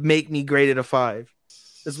for you to make me grade it a 5.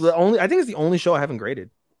 I think it's the only show I haven't graded.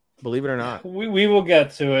 Believe it or not. We will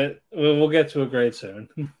get to it. We'll get to a grade soon.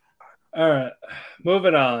 All right.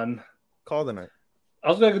 Moving on. Call the night. I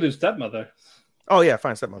was going to do Stepmother. Oh yeah,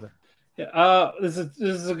 fine, Stepmother. Yeah, this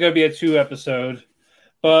is going to be a 2-episode,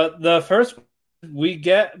 but the first we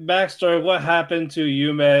get backstory of what happened to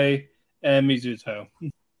Yume and Mizuto.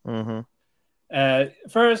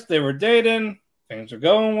 First, they were dating; things were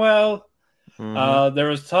going well. There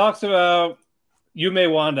was talks about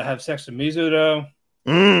Yume wanted to have sex with Mizuto,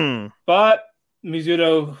 but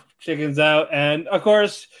Mizuto chickens out, and of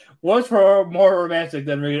course, what's more romantic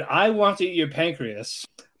than reading "I want to eat your pancreas"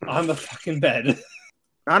 on the fucking bed.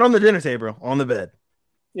 Not on the dinner table, on the bed.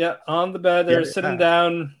 Yeah, on the bed. They're sitting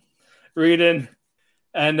down, reading,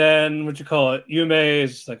 and then Yume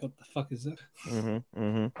is like, "What the fuck is this?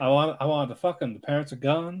 I want to fuck him. The parents are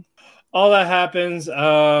gone." All that happens.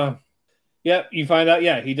 You find out.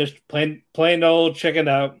 Yeah, he just plain old chickened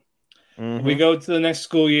out. We go to the next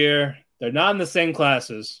school year. They're not in the same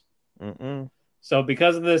classes. So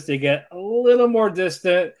because of this, they get a little more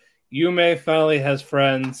distant. Yume finally has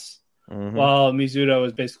friends, while Mizuto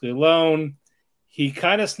is basically alone. He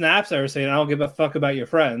kind of snaps at her, saying, "I don't give a fuck about your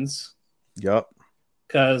friends." Yep.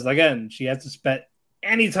 Because, again, she hasn't spent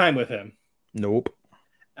any time with him. Nope.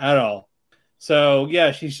 At all. So,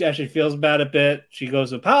 yeah, she actually feels bad a bit. She goes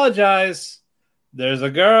to apologize. There's a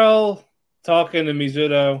girl talking to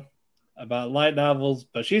Mizuto about light novels,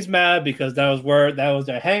 but she's mad because that was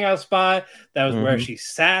their hangout spot. That was where she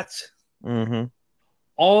sat.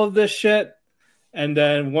 All of this shit. And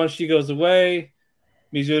then once she goes away,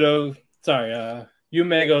 Yume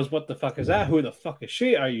goes, "What the fuck is that? Who the fuck is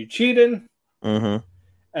she? Are you cheating?" And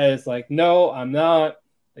it's like, "No, I'm not.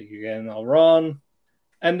 Like, you're getting it all wrong."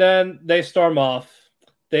 And then they storm off.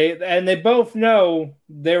 They both know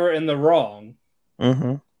they were in the wrong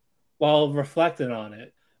while reflecting on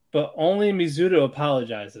it. But only Mizuto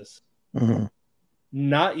apologizes,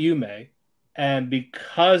 not Yume. And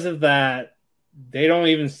because of that, they don't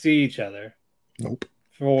even see each other. Nope.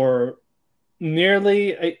 For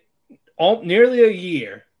nearly a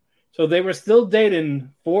year. So they were still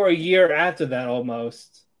dating for a year after that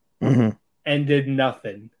almost, and did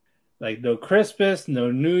nothing. Like no Christmas,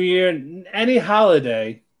 no New Year, any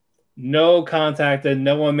holiday, no contacted,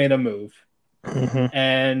 no one made a move.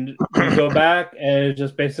 And we go back and it's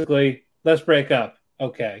just basically, let's break up.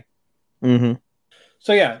 Okay. So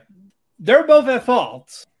yeah, they're both at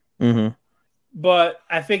fault. But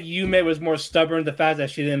I think Yume was more stubborn. The fact that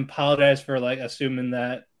she didn't apologize for like assuming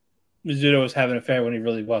that Mizuto was having an affair when he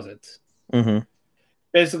really wasn't.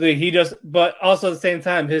 Basically, but also at the same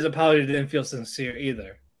time, his apology didn't feel sincere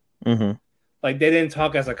either. Like they didn't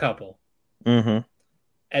talk as a couple. And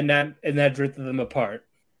that drifted them apart.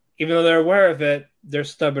 Even though they're aware of it, they're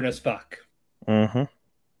stubborn as fuck.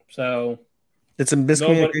 So it's a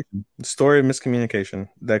miscommunication. Story of miscommunication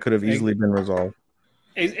that could have easily been resolved.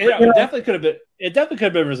 It definitely could have been. It definitely could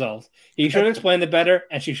have been resolved. He should have explained it better,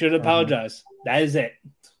 and she should have apologized. That is it.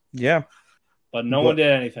 Yeah, but no one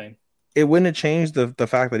did anything. It wouldn't have changed the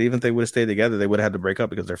fact that even if they would have stayed together, they would have had to break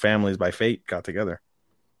up because their families by fate got together.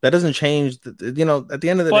 That doesn't change. At the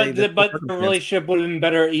end of the day, but the relationship would have been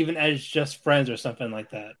better even as just friends or something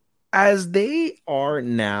like that. As they are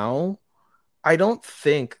now, I don't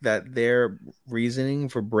think that their reasoning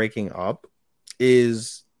for breaking up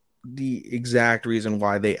is the exact reason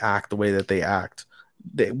why they act the way that they act.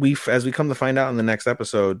 As we come to find out in the next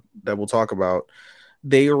episode that we'll talk about,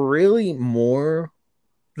 they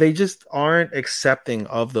just aren't accepting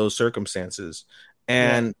of those circumstances,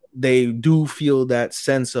 and they do feel that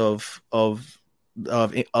sense of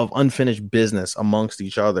unfinished business amongst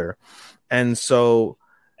each other, and so.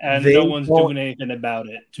 And no one's doing anything about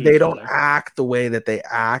it. They don't act the way that they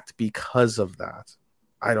act because of that.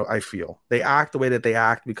 I feel they act the way that they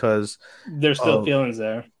act because there's still feelings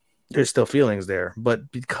there. There's still feelings there,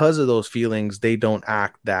 but because of those feelings, they don't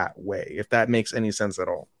act that way. If that makes any sense at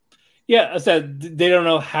all. Yeah, I said they don't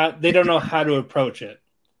know how to approach it.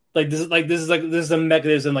 This is a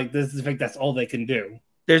mechanism. Like this is that's all they can do.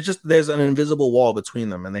 There's an invisible wall between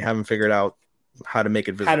them, and they haven't figured out how to make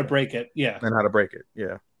it visible. How to break it, yeah. And how to break it,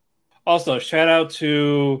 yeah. Also, shout out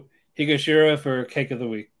to Higashira for Cake of the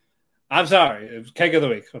Week. I'm sorry. It was Cake of the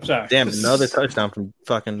Week. I'm sorry. Damn, another touchdown.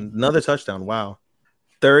 Wow.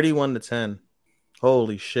 31-10.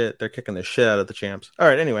 Holy shit. They're kicking the shit out of the champs. All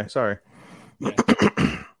right, anyway, sorry. Yeah. All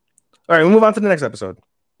right, we'll move on to the next episode.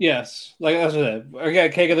 Yes. Like I said, I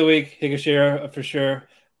got Cake of the Week, Higashira for sure.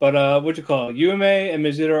 But Yume and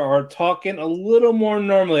Mizuto are talking a little more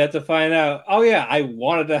normally. I have to find out, oh yeah, I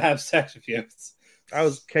wanted to have sex with you. I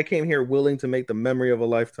came here willing to make the memory of a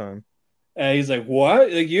lifetime. And he's like, what?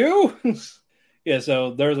 Like, you? Yeah,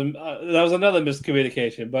 so that was another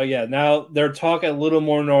miscommunication. But yeah, now they're talking a little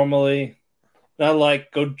more normally. Not like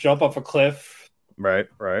go jump off a cliff. Right.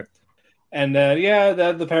 And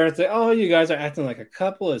the parents say, oh, you guys are acting like a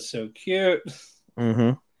couple. It's so cute.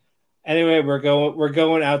 Anyway, we're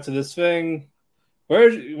going out to this thing.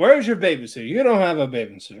 Where's your babysitter? You don't have a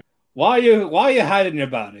babysitter. Why are you hiding your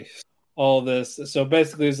body? All this. So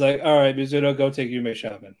basically, it's like, all right, Mizuto, go take Yume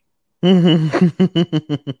shopping.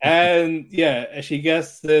 And yeah, she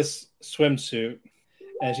gets this swimsuit,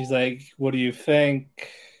 and she's like, "What do you think?"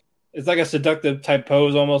 It's like a seductive type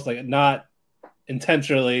pose, almost like not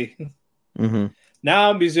intentionally.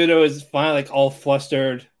 Now Mizuno is finally like all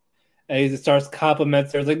flustered, and he starts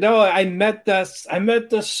complimenting her. He's like, "No, I meant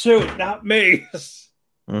the suit, not me."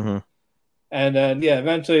 Mm-hmm. And then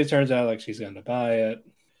eventually it turns out like she's going to buy it.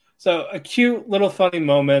 So a cute little funny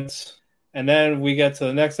moment, and then we get to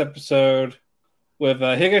the next episode with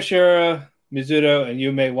Higashira, Mizuno, and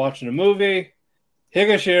Yume watching a movie.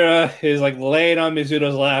 Higashira is like laying on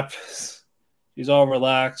Mizuno's lap. She's all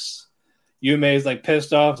relaxed. Yume is like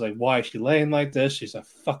pissed off. It's like, why is she laying like this? She's a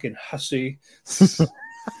fucking hussy.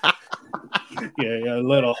 Yeah,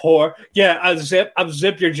 little whore. Yeah,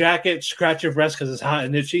 unzip your jacket, scratch your breast because it's hot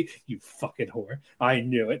and itchy. You fucking whore. I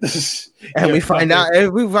knew it. And we find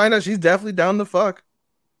out she's definitely down the fuck.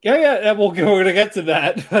 Yeah, we're gonna get to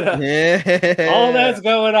that. But, all that's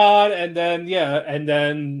going on, and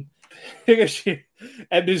then Higashira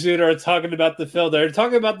and Mizuno are talking about the film. They're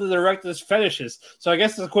talking about the director's fetishes. So I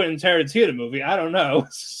guess it's a Quentin Tarantino movie. I don't know.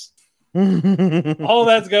 All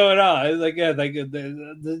that's going on. It's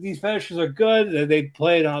like, these fetishes are good. They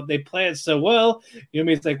play it so well.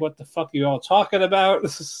 Yumi's like, what the fuck are you all talking about?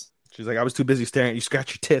 She's like, I was too busy staring at you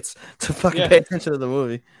scratch your tits to fucking pay attention to the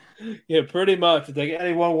movie. Yeah, pretty much. It's like,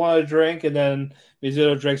 anyone want a drink? And then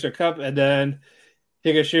Mizuno drinks her cup, and then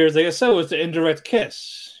Higashira's like, so it's an indirect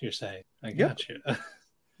kiss, you're saying. I got you.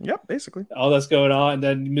 Yep, basically. All that's going on. And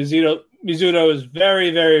then Mizuno is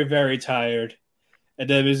very, very, very tired. And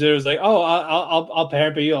then Mizuno's like, oh, I'll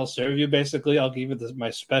pamper you. I'll serve you, basically. I'll give you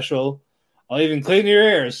my special. I'll even clean your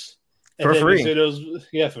ears. And for free. Mizuno's,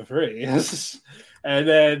 for free. And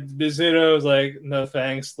then Mizuno's like, no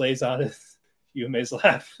thanks. Lays on Yume's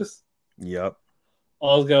lap. Yep.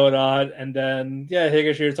 All's going on. And then,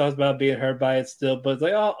 Higashira talks about being hurt by it still. But it's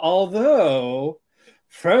like, although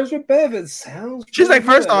friends with Bevan sounds She's like,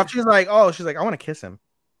 first good. off, she's like, I want to kiss him.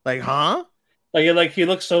 Like, huh? Like he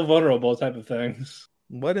looks so vulnerable type of thing.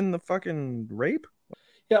 What in the fucking rape?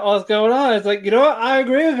 Yeah, all's going on. It's like, you know what? I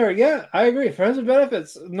agree with her. Yeah, I agree. Friends with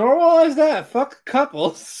benefits. Normalize that. Fuck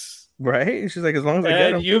couples. Right? She's like, as long as I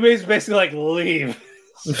get him. Yumi's basically like, leave.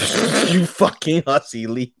 You fucking hussy,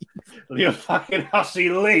 leave. You fucking hussy,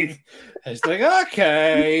 leave. And it's like,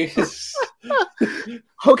 okay.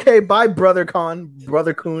 Okay, bye, Brother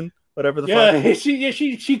Coon, whatever the fuck.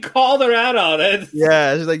 She called her out on it.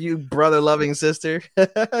 Yeah, she's like, you brother-loving sister.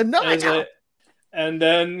 No, I don't. And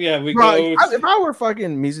then, we Bro, go. If I were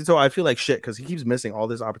fucking Mizuto, I feel like shit because he keeps missing all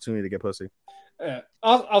this opportunity to get pussy. Yeah.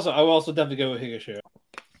 Also, I will also definitely go with Higashira.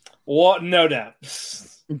 What? No doubt.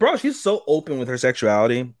 Bro, she's so open with her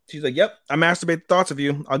sexuality. She's like, "Yep, I masturbate thoughts of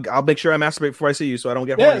you. I'll make sure I masturbate before I see you, so I don't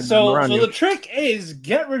get horny around you." So the trick is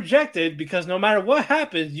get rejected because no matter what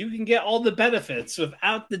happens, you can get all the benefits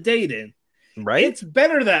without the dating. Right? It's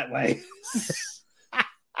better that way.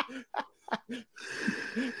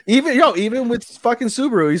 Even with fucking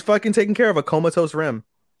Subaru, he's fucking taking care of a comatose Rim.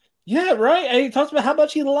 Yeah, right. And he talks about how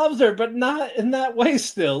much he loves her, but not in that way.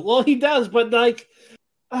 Still, well, he does, but like.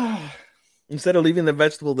 Instead of leaving the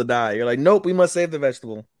vegetable to die, you're like, nope, we must save the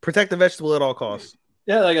vegetable. Protect the vegetable at all costs.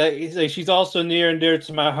 Yeah, like she's also near and dear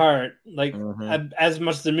to my heart. Like, as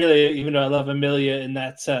much as Amelia, even though I love Amelia in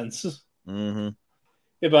that sense. Mm-hmm.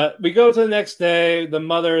 Yeah, but we go to the next day. The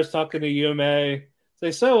mother is talking to Yume.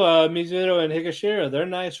 Say, so Mizuno and Higashira, they're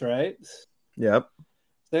nice, right? Yep.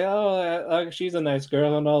 Say, she's a nice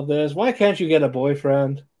girl and all this. Why can't you get a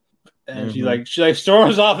boyfriend? And she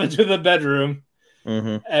storms off into the bedroom.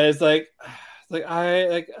 Mm-hmm. And it's like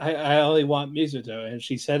I only want Mizuto, and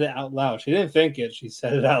she said it out loud. She didn't think it; she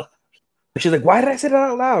said it out loud. She's like, "Why did I say that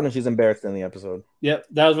out loud?" And she's embarrassed in the episode. Yep,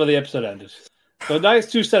 that was where the episode ended. So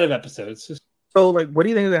nice 2 set of episodes. So, like, what do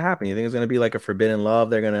you think is gonna happen? You think it's gonna be like a forbidden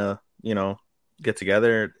love? They're gonna, get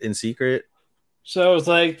together in secret. So it's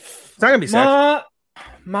like, it's not gonna be sex.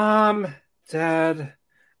 Mom, Dad.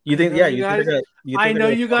 You think? I know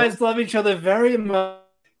you guys love each other very much.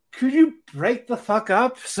 Could you break the fuck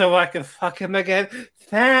up so I can fuck him again?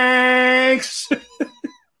 Thanks.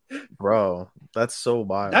 Bro, that's so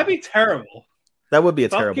wild. That'd be terrible. That would be a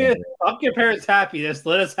terrible. Fuck your parents' happiness.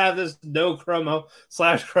 Let us have this no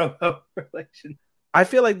chromo/chromo relation. I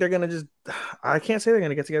feel like they're gonna just. I can't say they're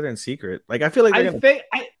gonna get together in secret. Like I feel like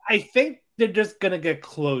I think they're just gonna get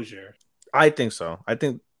closure. I think so. I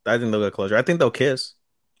think they'll get closure. I think they'll kiss.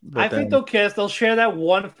 I think they'll kiss. They'll share that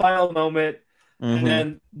one final moment. And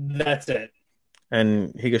then that's it.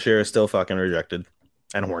 And Higashira is still fucking rejected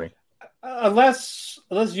and horny. Unless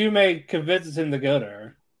Yume convinces him to go to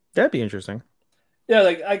her. That'd be interesting. Yeah,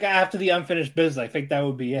 like after the unfinished business, I think that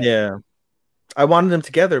would be it. Yeah. I wanted them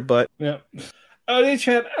together, but... Yeah.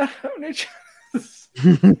 Oni-chan. All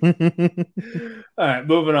right,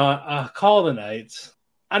 moving on. Call the Night.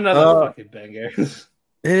 Another fucking banger. It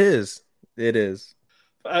is. It is.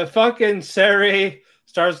 Fucking Seri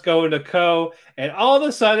starts going to Ko, and all of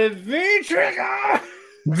a sudden, V-Trigger!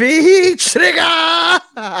 V-Trigger!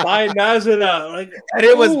 By Nazuna. Like, and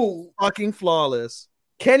it was fucking flawless.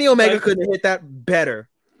 Kenny Omega couldn't have hit that better.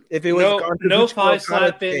 If it was no thigh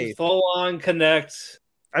slapping, full on connect.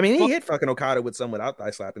 I mean, he hit fucking Okada with some without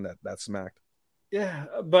thigh slapping that smacked. Yeah,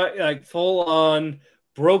 but like full on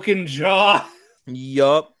broken jaw.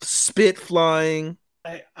 Yup, spit flying.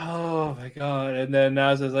 Oh my god! And then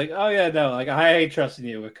Naza's like, "Oh yeah, no, like I ain't trusting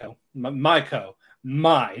you with Ko, my Ko,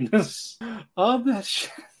 mine." Oh that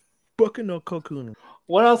shit. Bucking no cocoon.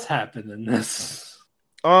 What else happened in this?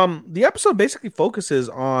 The episode basically focuses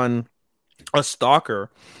on a stalker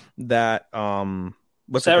that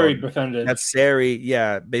what's Seri it called? befriended. That Seri,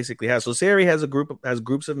 yeah, basically has. So Seri has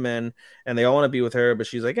groups of men, and they all want to be with her, but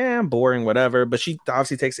she's like, I'm boring, whatever. But she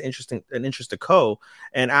obviously takes an interest to Ko.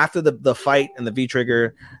 And after the fight and the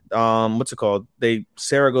V-Trigger, what's it called?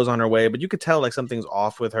 Sarah goes on her way, but you could tell like something's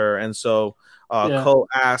off with her, and so Ko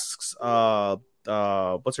asks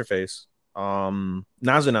what's her face?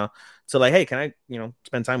 Nazuna to like, hey, can I,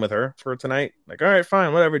 spend time with her for tonight? Like, all right,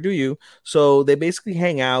 fine, whatever, do you? So they basically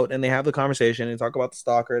hang out and they have the conversation and talk about the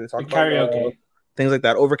stalker, they talk about karaoke, things like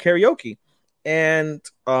that over karaoke. And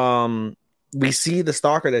we see the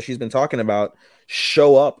stalker that she's been talking about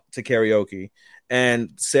show up to karaoke, and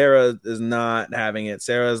Sarah is not having it.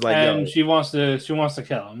 Sarah's like, and she wants to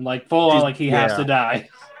kill him, like full on, like he has to die.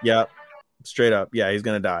 Yep. Straight up, yeah, he's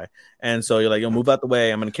gonna die. And so you're like, move out the way,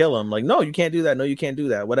 I'm gonna kill him. Like, no, you can't do that. No, you can't do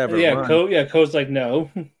that. Whatever. Yeah, Ko's like, no.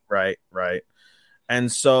 Right.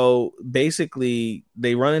 And so basically,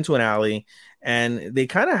 they run into an alley, and they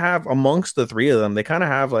kind of have, amongst the three of them, they kind of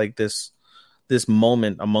have like this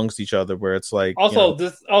moment amongst each other where it's like, also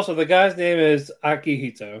the guy's name is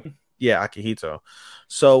Akihito. Yeah, Akihito.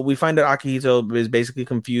 So we find that Akihito is basically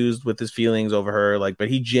confused with his feelings over her, like, but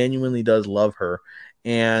he genuinely does love her.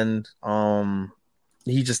 And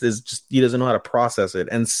he doesn't know how to process it.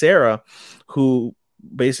 And Sarah, who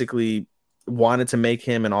basically wanted to make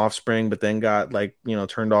him an offspring, but then got like,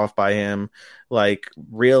 turned off by him, like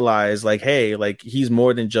realized like, hey, like he's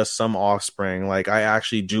more than just some offspring. Like I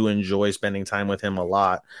actually do enjoy spending time with him a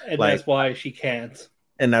lot. And like, that's why she can't.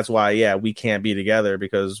 And that's why, yeah, we can't be together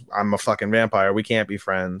because I'm a fucking vampire. We can't be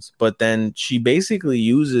friends. But then she basically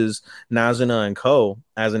uses Nazuna and Ko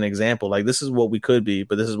as an example. Like, this is what we could be,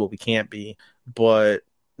 but this is what we can't be. But,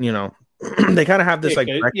 they kind of have this,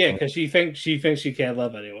 because she thinks she can't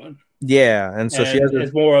love anyone. Yeah, and so she has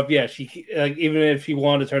it's more of, she like, even if she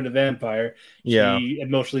wanted to turn to vampire, she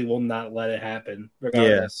emotionally will not let it happen,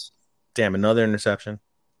 regardless. Yeah. Damn, another interception.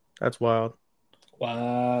 That's wild.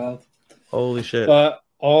 Wow. Holy shit. But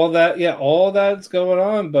all that's going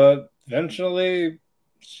on, but eventually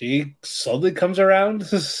she slowly comes around.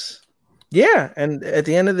 Yeah, and at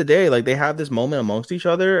the end of the day, like they have this moment amongst each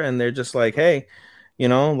other, and they're just like, hey,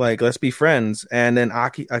 like let's be friends. And then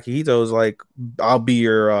Akihito's like, I'll be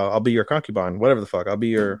your concubine, whatever the fuck. I'll be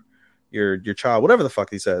your child, whatever the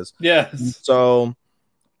fuck he says. Yes. So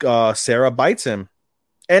Sarah bites him.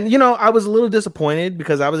 And, I was a little disappointed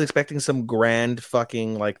because I was expecting some grand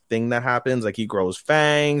fucking like thing that happens. Like he grows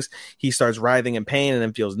fangs, he starts writhing in pain and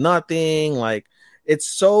then feels nothing. Like it's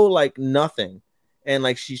so like nothing. And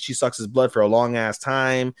like she sucks his blood for a long ass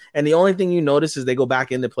time. And the only thing you notice is they go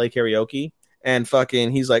back in to play karaoke and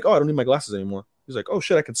fucking he's like, oh, I don't need my glasses anymore. He's like, oh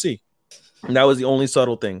shit, I can see. And that was the only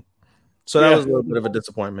subtle thing. So that was a little bit of a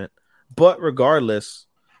disappointment. But regardless,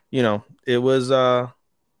 it was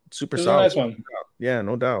super solid. A nice one. Yeah,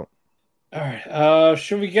 no doubt. All right.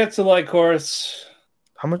 Should we get to Lycoris?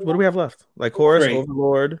 How much? What do we have left? Lycoris, 3.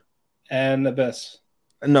 Overlord, and Abyss.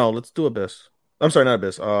 No, let's do Abyss. I'm sorry, not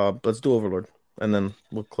Abyss. Let's do Overlord, and then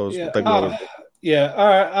we'll close. Yeah. All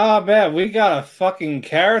right. Oh man, we got a fucking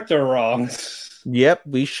character wrong. Yep,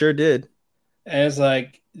 we sure did. And it's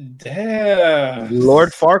like, damn.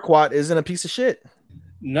 Lord Farquaad isn't a piece of shit.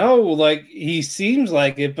 No, like he seems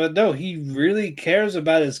like it, but no, he really cares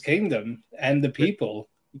about his kingdom and the people.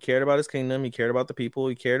 He cared about his kingdom. He cared about the people.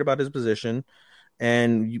 He cared about his position.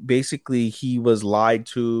 And basically he was lied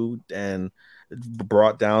to and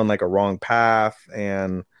brought down like a wrong path,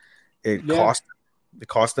 and it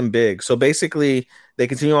cost them big. So basically they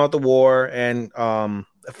continue on with the war. And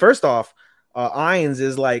first off, Ainz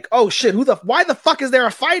is like, oh shit, why the fuck is there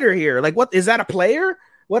a fighter here? Like, what is that, a player?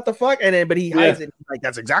 What the fuck? And then, but he hides it. Like,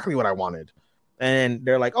 that's exactly what I wanted. And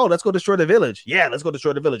they're like, oh, let's go destroy the village. Yeah, let's go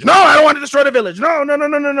destroy the village. No, I don't want to destroy the village.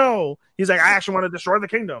 No. He's like, I actually want to destroy the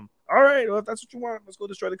kingdom. All right, well, if that's what you want, let's go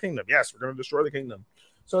destroy the kingdom. Yes, we're going to destroy the kingdom.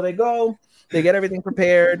 So they go, they get everything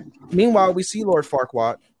prepared. Meanwhile, we see Lord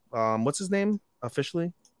Farquaad. What's his name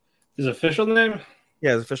officially? His official name?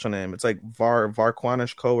 Yeah, his official name. It's like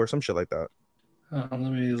Varquanish Co. or some shit like that. Let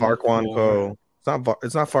me Varquan Co.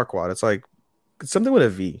 It's not Farquaad. It's something with a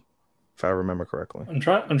V, if I remember correctly. I'm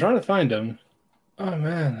trying to find him. Oh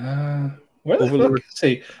man, where the Overlord. fuck is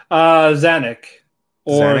he? Zanuck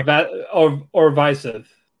or Zanuck? or Visev.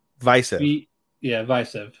 Visev. Yeah,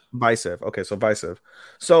 Visev. Visev. Okay, so Visev.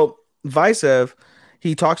 So Visev,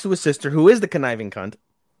 he talks to his sister, who is the conniving cunt.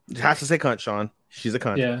 You have to say cunt, Sean. She's a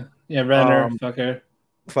cunt. Yeah, Renner, fucker.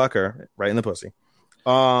 Fuck her, right in the pussy.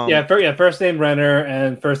 First name Renner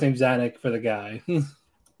and first name Zanuck for the guy. Okay.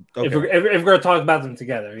 If we're gonna talk about them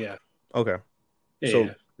together, yeah. Okay. Yeah, so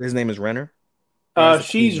his name is Renner.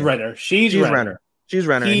 She's Renner. She's Renner. She's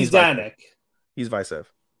Renner. He's Zanuck. He's Visev.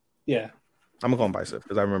 Yeah. I'm gonna call him Visev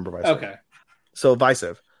because I remember Visev. Okay. So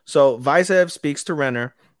Visev speaks to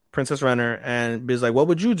Renner, Princess Renner, and is like, "What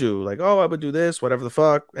would you do?" Like, "Oh, I would do this, whatever the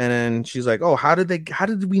fuck." And then she's like, "Oh, how did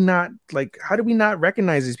we not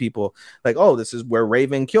recognize these people? Like, oh, this is where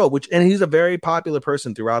Raven killed." And he's a very popular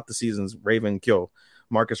person throughout the seasons. Raven killed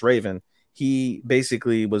Marcus Raven. He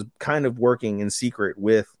basically was kind of working in secret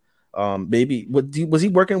with. Was he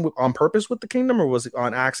working on purpose with the kingdom, or was it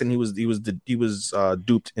on accident? He was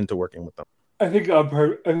duped into working with them. I think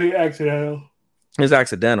accidental. It's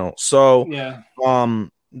accidental. So yeah.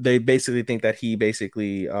 They basically think that he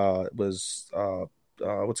basically was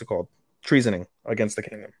what's it called? Treasoning against the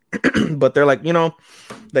kingdom. But they're like,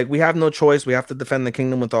 like we have no choice. We have to defend the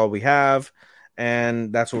kingdom with all we have,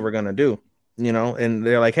 and that's what we're gonna do. And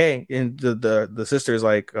they're like, hey, and the sister's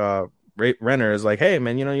like, Renner is like, hey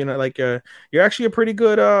man, like you're actually a pretty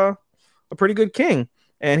good king.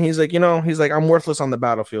 And he's like, I'm worthless on the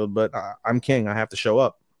battlefield, but I'm king. I have to show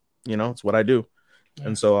up. It's what I do. Yeah.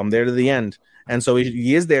 And so I'm there to the end. And so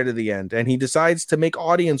he is there to the end, and he decides to make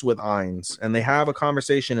audience with Ainz, and they have a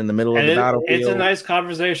conversation in the middle of the battlefield. It's a nice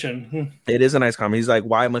conversation. It is a nice conversation. He's like,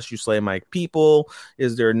 why must you slay my people?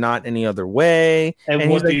 Is there not any other way? And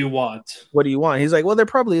what do you want? What do you want? He's like, well, there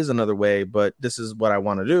probably is another way, but this is what I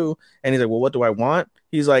want to do. And he's like, well, what do I want?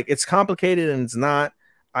 He's like, it's complicated and it's not.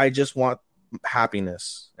 I just want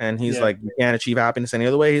happiness. And he's like, you can't achieve happiness any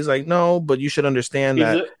other way. He's like, no, but you should understand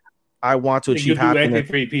that I want to achieve happiness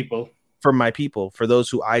for your people. For my people, for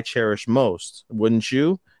those who I cherish most, wouldn't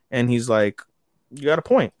you? And he's like, you got a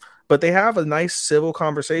point. But they have a nice civil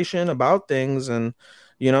conversation about things, and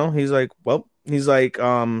he's like,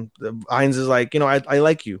 Ainz is like, I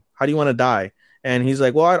like you. How do you want to die? And he's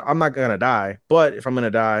like, well, I'm not gonna die, but if I'm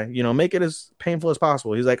gonna die, make it as painful as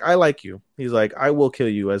possible. He's like, I like you. He's like, I will kill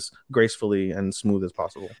you as gracefully and smooth as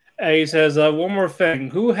possible. And he says, one more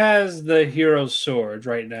thing. Who has the hero's sword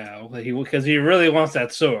right now? Because he really wants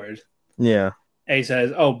that sword. Yeah. And he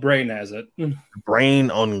says, Brain has it. Brain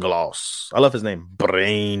Ungloss. I love his name.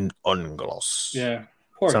 Brain Ungloss. Yeah.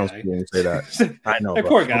 Poor Sounds guy. Cool when you say that. I know.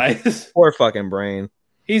 Poor guy. Poor fucking Brain.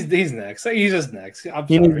 He's next. He's just next.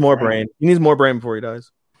 He needs more brain. He needs more brain before he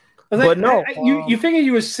dies. But no. You figured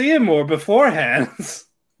you would see him more beforehand.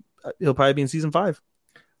 He'll probably be in season 5.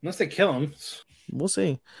 Unless they kill him. We'll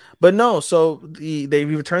he But no, so he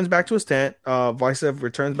returns back to his tent. Visev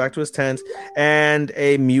returns back to his tent, and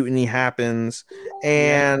a mutiny happens.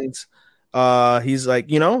 And he's like,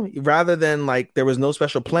 rather than like there was no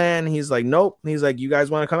special plan, he's like, nope. He's like, you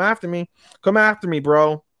guys want to come after me? Come after me,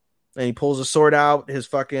 bro. And he pulls a sword out.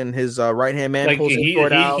 His right hand man pulls his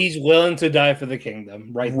sword out. He's willing to die for the kingdom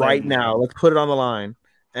right now. Let's put it on the line.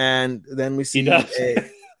 And then we see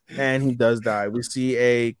and he does die. We see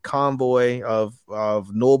a convoy of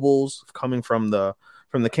nobles coming from the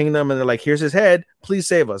kingdom, and they're like, "Here's his head. Please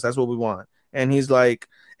save us. That's what we want." And he's like,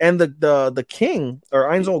 and the king or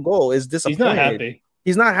Ainz Ooal Gold is disappointed. He's not happy.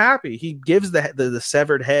 He's not happy. He gives the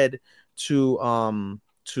severed head to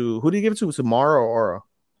who did he give it to? To Mara or Aura,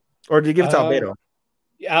 or did he give it to Albedo?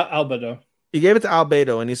 Albedo. He gave it to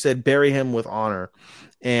Albedo, and he said, "Bury him with honor."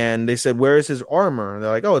 And they said, "Where is his armor?" And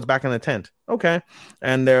they're like, "Oh, it's back in the tent." Okay.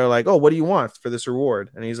 And they're like, "Oh, what do you want for this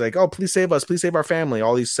reward?" And he's like, "Oh, please save us. Please save our family.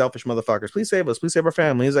 All these selfish motherfuckers. Please save us. Please save our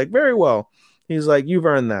family." He's like, "Very well." He's like, "You've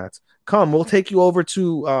earned that. Come, we'll take you over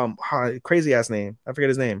to crazy ass name. I forget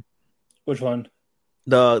his name. Which one?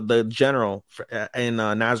 The general in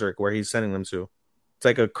Nazarick, where he's sending them to. It's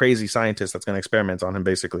like a crazy scientist that's going to experiment on him,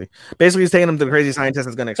 basically. Basically, he's taking them to the crazy scientist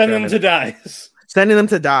that's going to experiment. Sending them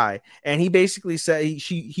to die. And he basically said,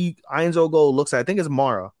 Ainz Ooal Gold looks at, I think it's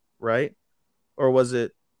Mara, right? Or was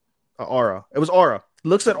it Aura? It was Aura.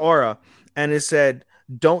 Looks at Aura, and it said,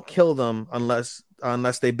 don't kill them unless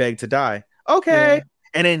they beg to die. Okay. Yeah.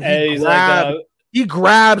 And then he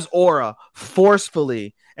grabs Aura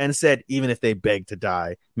forcefully and said, even if they beg to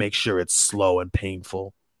die, make sure it's slow and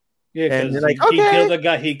painful. Yeah, and because you're like, he okay, killed the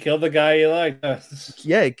guy. He killed the guy he liked.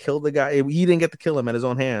 yeah, he killed the guy. He didn't get to kill him at his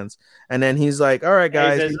own hands. And then he's like, all right,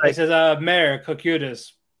 guys. He says, Mayor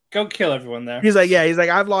Cocytus, go kill everyone there. He's like, yeah. He's like,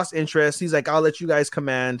 I've lost interest. He's like, I'll let you guys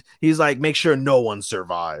command. He's like, make sure no one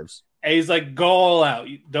survives. And he's like, go all out.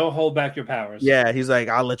 Don't hold back your powers. Yeah, he's like,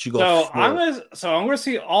 I'll let you go. So I'm gonna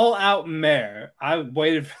see all out Mayor. I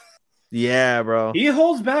waited. Yeah, bro. He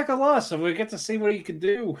holds back a lot, so we get to see what he can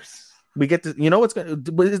do. We get to, what's going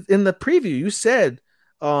to, in the preview, you said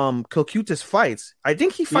Cocytus fights. I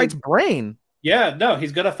think he fights Brain. Yeah, no,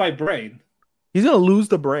 he's going to fight Brain. He's going to lose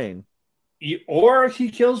the Brain. Or he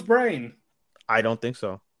kills Brain. I don't think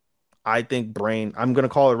so. I think Brain, I'm going to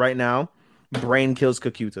call it right now, Brain kills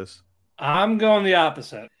Cocytus. I'm going the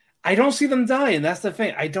opposite. I don't see them dying. That's the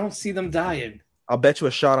thing. I don't see them dying. I'll bet you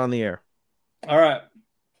a shot on the air. All right.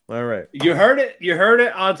 You heard it. You heard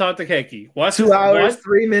it on Talk to Keiki. What's 2 hours,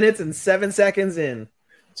 3 minutes, and 7 seconds in.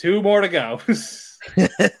 2 more to go. Good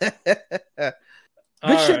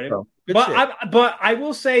shit, bro. But I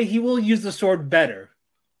will say he will use the sword better,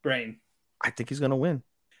 Brain. I think he's gonna win.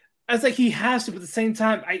 I was like, he has to, but at the same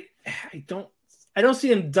time, I don't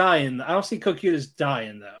see him dying. I don't see Cocytus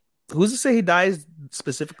dying though. Who's to say he dies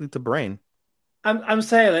specifically to Brain? I'm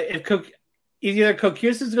saying like if either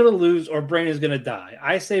Cocytus is going to lose or Brain is going to die.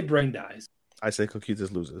 I say Brain dies. I say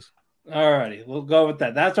Cocytus loses. Alrighty, we'll go with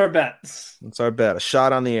that. That's our bet. That's our bet. A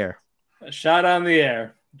shot on the air. A shot on the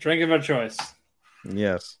air. Drink of our choice.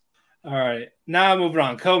 Yes. All right. Now moving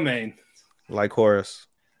on. Co-main. Lycoris.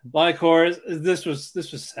 This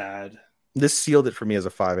was sad. This sealed it for me as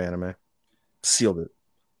a 5 anime. Sealed it.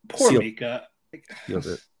 Poor Mika. Sealed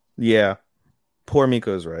it. Yeah. Poor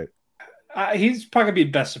Mika is right. He's probably gonna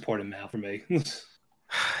be best supporting male for me.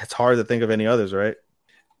 It's hard to think of any others, right?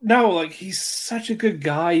 No, like he's such a good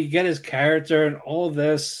guy. You get his character and all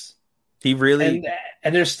this. He really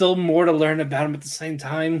and there's still more to learn about him at the same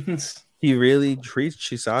time. He really treats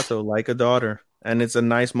Chisato like a daughter, and it's a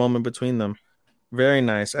nice moment between them. Very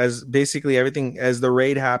nice. As basically everything as the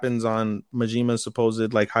raid happens on Majima's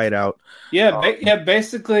supposed like hideout.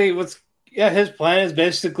 Basically his plan is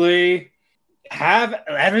basically have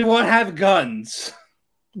everyone have guns.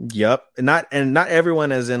 Yep. Not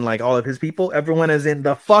everyone as in like all of his people. Everyone as in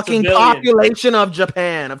the fucking Civilian. population of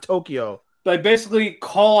Japan, of Tokyo. Like basically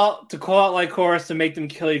call out Lycoris to make them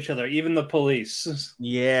kill each other, even the police.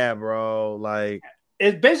 Yeah, bro. Like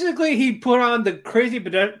it basically he put on the crazy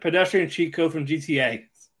pedestrian cheat code from GTA.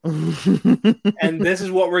 And this is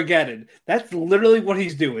what we're getting. That's literally what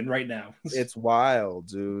he's doing right now. It's wild,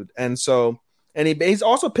 dude. And he's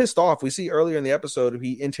also pissed off. We see earlier in the episode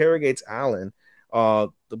he interrogates Alan.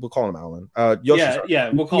 We'll call him Alan.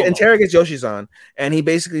 Yoshi-san. We'll call he him interrogates Yoshi-san, and he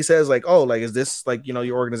basically says like, "Oh, like is this like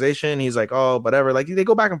your organization?" He's like, "Oh, whatever." Like they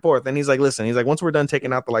go back and forth, and he's like, "Listen," he's like, "Once we're done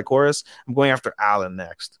taking out the Lycoris, I'm going after Alan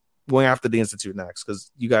next. I'm going after the Institute next because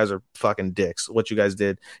you guys are fucking dicks. What you guys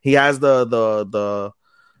did." He has the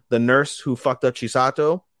nurse who fucked up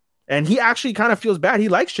Chisato. And he actually kind of feels bad. He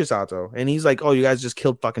likes Chisato. And he's like, oh, you guys just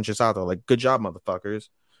killed fucking Chisato. Like, good job, motherfuckers.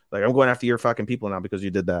 Like, I'm going after your fucking people now because you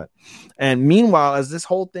did that. And meanwhile, as this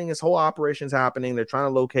whole operation's happening, they're trying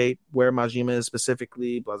to locate where Majima is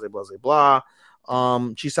specifically, blah, blah, blah, blah.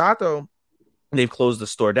 Chisato, they've closed the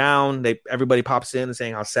store down. Everybody pops in and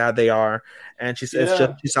saying how sad they are. And it's just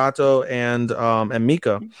Chisato and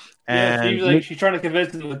Mika. And she's trying to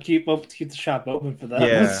convince them to keep the shop open for them.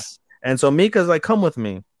 Yeah. And so Mika's like, come with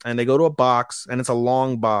me. And they go to a box, and it's a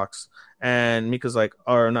long box. And Mika's like,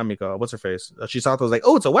 or not Mika, what's her face? Chisato's like,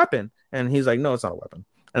 oh, it's a weapon. And he's like, no, it's not a weapon.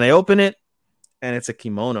 And they open it, and it's a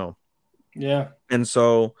kimono. Yeah. And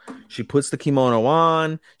so she puts the kimono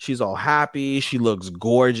on. She's all happy. She looks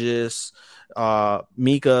gorgeous.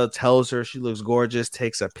 Mika tells her she looks gorgeous,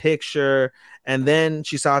 takes a picture. And then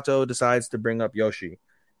Chisato decides to bring up Yoshi.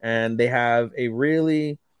 And they have a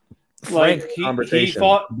really... like he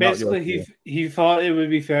thought it would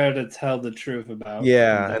be fair to tell the truth about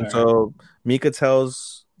and so Mika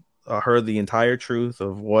tells her the entire truth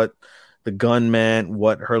of what the gun meant,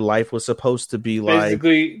 what her life was supposed to be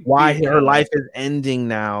basically, like, why her life is ending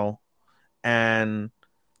now, and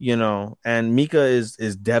and Mika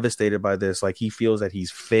is devastated by this. Like, he feels that he's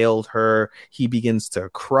failed her. He begins to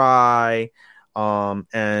cry.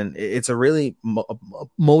 And it's a really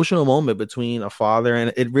emotional moment between a father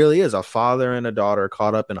and it really is a father and a daughter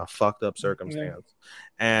caught up in a fucked up circumstance. Yeah.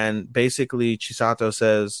 And basically Chisato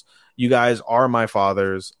says, you guys are my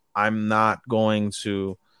fathers. I'm not going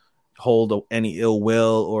to hold any ill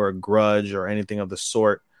will or a grudge or anything of the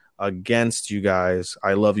sort against you guys.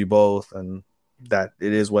 I love you both, and that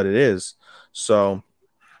it is what it is. So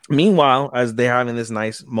Meanwhile, as they're having this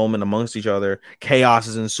nice moment amongst each other, chaos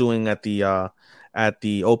is ensuing at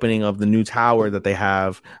the opening of the new tower that they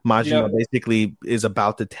have. Majima basically is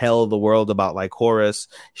about to tell the world about Lycoris.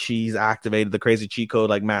 She's activated the crazy cheat code,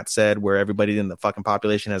 like Matt said, where everybody in the fucking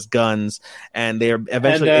population has guns, and they're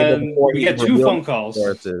eventually able to we get 2 phone calls.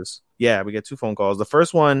 Yeah, we get 2 phone calls. The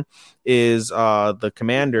first one is the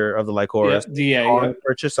commander of the Lycoris, DA,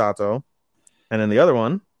 for Chisato, and then the other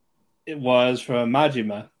one, it was from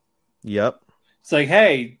Majima. Yep. It's like,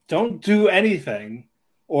 hey, don't do anything,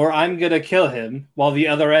 or I'm gonna kill him. While the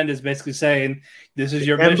other end is basically saying, "This is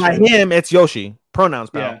your mission." And by him, it's Yoshi. Pronouns,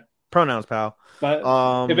 pal. Yeah. Pronouns, pal.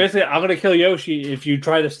 But basically, I'm gonna kill Yoshi if you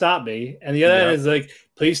try to stop me. And the other end is like,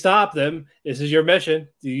 "Please stop them. This is your mission.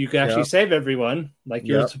 You can actually save everyone, like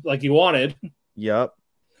you wanted." Yep.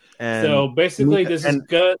 And so basically, this is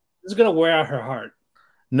gonna wear out her heart.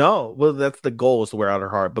 No, well, that's the goal, is to wear out her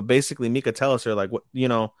heart. But basically, Mika tells her, like, what,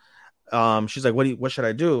 she's like, what should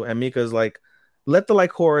I do? And Mika's like, let the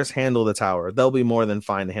Lycoris handle the tower. They'll be more than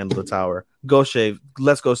fine to handle the tower.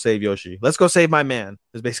 Let's go save Yoshi. Let's go save my man,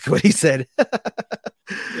 is basically what he said.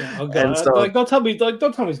 Oh God. So, don't tell me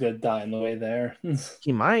he's gonna die on the way there.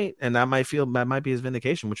 He might, and that might be his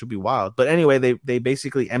vindication, which would be wild. But anyway, they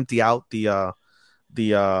basically empty out the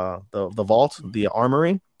vault, the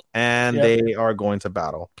armory, and they are going to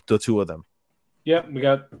battle, the 2 of them. Yep, we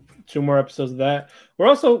got 2 more episodes of that. We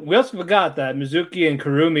also forgot that Mizuki and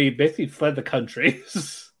Kurumi basically fled the country.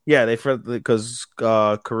 Yeah, they fled because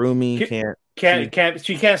Kurumi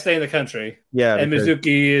she can't stay in the country. Yeah, and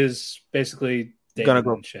Mizuki is basically gonna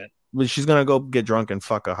go shit. She's gonna go get drunk and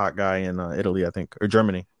fuck a hot guy in Italy, I think, or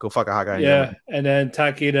Germany. Go fuck a hot guy. In Germany. And then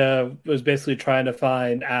Takeda was basically trying to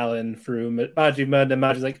find Alan through Majima, and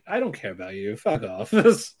Majima's like, "I don't care about you. Fuck off."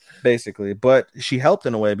 Basically, but she helped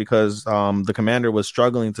in a way because the commander was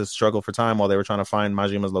struggling for time while they were trying to find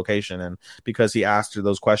Majima's location, and because he asked her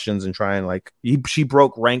those questions and she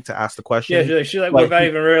broke rank to ask the question. Yeah, she without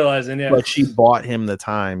even realizing. Yeah, but she bought him the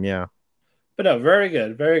time. Yeah. But no, very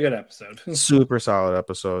good episode. Super solid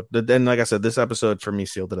episode. And like I said, this episode for me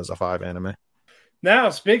sealed it as a 5 anime.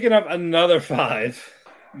 Now, speaking of another 5,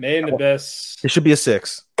 Made in Abyss. It should be a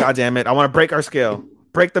 6. God damn it. I want to break our scale.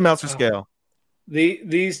 Break the Meltzer scale.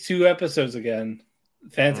 These 2 episodes again.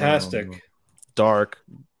 Fantastic. Dark.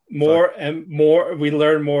 More. We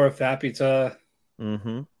learn more of Fapita.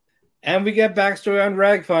 Mm-hmm. And we get backstory on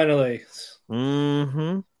Reg finally.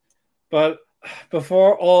 Mm-hmm. But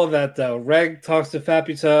before all of that, though, Reg talks to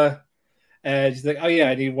Fapita, and she's like, "Oh yeah,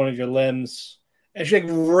 I need one of your limbs," and she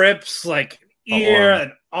rips ear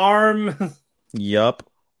and arm. Yup.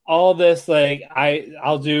 All this,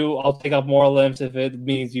 I'll take up more limbs if it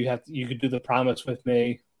means you could do the promise with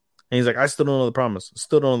me. And he's like, "I still don't know the promise.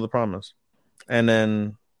 Still don't know the promise." And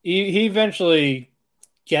then he eventually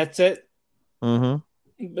gets it. Mm-hmm.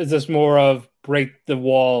 It's just more of break the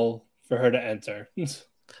wall for her to enter.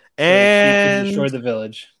 And destroy the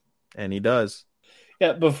village, and he does.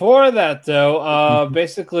 Yeah. Before that, though,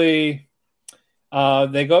 basically,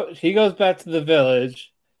 he goes back to the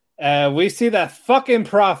village, and we see that fucking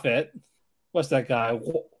prophet. What's that guy?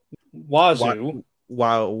 Wazu.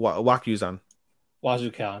 Wakuzan.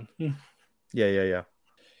 Wazu-kan. Yeah.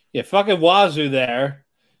 Yeah, fucking Wazu there,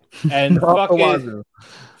 and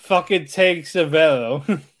fucking takes a Velo.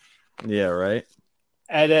 Yeah, right.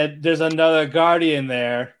 And then there's another guardian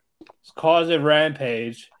there. Causing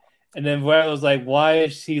rampage, and then Velo's like, "Why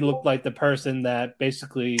does he look like the person that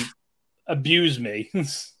basically abused me?"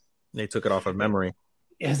 They took it off of memory.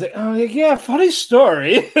 It's like, "Oh yeah, funny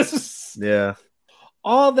story." Yeah.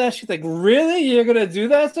 All that she's like, "Really? You're gonna do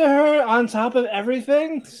that to her on top of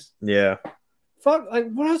everything?" Yeah. Fuck!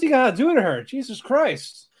 What else you gotta do to her? Jesus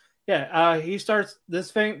Christ! Yeah.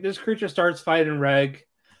 This creature starts fighting Reg,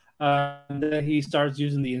 and then he starts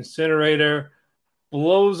using the incinerator.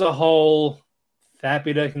 Blows a hole,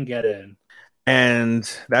 Fapita can get in, and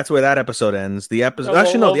that's where that episode ends. The episode,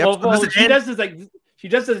 she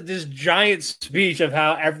does this giant speech of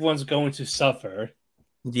how everyone's going to suffer.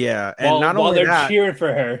 Yeah, and while they're cheering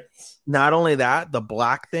for her. Not only that, the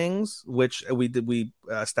black things, which we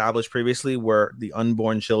established previously, were the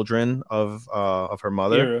unborn children of her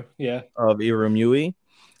mother, of Irumyuui.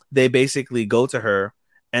 They basically go to her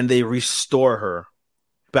and they restore her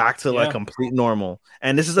back to complete normal.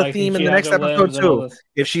 And this is a theme in the next episode too.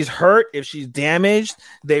 If she's hurt, if she's damaged,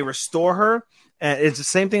 they restore her. And it's the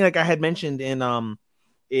same thing like I had mentioned in My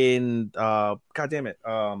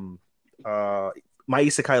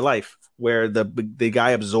Isekai Life, where the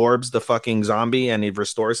guy absorbs the fucking zombie and he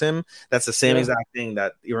restores him. That's the same exact thing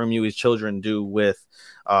that Irumyuui's children do with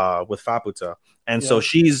Fapita. And so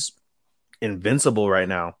she's invincible right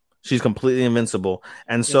now. She's completely invincible.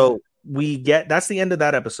 And so that's the end of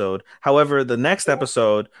that episode. However, the next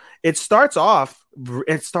episode, it starts off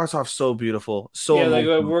so beautiful. So like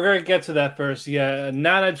we're gonna get to that first. Yeah,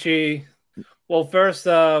 Nanachi. Well, first,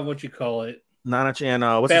 what you call it? Nanachi and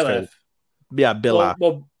what's Belef. his face? Yeah, Bella.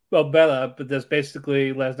 Well, Bella, but that's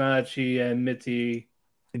basically left Nanachi and Mitty.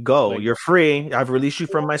 Go. You're free. I've released you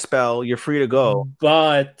from my spell. You're free to go.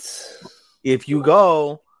 But if you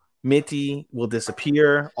go, Mitty will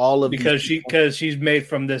disappear. Because she's made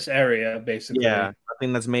from this area, basically. Yeah,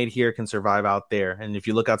 nothing that's made here can survive out there. And if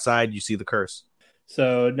you look outside, you see the curse.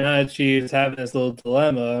 So Nanachi is having this little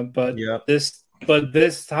dilemma, but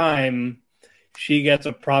this time she gets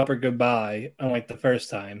a proper goodbye, unlike the first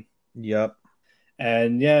time. Yep.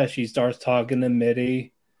 And she starts talking to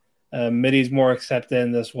Mitty. Mitty's more accepted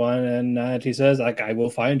in this one, and Nanachi says, like, I will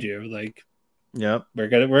find you. Like, yep, we're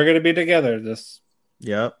gonna be together. Just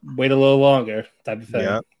wait a little longer, type of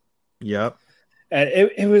thing. Yep. And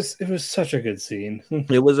it was such a good scene.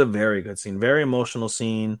 It was a very good scene, very emotional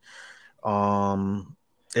scene. It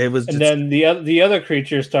was, and then the other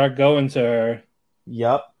creatures start going to her.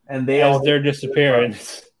 Yep, and they're disappearing.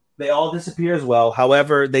 They all disappear as well.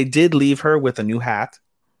 However, they did leave her with a new hat.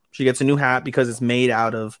 She gets a new hat because it's made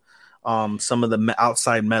out of some of the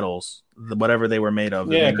outside metals, whatever they were made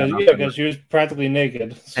of. Yeah, because she was practically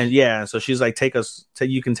naked. And so she's like,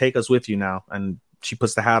 you can take us with you now. And she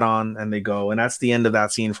puts the hat on and they go. And that's the end of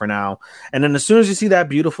that scene for now. And then as soon as you see that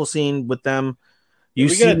beautiful scene with them,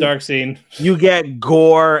 we get a dark scene. You get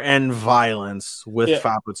gore and violence with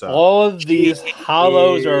Faputa. All of these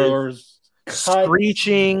hollows are cut,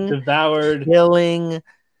 screeching, devoured, killing,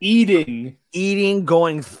 eating,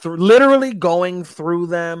 literally going through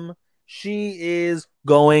them. She is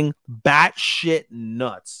going batshit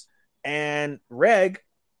nuts. And Reg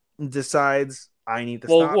decides, I need to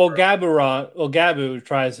stop her. Gabu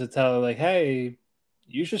tries to tell her, like, hey,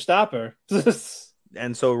 you should stop her.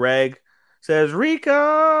 And so Reg says,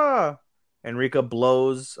 Rika! And Rika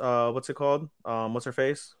blows, what's it called? What's her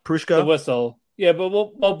face? Prushka? The whistle. Yeah,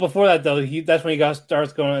 but before that, though, that's when he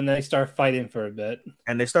starts going, and then they start fighting for a bit.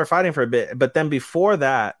 But then before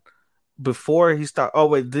that, did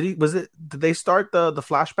they start the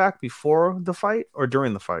flashback before the fight or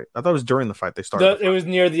during the fight? I thought it was during the fight they started. It was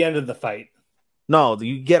near the end of the fight. No,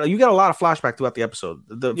 you get a lot of flashback throughout the episode.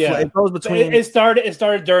 It goes between. It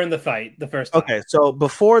started during the fight the first time. Okay, so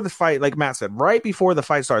before the fight, like Matt said, right before the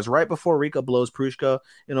fight starts, right before Rika blows Prushka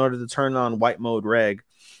in order to turn on white mode Reg,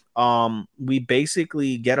 we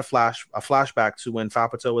basically get a flashback to when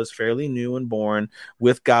Faputa was fairly new and born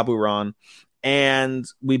with Gaburon, and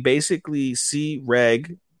we basically see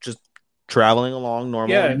Reg just traveling along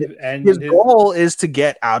normally. Yeah, and his goal is to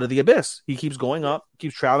get out of the abyss. He keeps going up,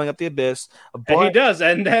 keeps traveling up the abyss. But and he does,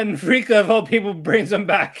 and then Rika of all people brings him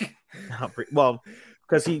back. Well,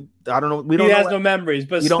 because he has no memories,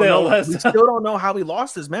 but we still don't know how he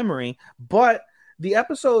lost his memory. But the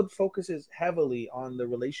episode focuses heavily on the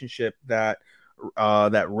relationship that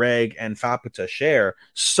Reg and Faputa share,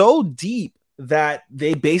 so deep that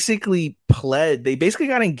they basically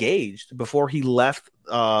got engaged before he left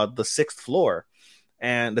the sixth floor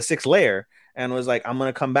and the sixth layer, and was like, I'm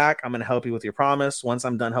gonna come back, I'm gonna help you with your promise. Once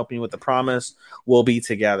I'm done helping you with the promise, we'll be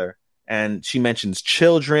together. And she mentions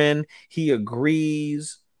children. He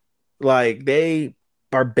agrees. Like, they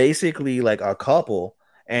are basically like a couple,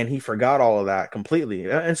 and he forgot all of that completely.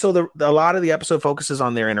 And so a lot of the episode focuses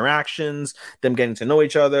on their interactions, them getting to know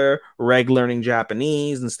each other, Reg learning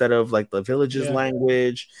Japanese instead of like the village's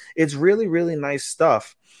language. It's really, really nice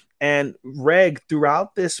stuff. And Reg,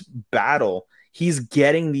 throughout this battle, he's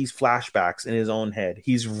getting these flashbacks in his own head.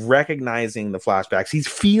 He's recognizing the flashbacks. He's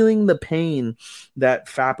feeling the pain that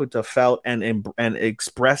Faputa felt and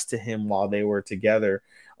expressed to him while they were together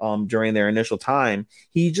during their initial time.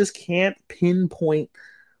 He just can't pinpoint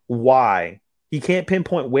why. He can't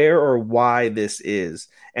pinpoint where or why this is.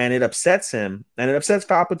 And it upsets him. And it upsets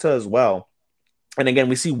Faputa as well. And again,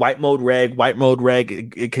 we see white mode Reg.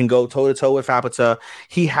 It can go toe-to-toe with Faputa.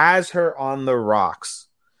 He has her on the rocks.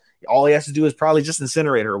 All he has to do is probably just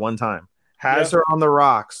incinerate her one time. Has her on the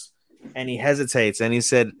rocks. And he hesitates. And he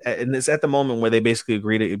said, and it's at the moment where they basically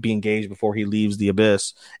agree to be engaged before he leaves the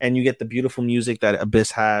abyss. And you get the beautiful music that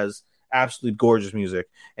Abyss has. Absolutely gorgeous music.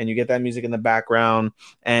 And you get that music in the background,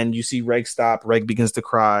 and you see Reg stop. Reg begins to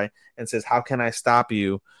cry and says, how can I stop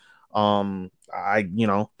you?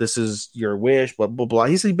 This is your wish, blah, blah, blah.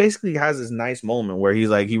 He basically has this nice moment where he's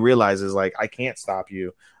like, he realizes, like, I can't stop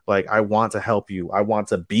you. Like, I want to help you. I want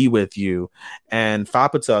to be with you. And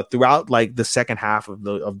Faputa, throughout like the second half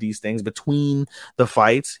of these things, between the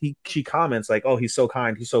fights, she comments like, oh, he's so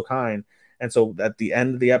kind. He's so kind. And so at the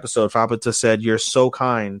end of the episode, Faputa said, "You're so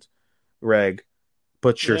kind, Reg,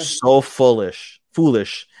 but you're so foolish."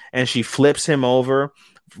 And she flips him over.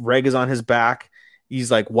 Reg is on his back. He's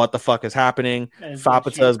like, "What the fuck is happening?"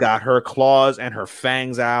 Faputa's got her claws and her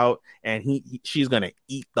fangs out, and she's gonna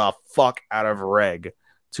eat the fuck out of Reg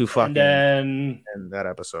to fucking end that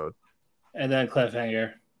episode. And then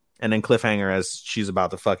cliffhanger. As she's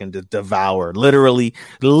about to fucking devour, literally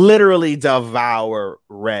devour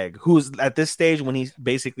Reg, who's at this stage, when he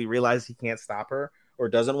basically realizes he can't stop her or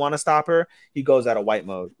doesn't want to stop her, he goes out of white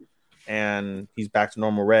mode and he's back to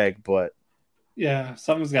normal Reg. But yeah,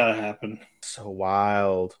 something's got to happen. So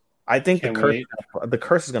wild. I think the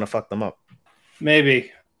curse is going to fuck them up.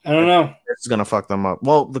 Maybe. I don't know. It's going to fuck them up.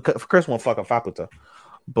 Well, the curse won't fuck up Faputa.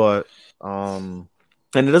 But, and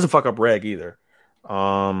it doesn't fuck up Reg either.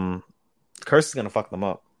 Curse is going to fuck them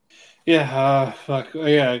up. Yeah,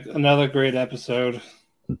 another great episode.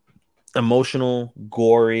 Emotional,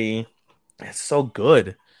 gory. It's so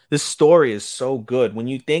good. This story is so good. When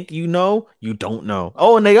you think you know, you don't know.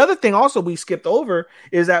 Oh, and the other thing also we skipped over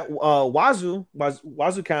is that Wazukan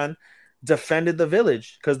defended the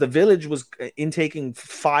village because the village was intaking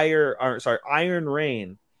iron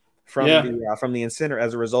rain from the incinerator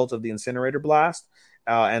as a result of the incinerator blast,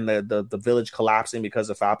 and the village collapsing because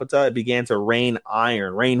of Faputa. It began to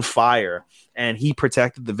rain fire, and he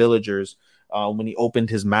protected the villagers when he opened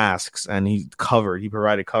his masks and he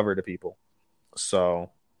provided cover to people. So.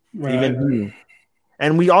 Right.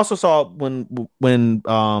 And we also saw when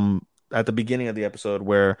at the beginning of the episode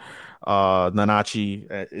where Nanachi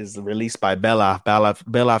is released by Belaf.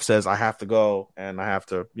 Belaf says, "I have to go and I have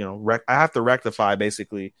to, I have to rectify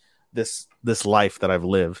basically this life that I've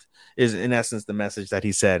lived." Is in essence the message that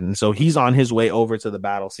he said, and so he's on his way over to the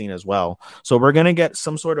battle scene as well. So we're gonna get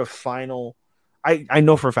some sort of final. I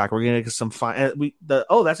know for a fact we're gonna get some final.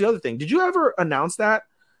 That's the other thing. Did you ever announce that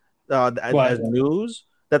as news?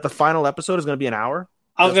 That the final episode is going to be an hour?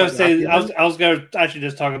 I was going to say, I was going to actually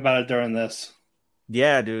just talk about it during this.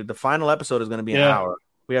 Yeah, dude. The final episode is going to be an hour.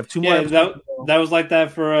 We have 2 more episodes. That was like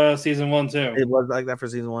that for season 1, too. It was like that for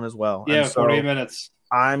season 1 as well. Yeah, 48 minutes.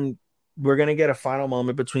 We're going to get a final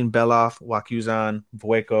moment between Belaf, Wakuzan,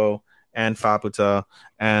 Vueko, and Faputa,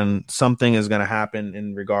 and something is going to happen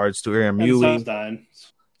in regards to Irumyuui.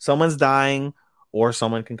 Someone's dying, or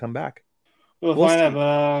someone can come back. We'll find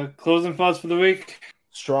out. Closing thoughts for the week.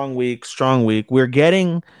 Strong week. We're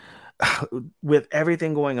getting, with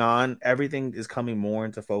everything going on, everything is coming more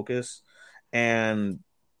into focus, and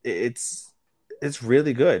it's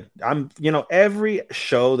really good. Every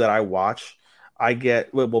show that I watch, I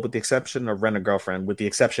get, well, with the exception of Rent a Girlfriend, with the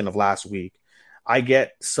exception of last week, I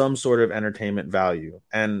get some sort of entertainment value,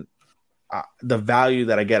 and the value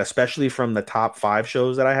that I get, especially from the top 5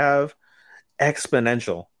 shows that I have,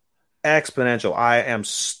 exponential. I am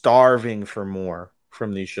starving for more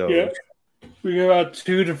from these shows. Yeah. We got about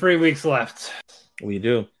 2 to 3 weeks left. We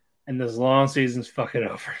do. And this long season's fucking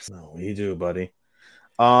over. No, we do, buddy.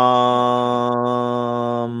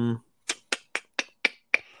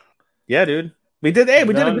 Yeah, dude. We did a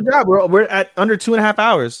good job. We're at under 2.5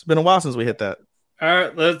 hours. It's been a while since we hit that. All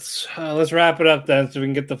right, let's wrap it up then so we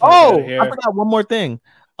can get the fuck out of here. I forgot one more thing.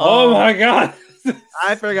 Oh my god.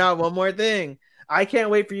 I forgot one more thing. I can't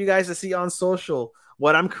wait for you guys to see on social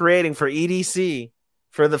what I'm creating for EDC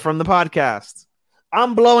from the podcast.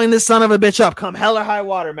 I'm blowing this son of a bitch up. Come hell or high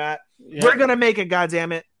water, Matt. Yep. We're gonna make it,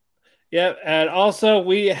 goddammit. Yep, and also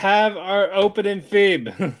we have our opening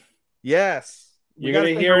theme. Yes, you're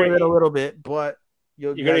gonna hear it a little bit, but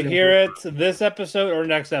you're gonna hear it this episode or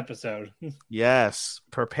next episode. Yes,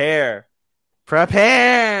 prepare.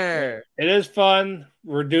 It is fun.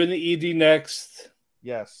 We're doing the ED next.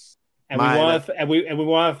 Yes. And we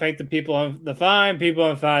want to thank the people on the fine people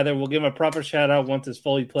on Fiverr. We'll give them a proper shout out once it's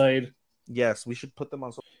fully played. Yes, we should put them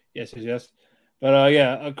on. Yes. But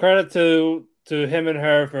a credit to him and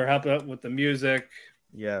her for helping out with the music.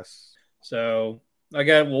 Yes. So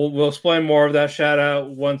again, we'll explain more of that shout out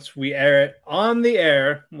once we air it on the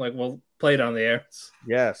air. Like we'll play it on the air.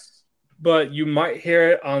 Yes. But you might hear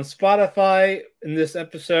it on Spotify in this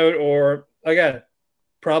episode, or again.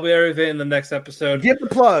 Probably everything in the next episode. Get the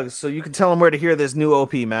plugs so you can tell them where to hear this new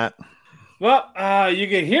OP, Matt. Well, you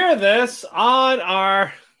can hear this on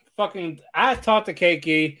our fucking at Talk to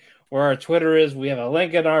Keiki, where our Twitter is. We have a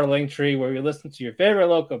link in our link tree where you listen to your favorite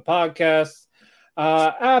local podcasts.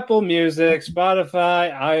 Apple Music,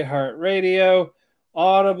 Spotify, iHeartRadio,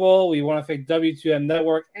 Audible. We want to thank W2M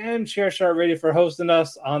Network and Share Radio for hosting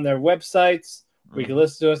us on their websites. where you can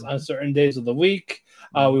listen to us on certain days of the week.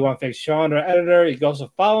 We want to thank Sean, our editor. You can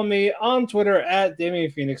also follow me on Twitter at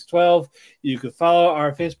DamianPhoenix12. You can follow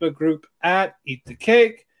our Facebook group at Eat the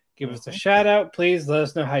Cake. Give us a shout out. Please let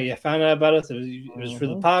us know how you found out about us. It was for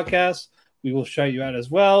the podcast. We will shout you out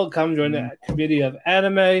as well. Come join the community of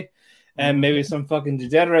anime and maybe some fucking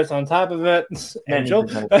degenerates on top of it. Angel.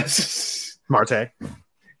 Marte.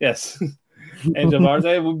 Yes. Angel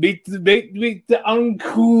Marte will beat the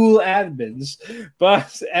uncool admins.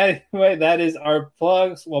 But anyway, that is our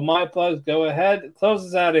plugs. Well, my plugs. Go ahead. Close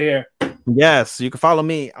us out of here. Yes, you can follow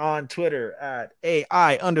me on Twitter at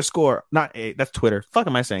AI_, that's Twitter. Fuck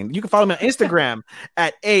am I saying? You can follow me on Instagram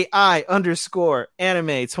at AI_anime24,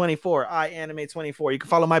 ianime24. You can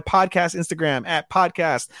follow my podcast Instagram at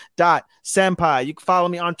podcast.senpai. You can follow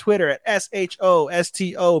me on Twitter at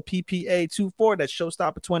SHOSTOPPA24. That's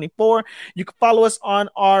Showstopper24. You can follow us on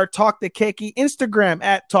our Talk the Keiki Instagram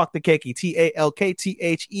at Talk the Keiki,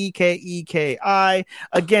 TALKTHEKEKI.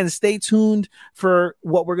 Again, stay tuned for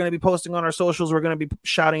what we're going to be posting on our socials. We're going to be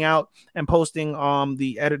shouting out and posting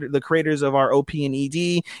the creators of our OP and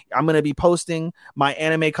ED. I'm going to be posting my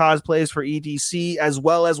anime cosplays for EDC, as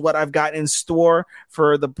well as what I've got in store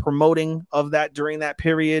for the promoting of that during that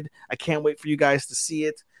period. I can't wait for you guys to see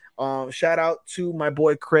it. Shout out to my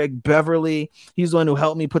boy Craig Beverly. He's the one who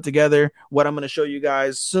helped me put together what I'm going to show you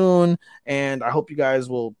guys soon, and I hope you guys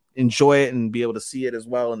will enjoy it and be able to see it as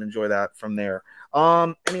well and enjoy that from there.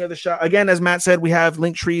 Any other shot? Again, as Matt said, we have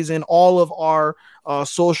link trees in all of our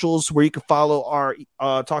socials where you can follow our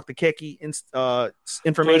Talk to Keiki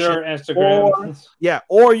information. Twitter, Instagram.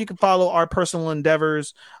 Or you can follow our personal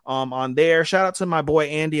endeavors on there. Shout out to my boy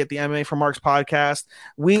Andy at the MMA for Marks podcast.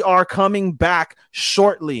 We are coming back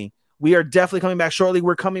shortly. We are definitely coming back shortly.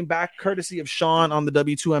 We're coming back courtesy of Sean on the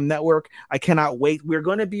W2M network. I cannot wait. We're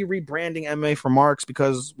going to be rebranding MMA for Marks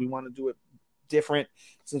because we want to do it different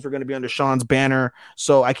since we're going to be under Sean's banner.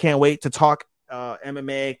 So I can't wait to talk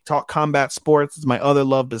MMA, talk combat sports. It's my other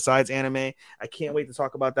love besides anime. I can't wait to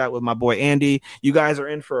talk about that with my boy Andy. You guys are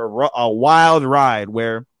in for a wild ride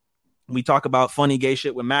where we talk about funny gay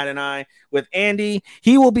shit with Matt and I. With Andy,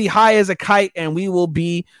 he will be high as a kite and we will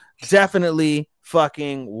be definitely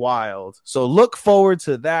fucking wild. So look forward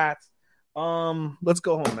to that. Let's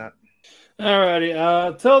go home, Matt.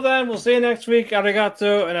 Alrighty. Till then, we'll see you next week.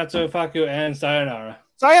 Arigato, and natsu, faku, and sayonara.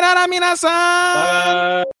 Sayonara, minasan!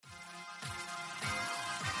 Bye.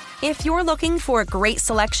 If you're looking for a great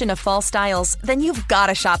selection of fall styles, then you've got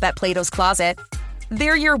to shop at Plato's Closet.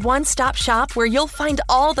 They're your one-stop shop where you'll find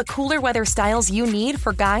all the cooler weather styles you need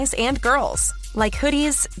for guys and girls, like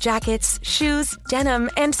hoodies, jackets, shoes, denim,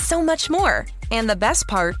 and so much more. And the best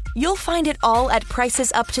part, you'll find it all at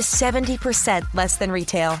prices up to 70% less than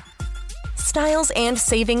retail. Styles and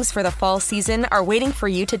savings for the fall season are waiting for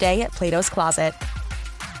you today at Plato's Closet.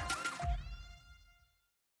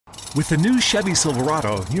 With the new Chevy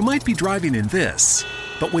Silverado, you might be driving in this.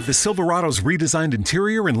 But with the Silverado's redesigned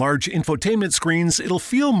interior and large infotainment screens, it'll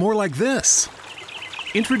feel more like this.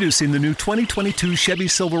 Introducing the new 2022 Chevy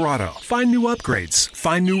Silverado. Find new upgrades.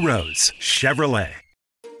 Find new roads. Chevrolet.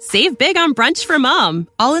 Save big on brunch for mom,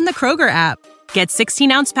 all in the Kroger app. Get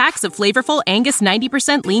 16-ounce packs of flavorful Angus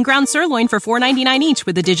 90% lean ground sirloin for $4.99 each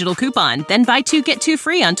with a digital coupon. Then buy 2, get 2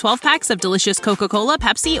 free on 12 packs of delicious Coca-Cola,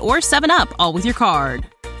 Pepsi, or 7-Up, all with your card.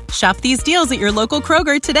 Shop these deals at your local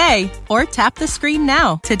Kroger today, or tap the screen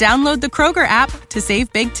now to download the Kroger app to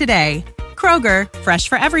save big today. Kroger, fresh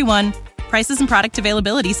for everyone. Prices and product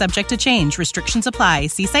availability subject to change. Restrictions apply.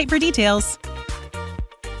 See site for details.